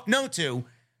said fuck no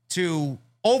to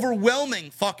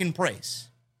overwhelming fucking praise.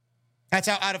 That's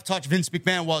how out of touch Vince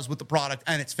McMahon was with the product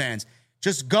and its fans.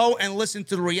 Just go and listen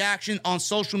to the reaction on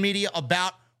social media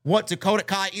about what Dakota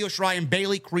Kai, Io Shirai, and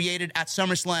Bayley created at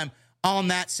SummerSlam on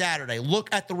that Saturday. Look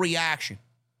at the reaction.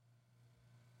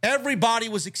 Everybody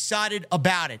was excited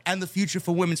about it and the future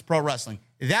for women's pro wrestling.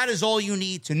 That is all you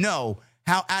need to know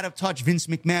how out of touch Vince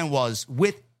McMahon was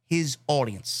with his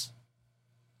audience.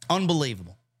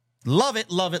 Unbelievable. Love it,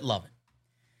 love it, love it.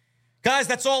 Guys,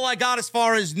 that's all I got as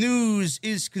far as news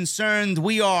is concerned.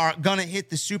 We are going to hit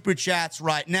the super chats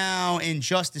right now in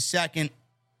just a second.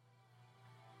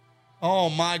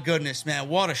 Oh, my goodness, man.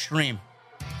 What a stream.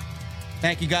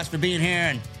 Thank you guys for being here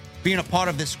and being a part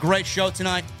of this great show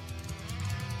tonight.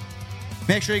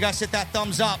 Make sure you guys hit that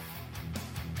thumbs up.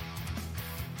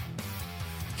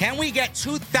 Can we get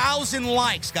 2,000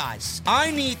 likes, guys?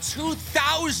 I need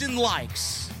 2,000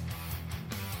 likes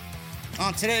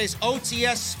on today's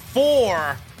OTS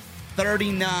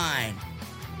 439.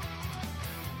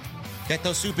 Get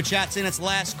those super chats in. It's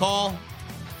last call.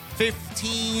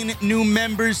 15 new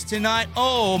members tonight.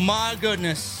 Oh, my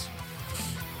goodness.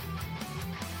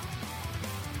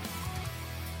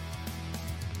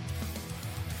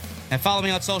 And follow me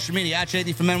on social media at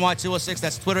JDfromNY206.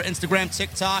 That's Twitter, Instagram,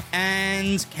 TikTok,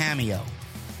 and Cameo.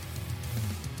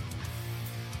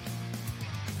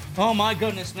 Oh my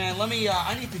goodness, man. Let me,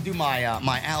 I need to do my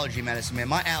my allergy medicine, man.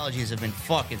 My allergies have been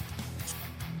fucking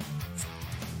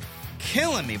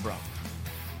killing me, bro.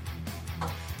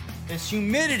 This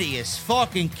humidity is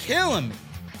fucking killing me.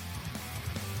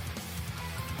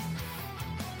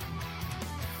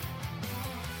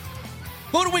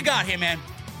 Who do we got here, man?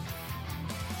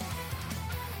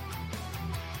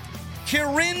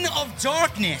 Kirin of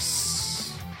Darkness.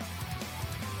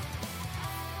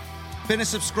 Been a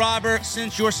subscriber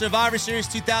since your Survivor Series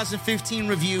 2015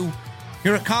 review.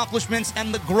 Your accomplishments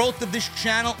and the growth of this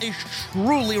channel is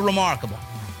truly remarkable.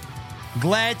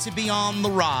 Glad to be on the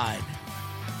ride.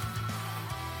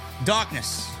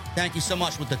 Darkness, thank you so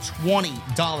much with the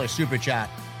 $20 super chat.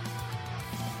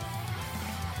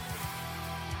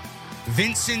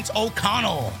 Vincent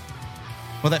O'Connell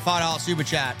with a $5 super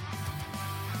chat.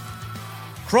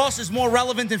 Cross is more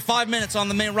relevant in 5 minutes on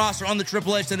the main roster under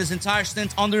Triple H than his entire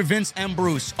stint under Vince and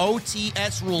Bruce.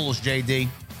 OTS rules, JD.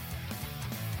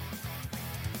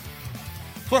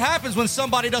 That's what happens when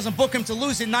somebody doesn't book him to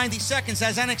lose in 90 seconds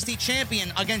as NXT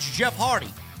champion against Jeff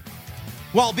Hardy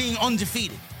while being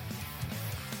undefeated.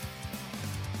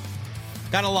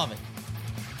 Gotta love it.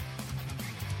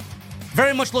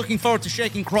 Very much looking forward to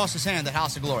shaking Cross's hand at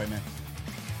House of Glory, man.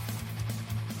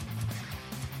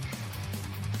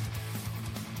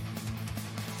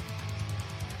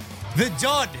 The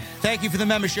Dud, thank you for the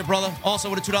membership, brother. Also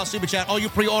with a $2 super chat. Are you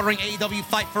pre-ordering AEW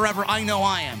Fight Forever? I know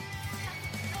I am.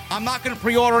 I'm not going to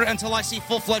pre-order it until I see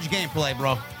full-fledged gameplay,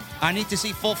 bro. I need to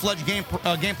see full-fledged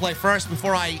gameplay first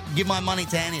before I give my money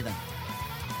to anything.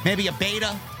 Maybe a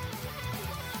beta.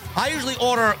 I usually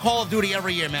order Call of Duty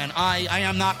every year, man.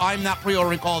 I'm not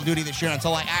pre-ordering Call of Duty this year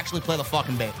until I actually play the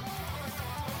fucking beta.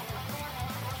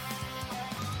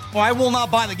 Or I will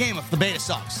not buy the game if the beta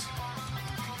sucks.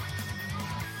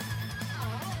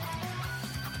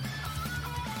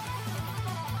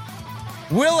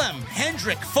 Willem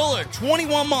Hendrick Fuller,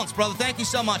 21 months, brother. Thank you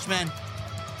so much, man.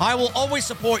 I will always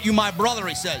support you, my brother,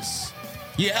 he says.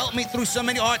 You helped me through so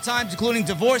many hard times, including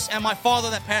divorce and my father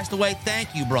that passed away.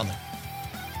 Thank you, brother.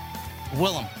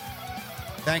 Willem,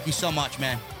 thank you so much,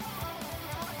 man.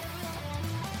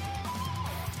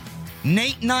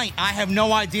 Nate Knight, I have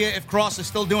no idea if Cross is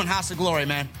still doing House of Glory,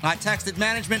 man. I texted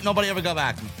management, nobody ever got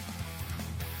back to me.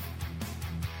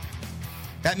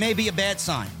 That may be a bad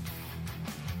sign.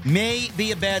 May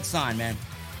be a bad sign, man.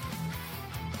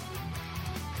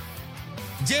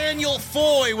 Daniel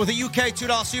Foy with a UK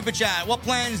 $2 super chat. What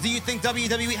plans do you think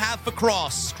WWE have for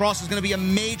Cross? Cross is going to be a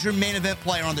major main event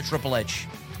player on the Triple H.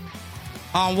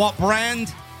 On what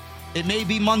brand? It may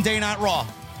be Monday Night Raw.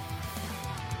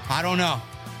 I don't know.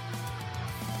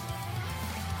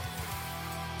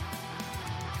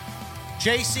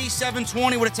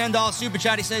 JC720 with a $10 super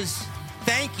chat. He says,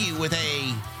 thank you with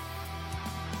a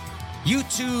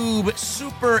YouTube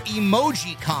Super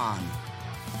Emoji Con.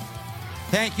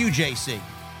 Thank you, JC.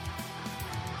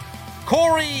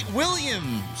 Corey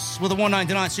Williams with a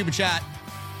 $1.99 super chat.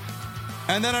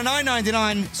 And then a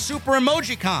 $9.99 Super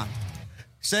Emoji Con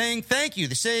saying thank you.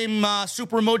 The same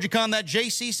Super Emoji Con that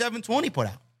JC720 put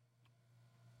out.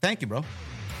 Thank you, bro.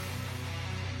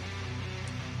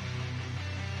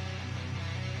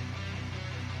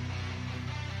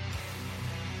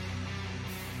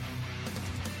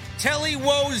 Telly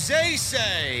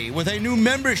Wozese with a new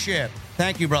membership.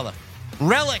 Thank you, brother.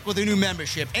 Relic with a new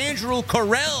membership. Andrew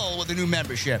Carell with a new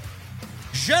membership.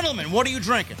 Gentlemen, what are you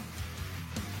drinking?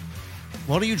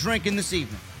 What are you drinking this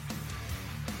evening?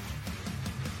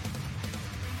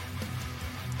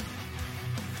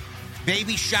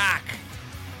 Baby Shock,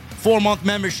 4-month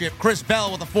membership. Chris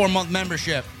Bell with a 4-month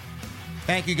membership.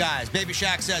 Thank you, guys. Baby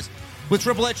Shock says, with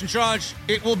Triple H in charge,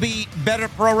 it will be better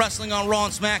pro wrestling on Raw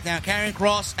and SmackDown. Karrion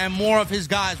Kross and more of his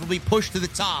guys will be pushed to the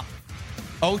top.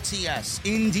 OTS,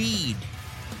 indeed.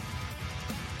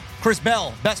 Chris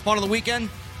Bell, best part of the weekend?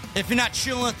 If you're not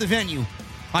chilling at the venue,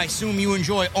 I assume you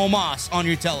enjoy Omos on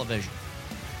your television.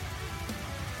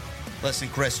 Listen,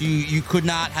 Chris, you could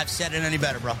not have said it any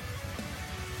better, bro.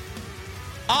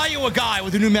 Iowa guy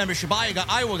with a new membership.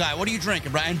 Iowa guy, what are you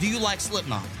drinking, bro? And do you like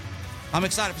Slipknot? I'm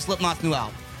excited for Slipknot's new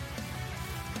album.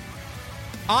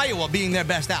 Iowa being their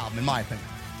best album, in my opinion.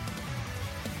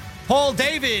 Paul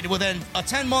David with a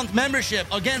 10-month membership.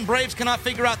 Again, Braves cannot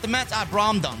figure out the Mets. Bro,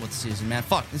 I'm done with the season, man.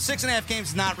 Fuck. The 6.5 games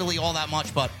is not really all that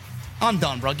much, but I'm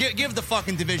done, bro. Give the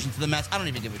fucking division to the Mets. I don't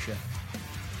even give a shit.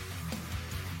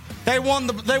 They won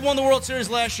the World Series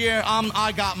last year.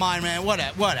 I got mine, man.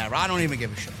 Whatever. I don't even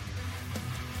give a shit.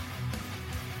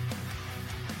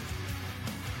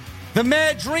 The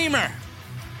Mad Dreamer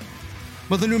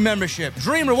with a new membership.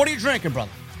 Dreamer, what are you drinking,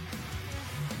 brother?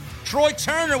 Troy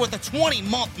Turner with a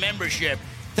 20-month membership.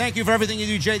 Thank you for everything you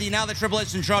do, JD. Now that Triple H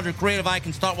is in charge of creative, I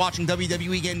can start watching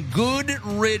WWE again. Good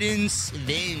riddance,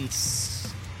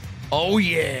 Vince. Oh,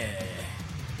 yeah.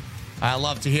 I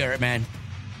love to hear it, man.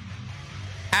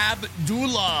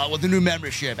 Abdullah with the new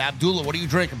membership. Abdullah, what are you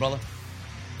drinking, brother?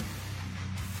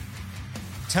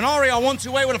 Tenari on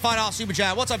 128 with a $5 super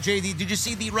chat. What's up, JD? Did you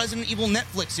see the Resident Evil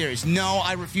Netflix series? No,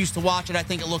 I refuse to watch it. I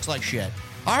think it looks like shit.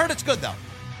 I heard it's good, though.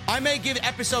 I may give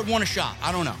episode 1 a shot.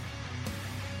 I don't know.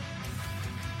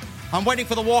 I'm waiting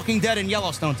for The Walking Dead and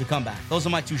Yellowstone to come back. Those are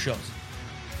my 2 shows.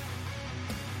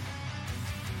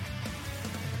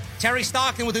 Terry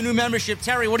Stockton with a new membership.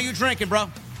 Terry, what are you drinking, bro?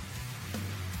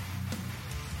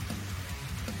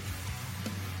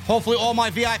 Hopefully all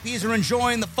my VIPs are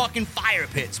enjoying the fucking fire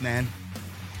pits, man.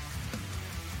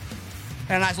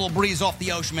 And a nice little breeze off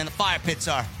the ocean, man. The fire pits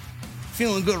are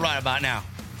feeling good right about now.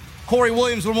 Corey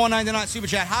Williams with $1.99 super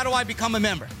chat. How do I become a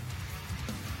member?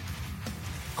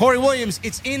 Corey Williams,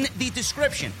 it's in the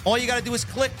description. All you got to do is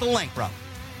click the link, bro.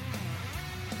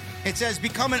 It says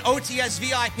become an OTS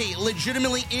VIP,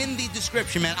 legitimately in the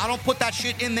description, man. I don't put that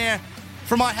shit in there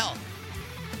for my health.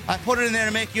 I put it in there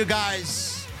to make you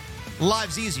guys'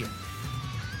 lives easier.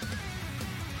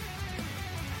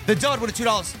 The Dud with a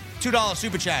 $2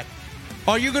 super chat.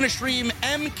 Are you going to stream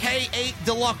MK8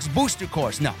 Deluxe Booster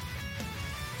Course? No.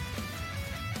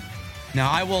 No,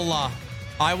 I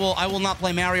will not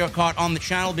play Mario Kart on the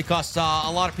channel because a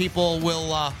lot of people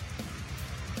will,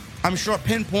 I'm sure,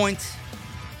 pinpoint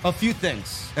a few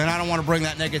things, and I don't want to bring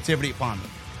that negativity upon me.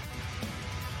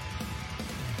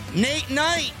 Nate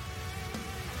Knight,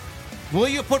 will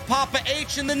you put Papa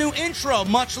H in the new intro?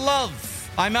 Much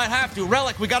love. I might have to.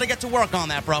 Relic, we got to get to work on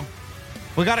that, bro.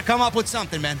 We got to come up with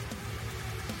something, man.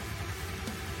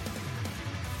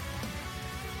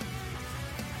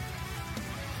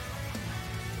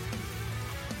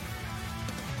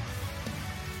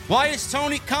 Why is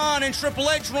Tony Khan and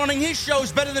Triple H running his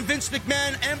shows better than Vince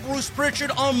McMahon and Bruce Pritchard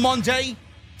on Monday,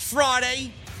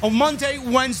 Friday, on Monday,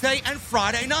 Wednesday, and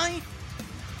Friday night?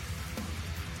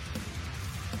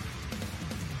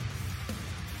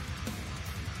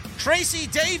 Tracy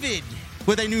David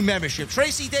with a new membership.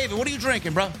 Tracy David, what are you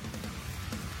drinking, bro?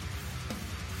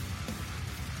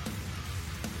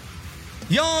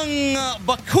 Young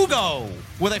Bakugo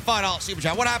with a $5 super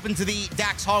chat. What happened to the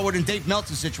Dax Harwood and Dave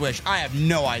Meltzer situation? I have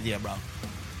no idea, bro.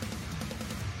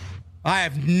 I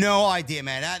have no idea,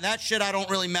 man. That shit I don't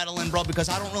really meddle in, bro, because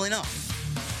I don't really know.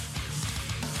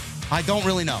 I don't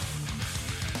really know.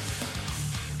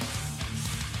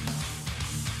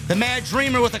 The Mad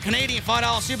Dreamer with a Canadian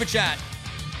 $5 super chat.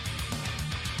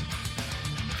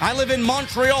 I live in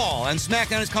Montreal, and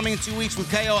SmackDown is coming in 2 weeks with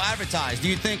KO advertised. Do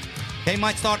you think they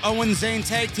might start Owen Zayn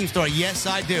tag team story? Yes,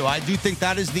 I do. I do think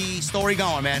that is the story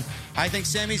going, man. I think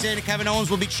Sami Zayn and Kevin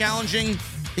Owens will be challenging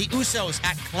the Usos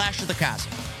at Clash of the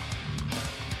Castle.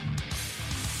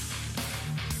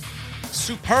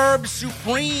 Superb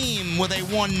Supreme with a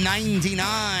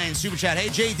 $1.99 super chat. Hey,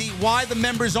 JD, why the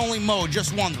members only mode?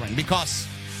 Just wondering. Because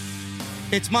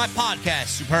it's my podcast,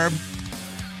 Superb.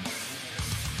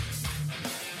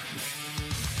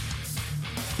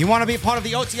 You want to be a part of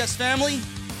the OTS family?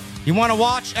 You want to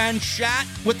watch and chat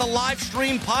with the live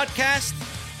stream podcast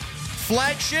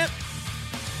flagship?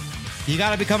 You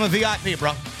got to become a VIP,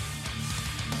 bro.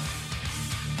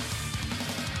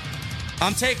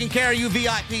 I'm taking care of you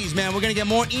VIPs, man. We're going to get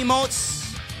more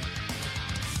emotes.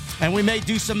 And we may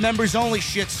do some members-only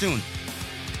shit soon.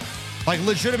 Like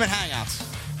legitimate hangouts.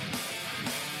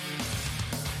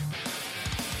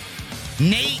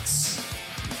 Nate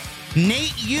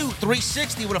U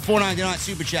 360 with a $4.99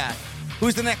 super chat.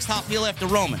 Who's the next top heel after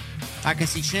Roman? I can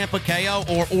see Ciampa, KO,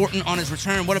 or Orton on his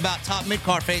return. What about top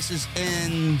mid-card faces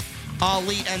in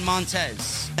Ali and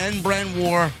Montez? And Brand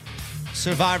War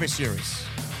Survivor Series.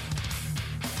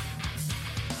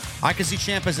 I can see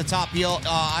Ciampa as a top heel.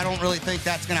 I don't really think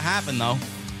that's going to happen, though.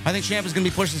 I think Ciampa's going to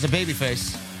be pushed as a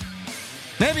babyface.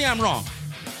 Maybe I'm wrong.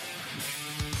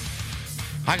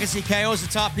 I can see KO as a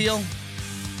top heel.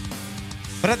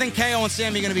 But I think KO and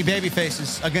Sami are going to be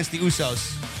babyfaces against the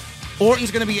Usos.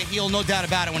 Orton's going to be a heel, no doubt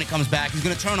about it, when he comes back. He's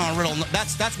going to turn on Riddle.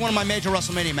 That's one of my major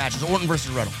WrestleMania matches, Orton versus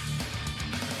Riddle.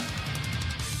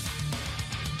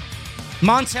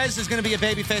 Montez is going to be a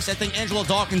babyface. I think Angelo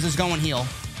Dawkins is going heel.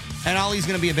 And Ali's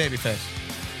going to be a babyface.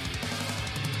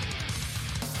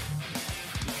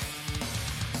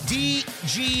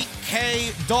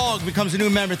 DGK Dog becomes a new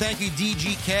member. Thank you,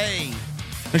 DGK.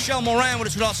 Michelle Moran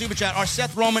with a $2 super chat. Are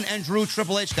Seth Roman and Drew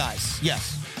Triple H guys?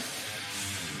 Yes.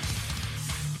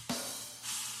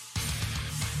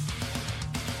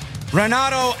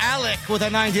 Renato Alec with a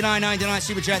 $99.99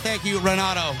 super chat. Thank you,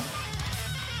 Renato.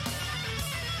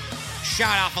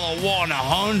 shout out for the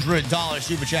 $100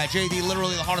 super chat. JD,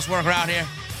 literally the hardest worker out here.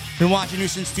 Been watching you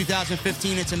since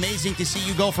 2015. It's amazing to see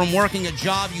you go from working a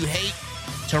job you hate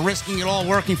to risking it all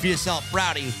working for yourself.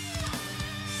 Proud of you.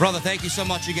 Brother, thank you so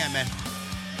much again, man.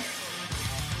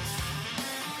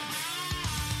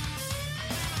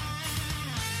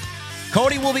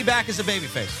 Cody will be back as a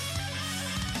babyface.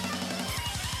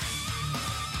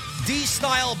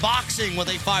 D-Style Boxing with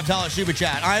a $5 super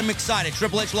chat. I am excited.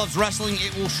 Triple H loves wrestling.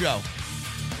 It will show.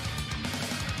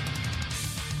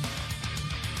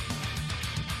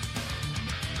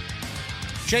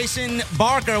 Jason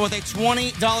Barker with a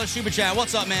 $20 super chat.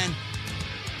 What's up, man?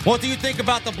 What do you think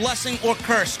about the blessing or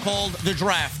curse called the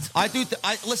draft?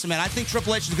 Listen, man, I think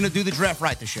Triple H is going to do the draft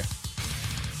right this year.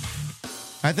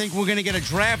 I think we're going to get a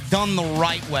draft done the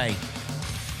right way.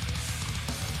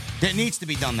 It needs to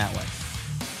be done that way.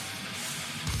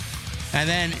 And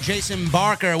then Jason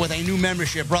Barker with a new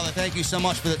membership. Brother, thank you so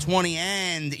much for the 20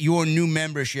 and your new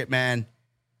membership, man.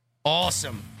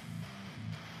 Awesome.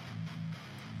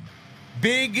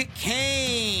 Big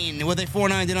Kane with a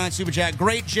 $4.99 super chat.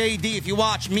 Great JD. If you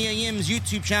watch Mia Yim's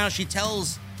YouTube channel, she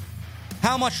tells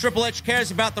how much Triple H cares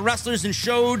about the wrestlers and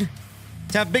showed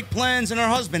to have big plans in her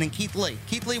husband and Keith Lee.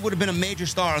 Keith Lee would have been a major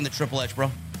star on the Triple H, bro.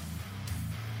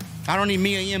 I don't need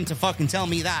Mia Yim to fucking tell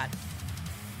me that.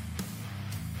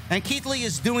 And Keith Lee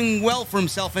is doing well for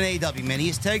himself in AEW, man. He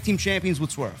is tag team champions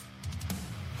with Swerve.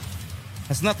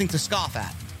 That's nothing to scoff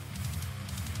at.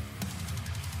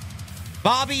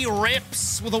 Bobby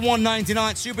Rips with a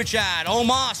 $1.99 super chat.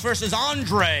 Omos versus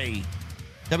Andre.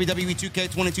 WWE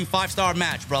 2K22 5-star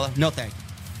match, brother. No thank you.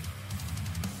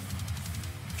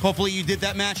 Hopefully you did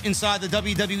that match inside the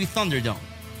WWE Thunderdome.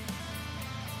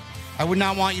 I would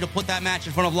not want you to put that match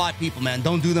in front of live people, man.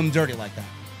 Don't do them dirty like that.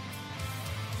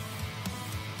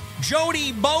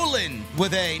 Jody Bolin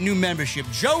with a new membership.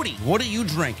 Jody, what are you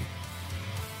drinking?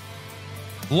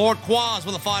 Lord Quaz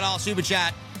with a $5 super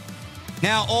chat.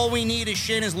 Now all we need is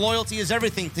Shayna's loyalty is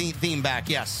everything theme back.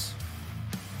 Yes.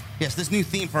 Yes, this new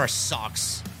theme for her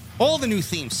sucks. All the new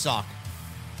themes suck.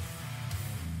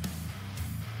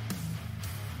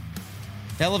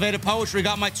 Elevated Poetry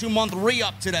got my 2-month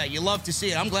re-up today. You love to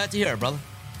see it. I'm glad to hear it, brother.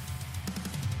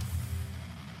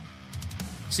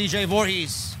 CJ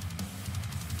Voorhees.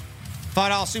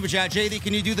 $5 super chat. JD,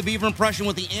 can you do the Beaver impression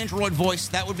with the Android voice?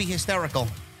 That would be hysterical.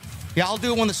 Yeah, I'll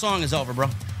do it when the song is over, bro.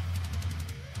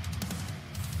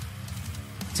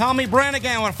 Tommy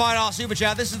Brannigan with a $5 super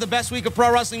chat. This is the best week of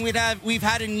pro wrestling we've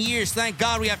had in years. Thank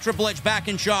God we have Triple H back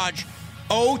in charge.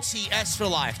 OTS for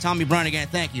life. Tommy Brannigan,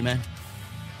 thank you, man.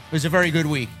 It was a very good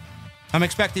week. I'm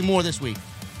expecting more this week.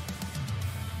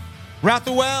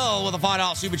 Rathwell with a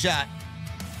 $5 super chat.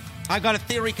 I got a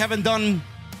theory Kevin Dunn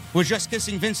was just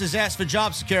kissing Vince's ass for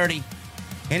job security,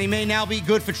 and he may now be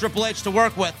good for Triple H to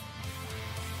work with.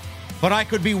 But I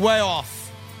could be way off.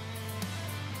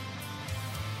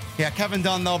 Yeah, Kevin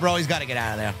Dunn, though, bro, he's got to get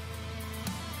out of there.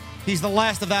 He's the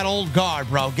last of that old guard,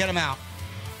 bro. Get him out.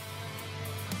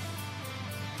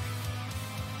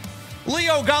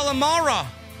 Leo Gallimara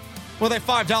with a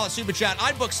 $5 super chat.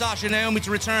 I'd book Sasha and Naomi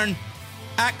to return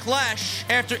at Clash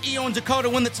after Io and Dakota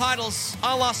win the titles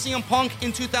a la CM Punk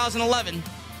in 2011.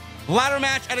 Ladder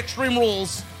match at Extreme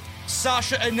Rules.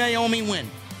 Sasha and Naomi win.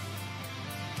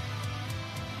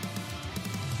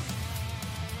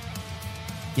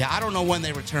 Yeah, I don't know when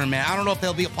they return, man. I don't know if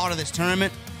they'll be a part of this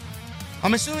tournament.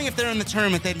 I'm assuming if they're in the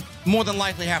tournament, they more than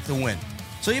likely have to win.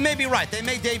 So you may be right. They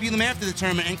may debut them after the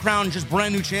tournament and crown just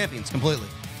brand new champions completely.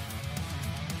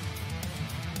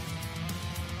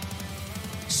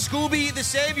 Scooby the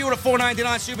Savior with a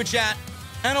 $4.99 super chat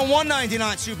and a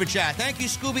 $1.99 super chat. Thank you,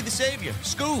 Scooby the Savior.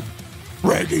 Scoob.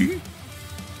 Reggie.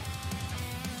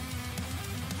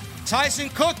 Tyson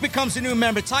Cook becomes a new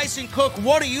member. Tyson Cook,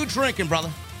 what are you drinking,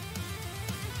 brother?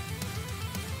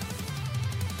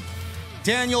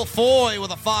 Daniel Foy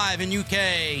with a 5 in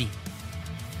UK.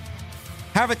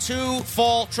 Have a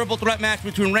 2-fall triple threat match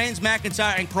between Reigns,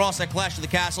 McIntyre, and Cross at Clash of the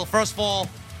Castle. First fall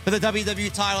for the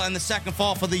WWE title and the second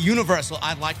fall for the Universal.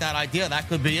 I like that idea. That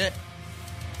could be it.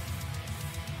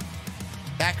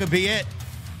 That could be it.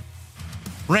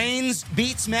 Reigns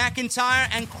beats McIntyre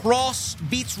and Cross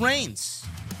beats Reigns.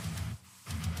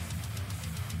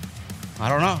 I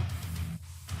don't know.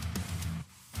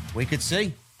 We could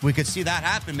see. We could see that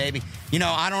happen, maybe. You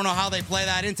know, I don't know how they play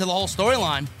that into the whole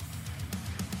storyline.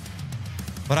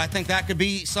 But I think that could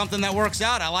be something that works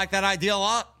out. I like that idea a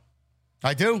lot.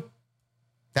 I do.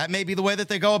 That may be the way that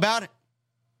they go about it.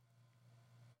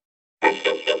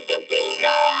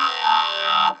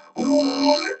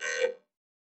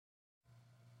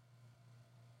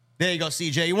 There you go,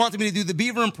 CJ. You wanted me to do the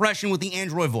Beaver impression with the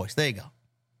Android voice. There you go.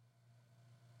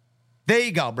 There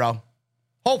you go, bro.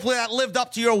 Hopefully that lived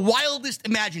up to your wildest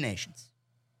imaginations.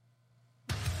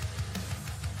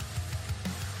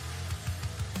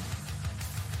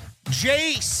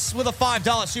 Jace with a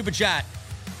 $5 super chat.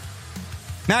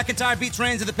 McIntyre beats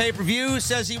Reigns at the pay-per-view,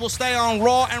 says he will stay on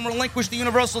Raw and relinquish the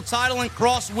Universal title, and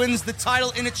Cross wins the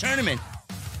title in a tournament.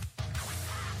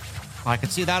 I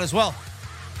could see that as well.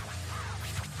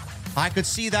 But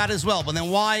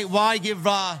then why give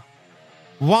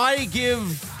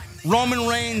Roman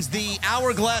Reigns the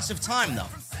hourglass of time, though?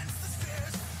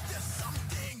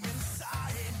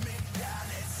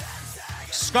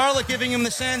 Scarlett giving him the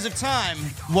sands of time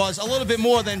was a little bit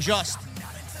more than just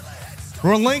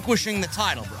relinquishing the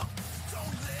title, bro.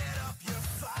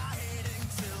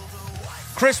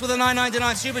 Chris with a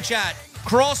 $9.99 super chat.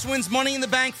 Cross wins Money in the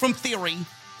Bank from Theory.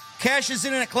 Cashes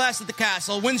in a Clash at the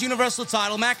Castle. Wins Universal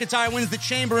title. McIntyre wins the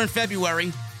Chamber in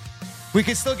February. We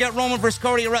could still get Roman versus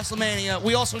Cody at WrestleMania.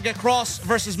 We also get Cross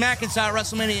versus McIntyre at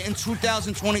WrestleMania in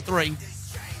 2023.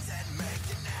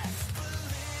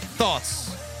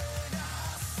 Thoughts?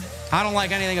 I don't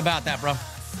like anything about that, bro.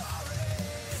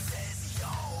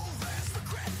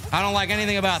 I don't like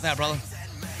anything about that, brother.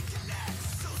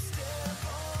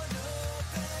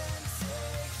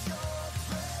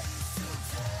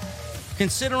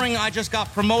 Considering I just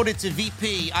got promoted to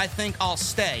VP, I think I'll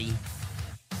stay.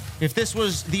 If this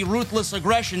was the ruthless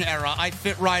aggression era, I'd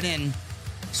fit right in.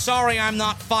 Sorry, I'm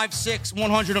not 5'6",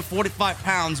 145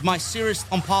 pounds. My sincerest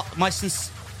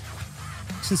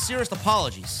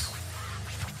apologies.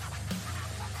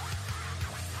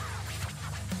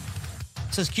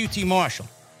 Says QT Marshall.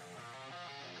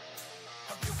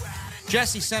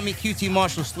 Jesse sent me QT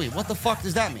Marshall's tweet. What the fuck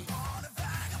does that mean?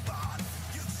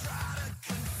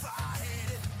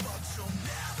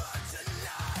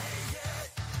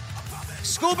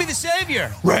 Scooby the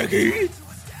Savior. Reggie.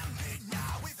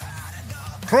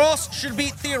 Cross should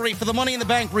beat Theory for the Money in the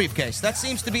Bank briefcase. That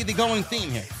seems to be the going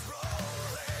theme here.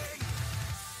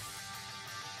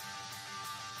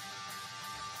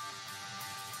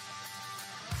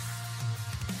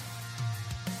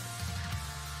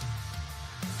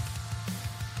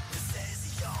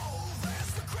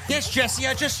 Yes, Jesse,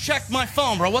 I just checked my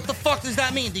phone, bro. What the fuck does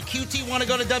that mean? Did QT want to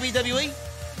go to WWE?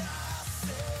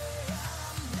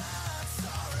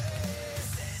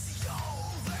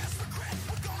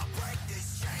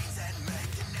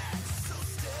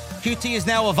 QT is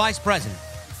now a vice president.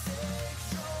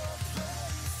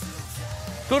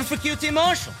 Good for QT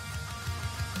Marshall.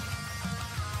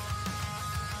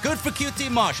 Good for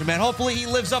QT Marshall, man. Hopefully he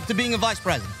lives up to being a vice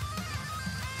president.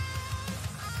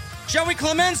 Joey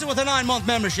Clemenza with a 9-month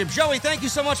membership. Joey, thank you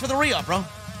so much for the re-up, bro.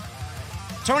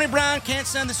 Tony Brown can't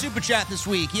send the super chat this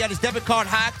week. He had his debit card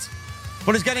hacked,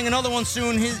 but is getting another one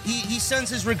soon. He sends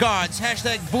his regards.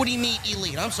 # booty meat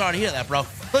elite. I'm sorry to hear that, bro.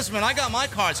 Listen, man, I got my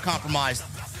cards compromised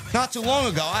not too long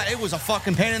ago. It was a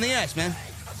fucking pain in the ass, man.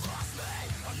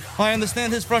 I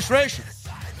understand his frustration.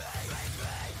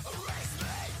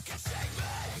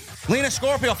 Lena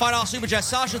Scorpio, $5 super chat.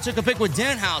 Sasha took a pic with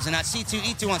Danhausen at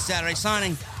C2E2 on Saturday,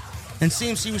 signing, and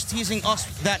seems he was teasing us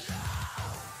that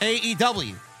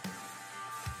AEW.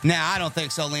 Nah, I don't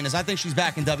think so, Lena's. I think she's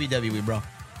back in WWE, bro.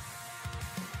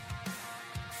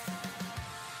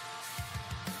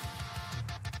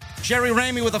 Jerry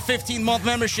Ramey with a 15-month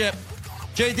membership.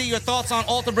 JD, your thoughts on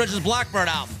Alter Bridge's Blackbird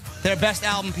album? Their best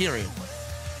album, period.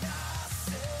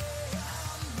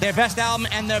 Their best album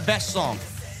and their best song.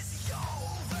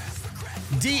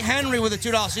 D. Henry with a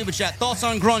 $2 super chat. Thoughts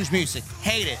on grunge music?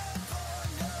 Hate it.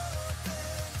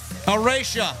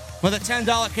 Horatia with a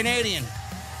 $10 Canadian.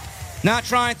 Not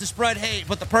trying to spread hate,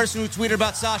 but the person who tweeted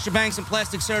about Sasha Banks and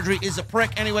plastic surgery is a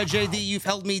prick. Anyway, JD, you've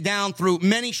held me down through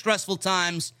many stressful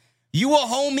times. You a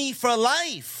homie for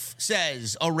life,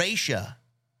 says Horatia.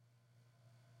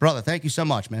 Brother, thank you so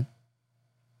much, man.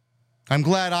 I'm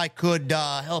glad I could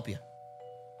help you.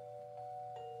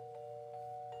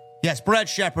 Yes, Brad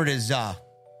Shepard is,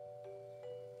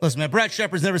 listen, man, Brad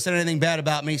Shepard's never said anything bad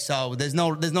about me, so there's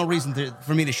no reason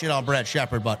for me to shit on Brad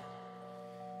Shepard, but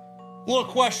a little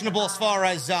questionable as far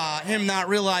as him not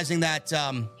realizing that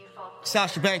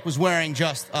Sasha Banks was wearing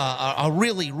just a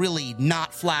really, really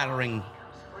not flattering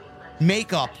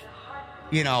makeup,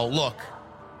 look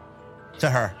to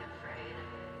her.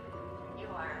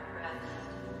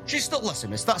 She's still,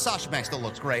 listen, Sasha Banks still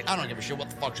looks great. I don't give a shit what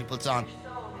the fuck she puts on.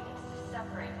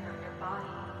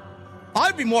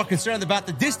 I'd be more concerned about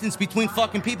the distance between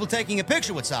fucking people taking a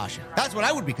picture with Sasha. That's what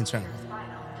I would be concerned with.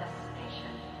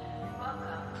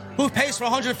 Who pays for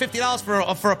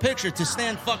 $150 for a picture to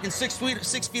stand fucking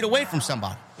 6 feet away from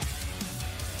somebody?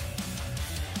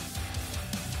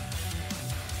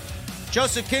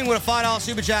 Joseph King with a $5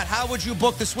 super chat. How would you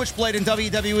book the Switchblade in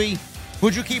WWE?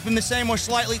 Would you keep him the same or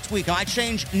slightly tweak him? I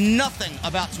change nothing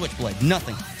about Switchblade.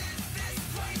 Nothing.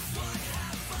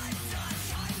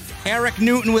 Eric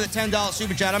Newton with a $10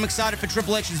 super chat. I'm excited for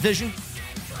Triple H's vision.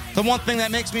 The one thing that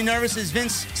makes me nervous is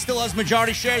Vince still has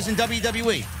majority shares in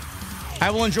WWE. I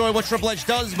will enjoy what Triple H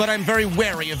does, but I'm very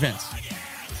wary of Vince.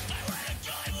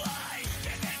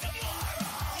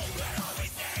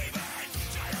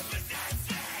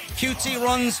 QT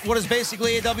runs what is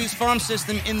basically AEW's farm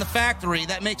system in the factory.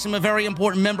 That makes him a very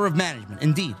important member of management.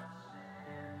 Indeed.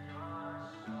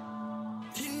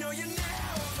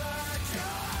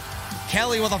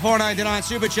 Kelly with a $4.99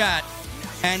 super chat.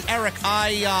 And Eric,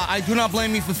 I do not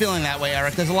blame you for feeling that way,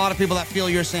 Eric. There's a lot of people that feel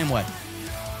your same way.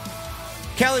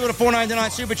 Kelly with a $4.99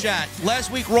 super chat.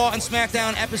 Last week, Raw and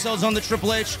SmackDown episodes on the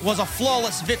Triple H was a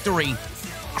flawless victory.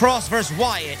 Cross versus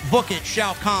Wyatt. Book it,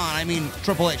 Shao Kahn. I mean,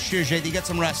 Triple H. Cheers, JD. Get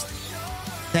some rest.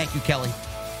 Thank you, Kelly.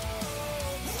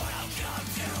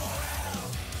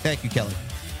 Thank you, Kelly.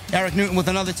 Eric Newton with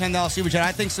another $10 super chat.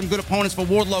 I think some good opponents for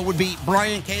Wardlow would be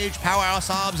Brian Cage, Powerhouse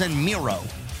Hobbs, and Miro.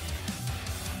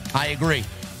 I agree.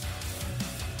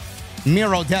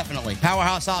 Miro, definitely.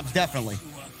 Powerhouse Hobbs, definitely.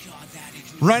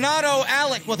 Renato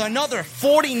Alec with another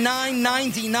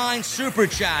 $49.99 super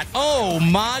chat. Oh,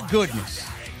 my goodness.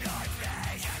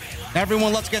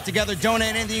 Everyone, let's get together.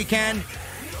 Donate anything you can.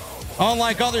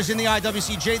 Unlike others in the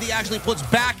IWC, JD actually puts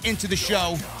back into the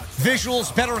show.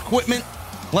 Visuals, better equipment.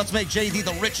 Let's make JD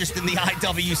the richest in the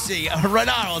IWC.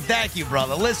 Renato, thank you,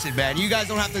 brother. Listen, man, you guys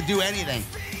don't have to do anything.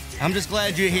 I'm just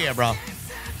glad you're here, bro.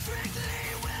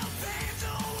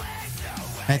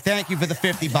 And thank you for the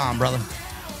 50 bomb, brother.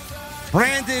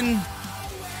 Brandon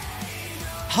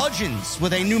Hudgens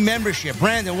with a new membership.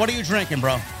 Brandon, what are you drinking,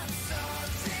 bro?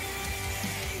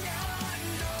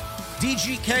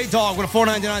 DGK Dog with a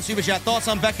 $4.99 super chat. Thoughts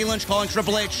on Becky Lynch calling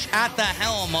Triple H at the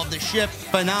helm of the ship?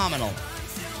 Phenomenal.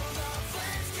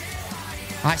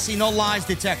 I see no lies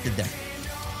detected there.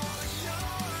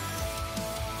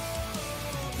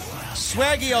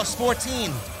 Swaggios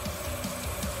 14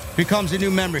 becomes a new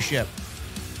membership.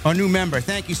 A new member.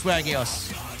 Thank you,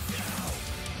 Swaggios.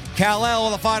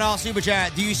 Kal-El with a $5 super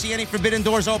chat. Do you see any forbidden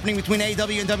doors opening between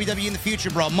AEW and WWE in the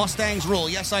future, bro? Mustangs rule.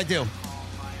 Yes, I do.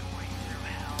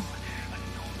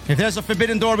 If there's a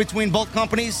forbidden door between both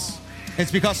companies,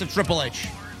 it's because of Triple H.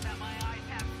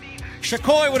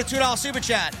 Shakoy with a $2 super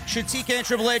chat. Should TK and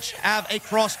Triple H have a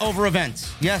crossover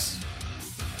event? Yes.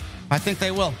 I think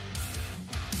they will.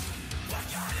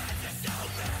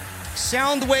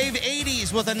 Soundwave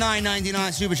 80s with a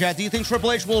 $9.99 super chat. Do you think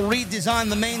Triple H will redesign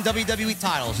the main WWE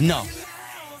titles? No.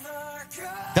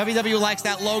 WWE likes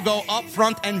that logo up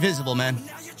front and visible, man.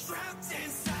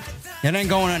 It ain't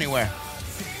going anywhere.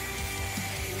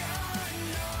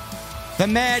 The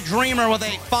Mad Dreamer with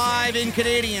a 5 in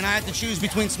Canadian. I had to choose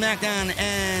between SmackDown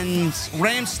and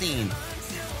Ramstein.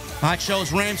 I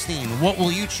chose Ramstein. What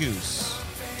will you choose?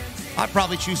 I'd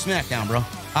probably choose SmackDown, bro.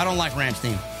 I don't like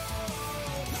Ramstein.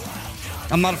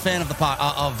 I'm not a fan of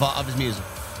of his music.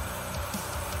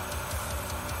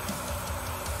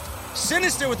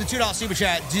 Sinister with the $2 super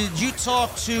chat. Did you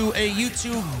talk to a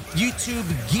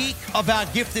YouTube geek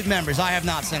about gifted members? I have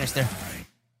not, Sinister.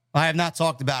 I have not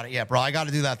talked about it yet, bro. I got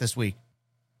to do that this week.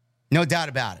 No doubt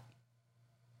about it.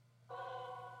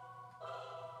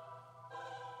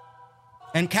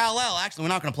 And Kal-El, actually, we're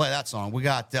not going to play that song. We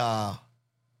got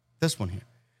this one here.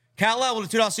 Kal-El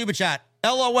with a $2 super chat.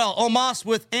 LOL, Omos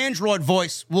with Android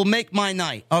voice will make my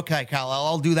night. Okay, Kal-El,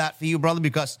 I'll do that for you, brother,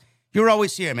 because you're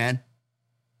always here, man.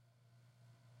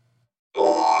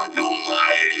 God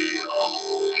almighty,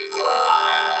 oh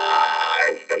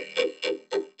God.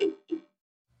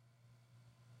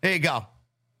 There you go.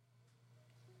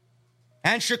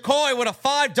 And Shakoy with a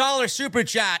 $5 super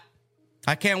chat.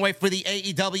 I can't wait for the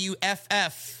AEW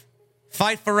FF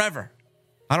Fight Forever.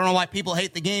 I don't know why people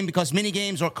hate the game because mini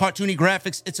games or cartoony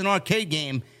graphics. It's an arcade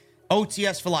game.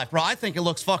 OTS for life. Bro, I think it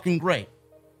looks fucking great.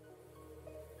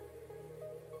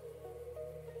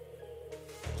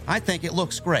 I think it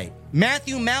looks great.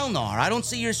 Matthew Malnar, I don't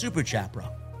see your super chat, bro.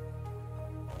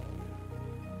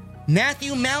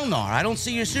 Matthew Malnar, I don't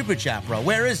see your super chat, bro.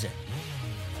 Where is it?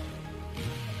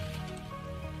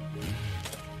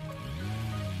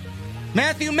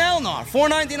 Matthew Malnar,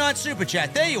 $4.99 super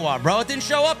chat. There you are, bro. It didn't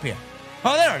show up here.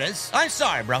 Oh, there it is. I'm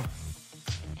sorry, bro.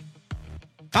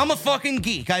 I'm a fucking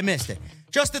geek. I missed it.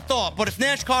 Just a thought, but if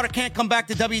Nash Carter can't come back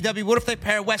to WWE, what if they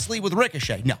pair Wesley with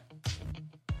Ricochet? No.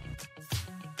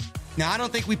 No, I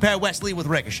don't think we pair Wesley with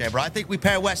Ricochet, bro. I think we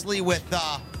pair Wesley with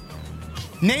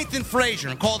Nathan Frazier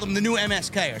and call them the new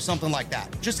MSK or something like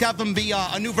that. Just have them be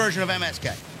a new version of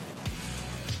MSK.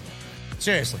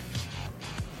 Seriously.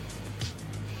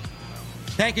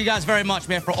 Thank you guys very much,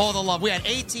 man, for all the love. We had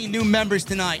 18 new members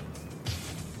tonight.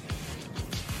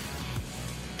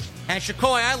 And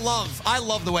Shakoi, I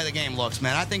love the way the game looks,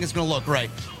 man. I think it's going to look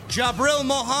great. Jabril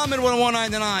Mohammed with a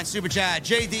 199 super chat.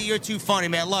 JD, you're too funny,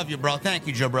 man. Love you, bro. Thank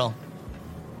you, Jabril.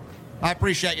 I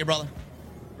appreciate you, brother.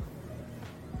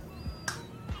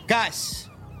 Guys,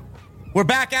 we're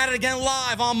back at it again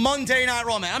live on Monday Night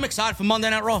Raw, man. I'm excited for Monday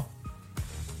Night Raw.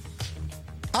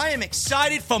 I am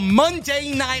excited for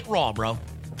Monday Night Raw, bro.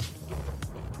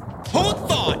 Who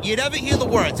thought you'd ever hear the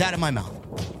words out of my mouth?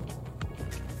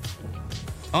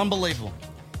 Unbelievable.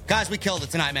 Guys, we killed it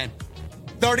tonight, man.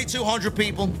 3,200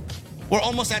 people. We're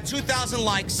almost at 2,000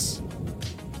 likes.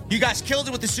 You guys killed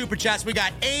it with the super chats. We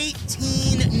got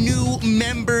 18 new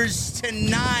members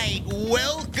tonight.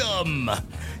 Welcome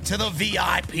to the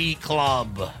VIP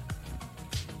club.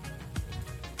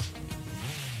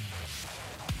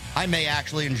 I may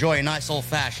actually enjoy a nice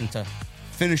old-fashioned to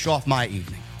finish off my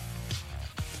evening.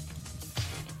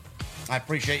 I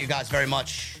appreciate you guys very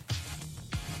much.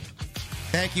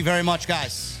 Thank you very much,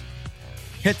 guys.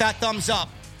 Hit that thumbs up.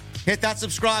 Hit that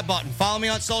subscribe button. Follow me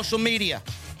on social media.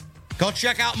 Go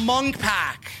check out Mung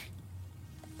Pack.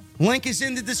 Link is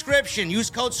in the description. Use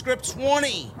code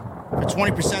SCRIPT20 for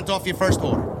 20% off your first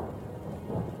order.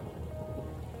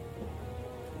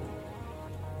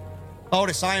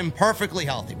 Otis, I am perfectly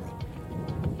healthy, bro.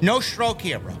 No stroke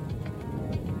here, bro.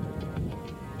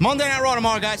 Monday Night Raw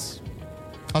tomorrow, guys.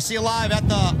 I'll see you live at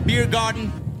the beer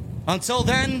garden. Until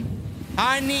then,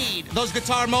 I need those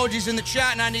guitar emojis in the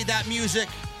chat, and I need that music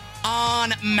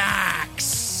on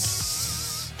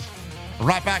max.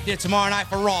 Right back here tomorrow night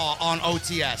for Raw on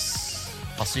OTS.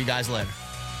 I'll see you guys later.